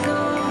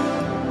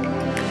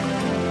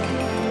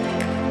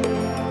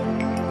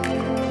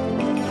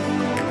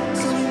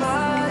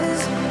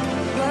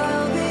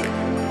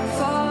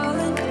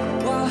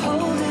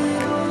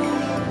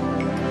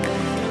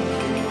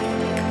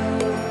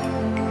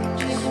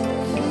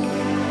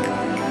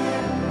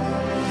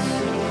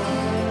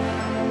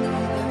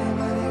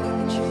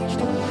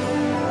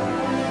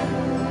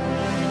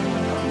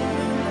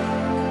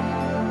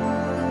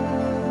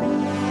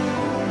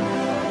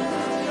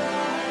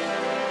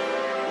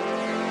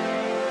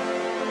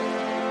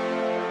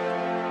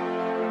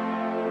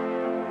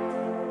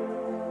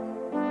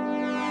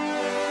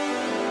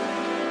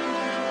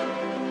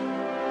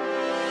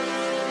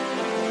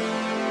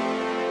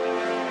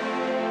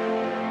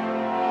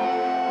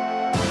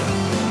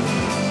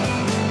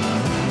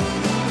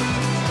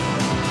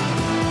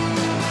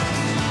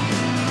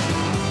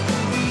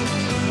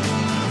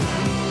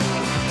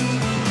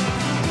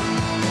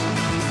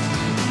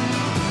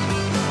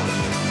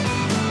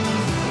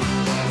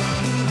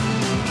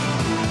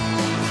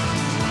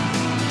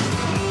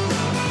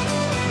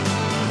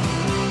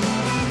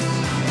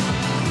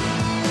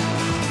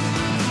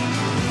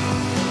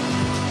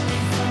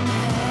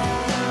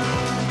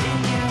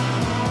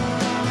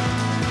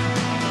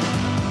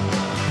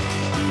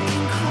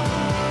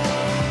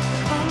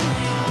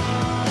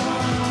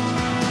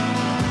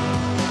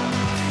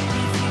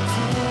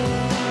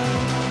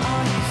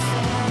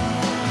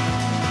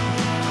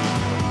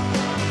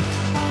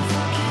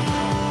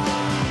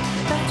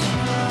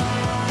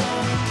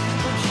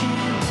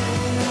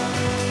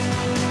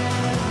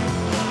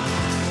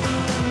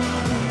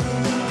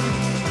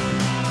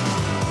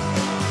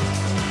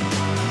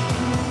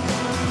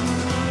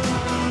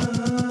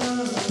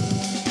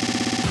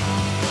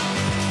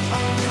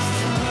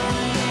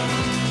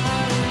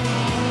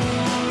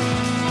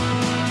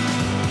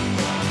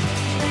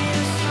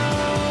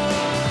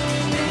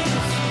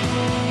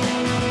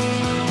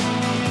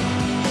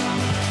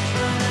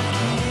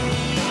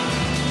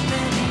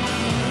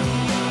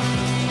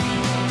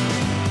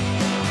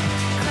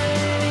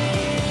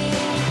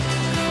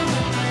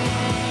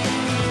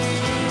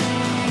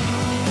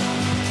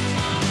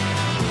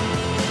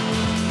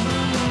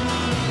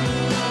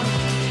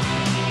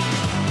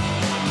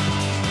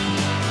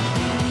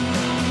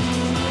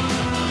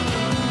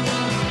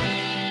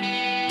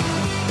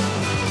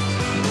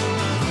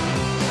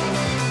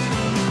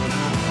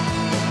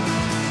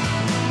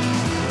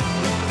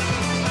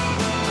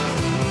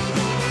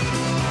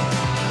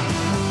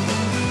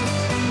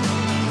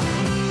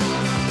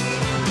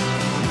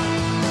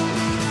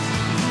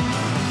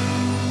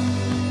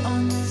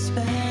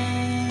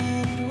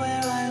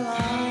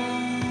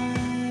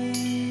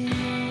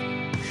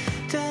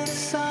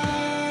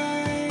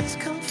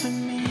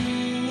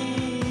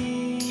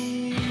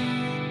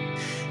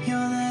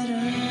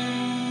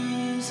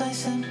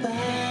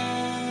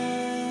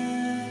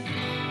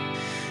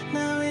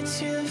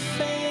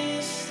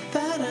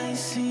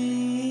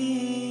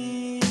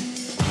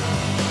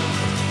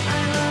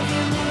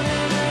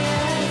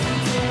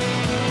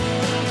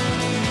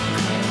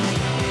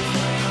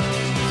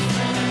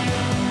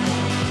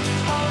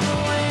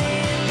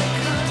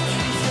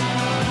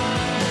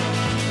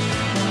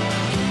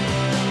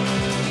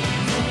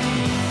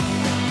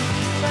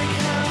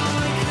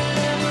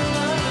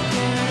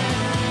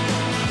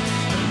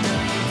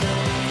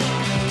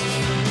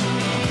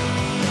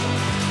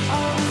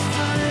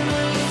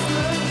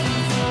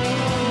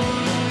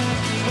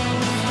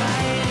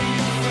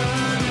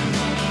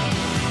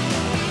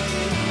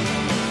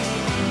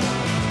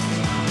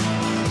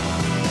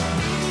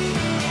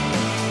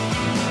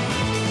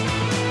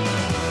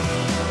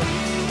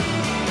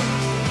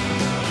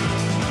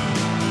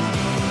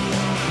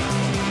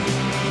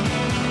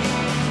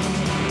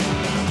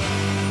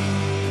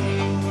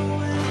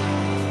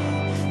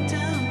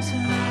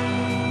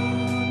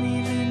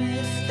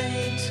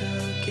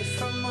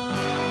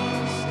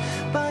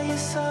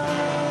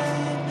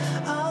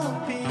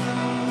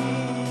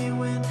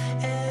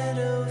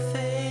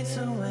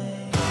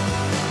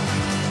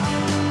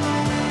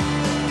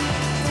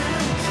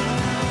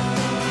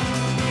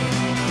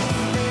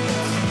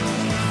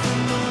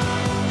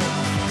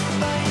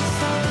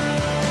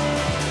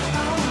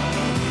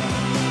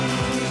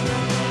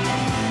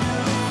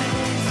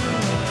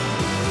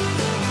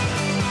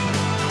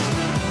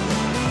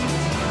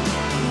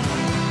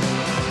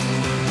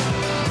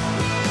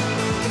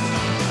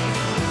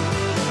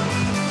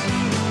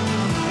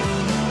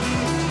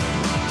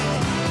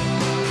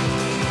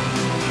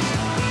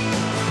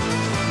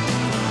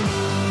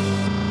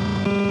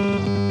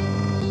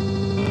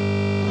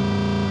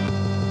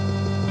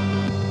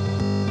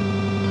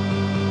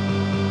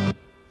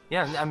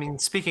Yeah, I mean,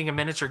 speaking of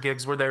miniature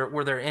gigs, were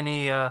there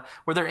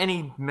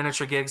any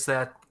miniature gigs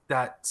that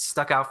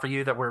stuck out for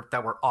you that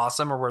were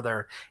awesome, or were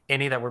there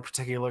any that were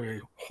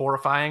particularly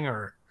horrifying?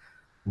 Or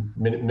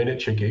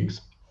Miniature gigs,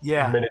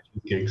 yeah,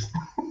 miniature gigs,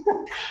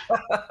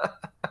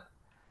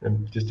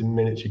 just a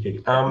miniature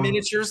gig.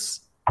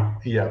 miniatures.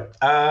 Yeah.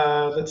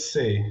 Let's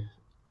see.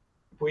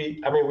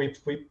 I mean,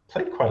 we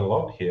played quite a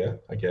lot here,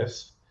 I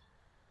guess.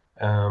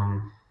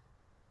 Um,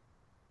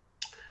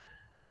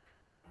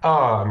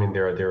 I mean,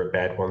 there are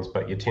bad ones,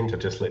 but you tend to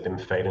just let them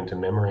fade into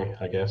memory,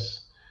 I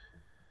guess.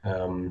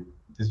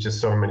 There's just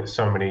so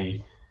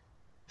many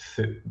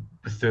th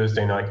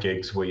Thursday night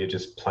gigs where you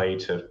just play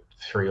to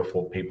three or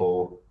four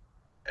people,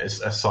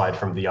 aside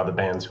from the other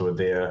bands who are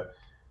there,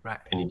 Right.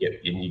 and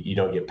you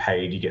don't get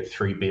paid. You get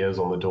 3 beers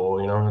on the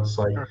door. You know, it's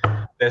like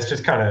Sure. that's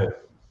just kind of.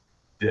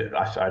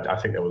 I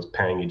think that was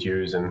paying your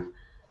dues, and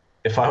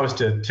if I was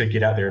to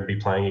get out there and be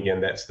playing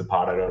again, that's the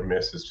part I don't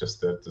miss. Is just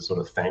the sort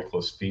of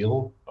thankless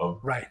feel of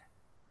Right.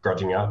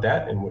 grudging out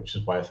that, and which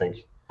is why I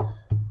think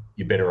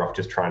you're better off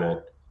just trying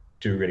to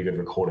do really good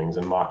recordings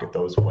and market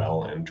those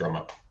well and drum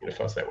up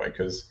first that way,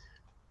 because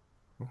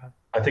Okay.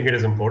 I think it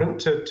is important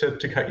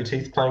to cut your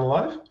teeth playing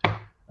live,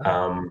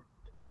 um,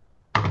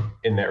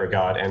 in that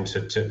regard, and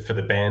to for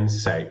the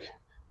band's sake.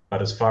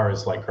 But as far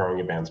as like growing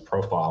your band's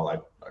profile, I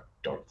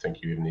don't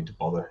think you even need to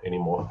bother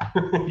anymore.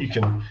 You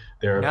can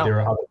No.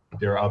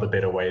 there are other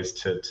better ways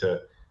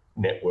to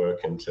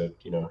network and to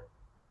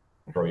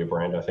grow your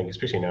brand. I think,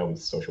 especially now with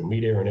social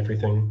media and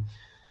everything.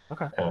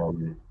 Okay.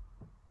 And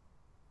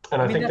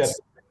I mean,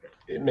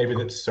 think maybe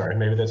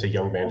that's a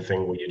young band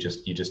thing where you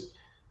just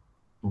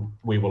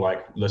we were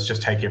like, let's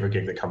just take every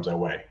gig that comes our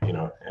way,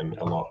 and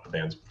a lot of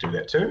bands do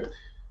that too.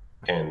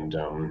 And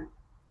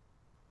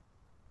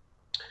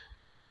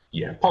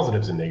yeah,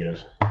 positives and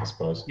negatives, I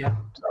suppose. Yeah.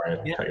 Sorry,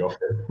 I cut you off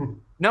there.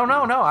 No.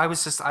 I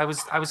was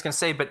gonna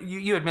say, but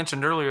you had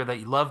mentioned earlier that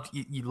you loved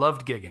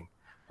gigging,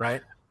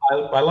 right?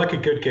 I like a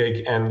good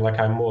gig, and like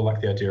I more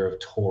like the idea of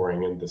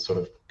touring and the sort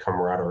of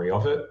camaraderie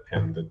of it,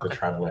 and the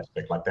travel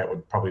aspect. Like that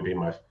would probably be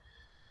if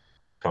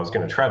I was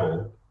going to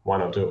travel, why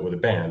not do it with a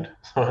band?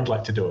 So I'd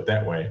like to do it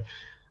that way.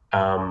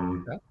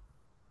 Okay.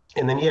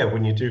 And then yeah,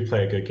 when you do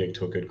play a good gig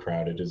to a good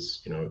crowd, it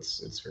is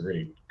it's a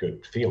really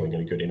good feeling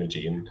and a good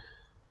energy, and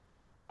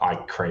I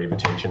crave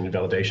attention and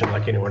validation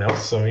like anyone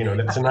else. So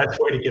that's a nice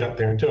way to get up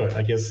there and do it,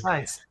 I guess.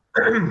 Nice.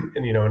 And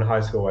in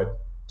high school, I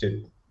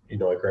did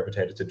I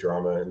gravitated to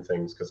drama and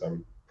things because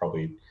I'm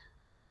probably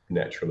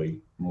naturally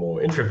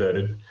more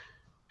introverted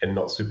and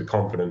not super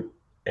confident.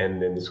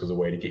 And then this was a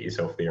way to get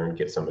yourself there and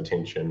get some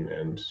attention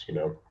and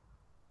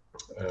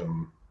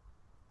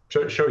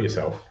show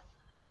yourself.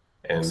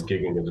 And Awesome.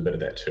 gigging is a bit of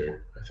that too,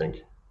 I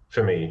think,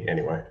 for me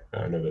anyway.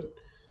 I know that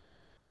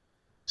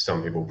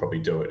some people probably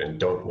do it and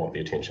don't want the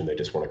attention; they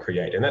just want to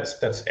create, and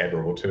that's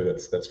admirable too.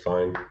 That's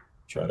fine.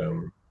 Sure. But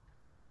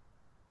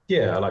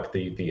yeah, I like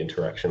the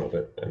interaction of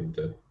it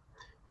and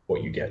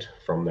what you get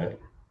from that.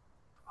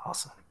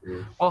 Awesome.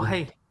 Well,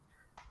 hey,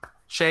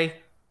 Shay,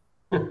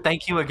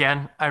 thank you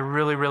again. I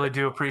really, really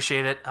do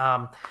appreciate it.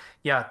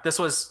 Yeah, this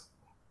was,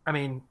 I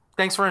mean,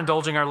 thanks for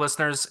indulging our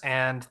listeners,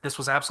 and this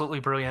was absolutely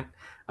brilliant.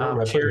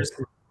 My Cheers.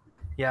 pleasure.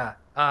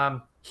 Yeah.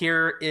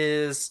 Here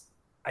is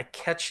I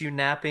Catch You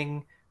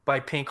Napping by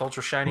Pink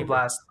Ultra Shiny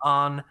Blast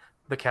on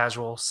the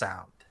Casual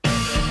Sound.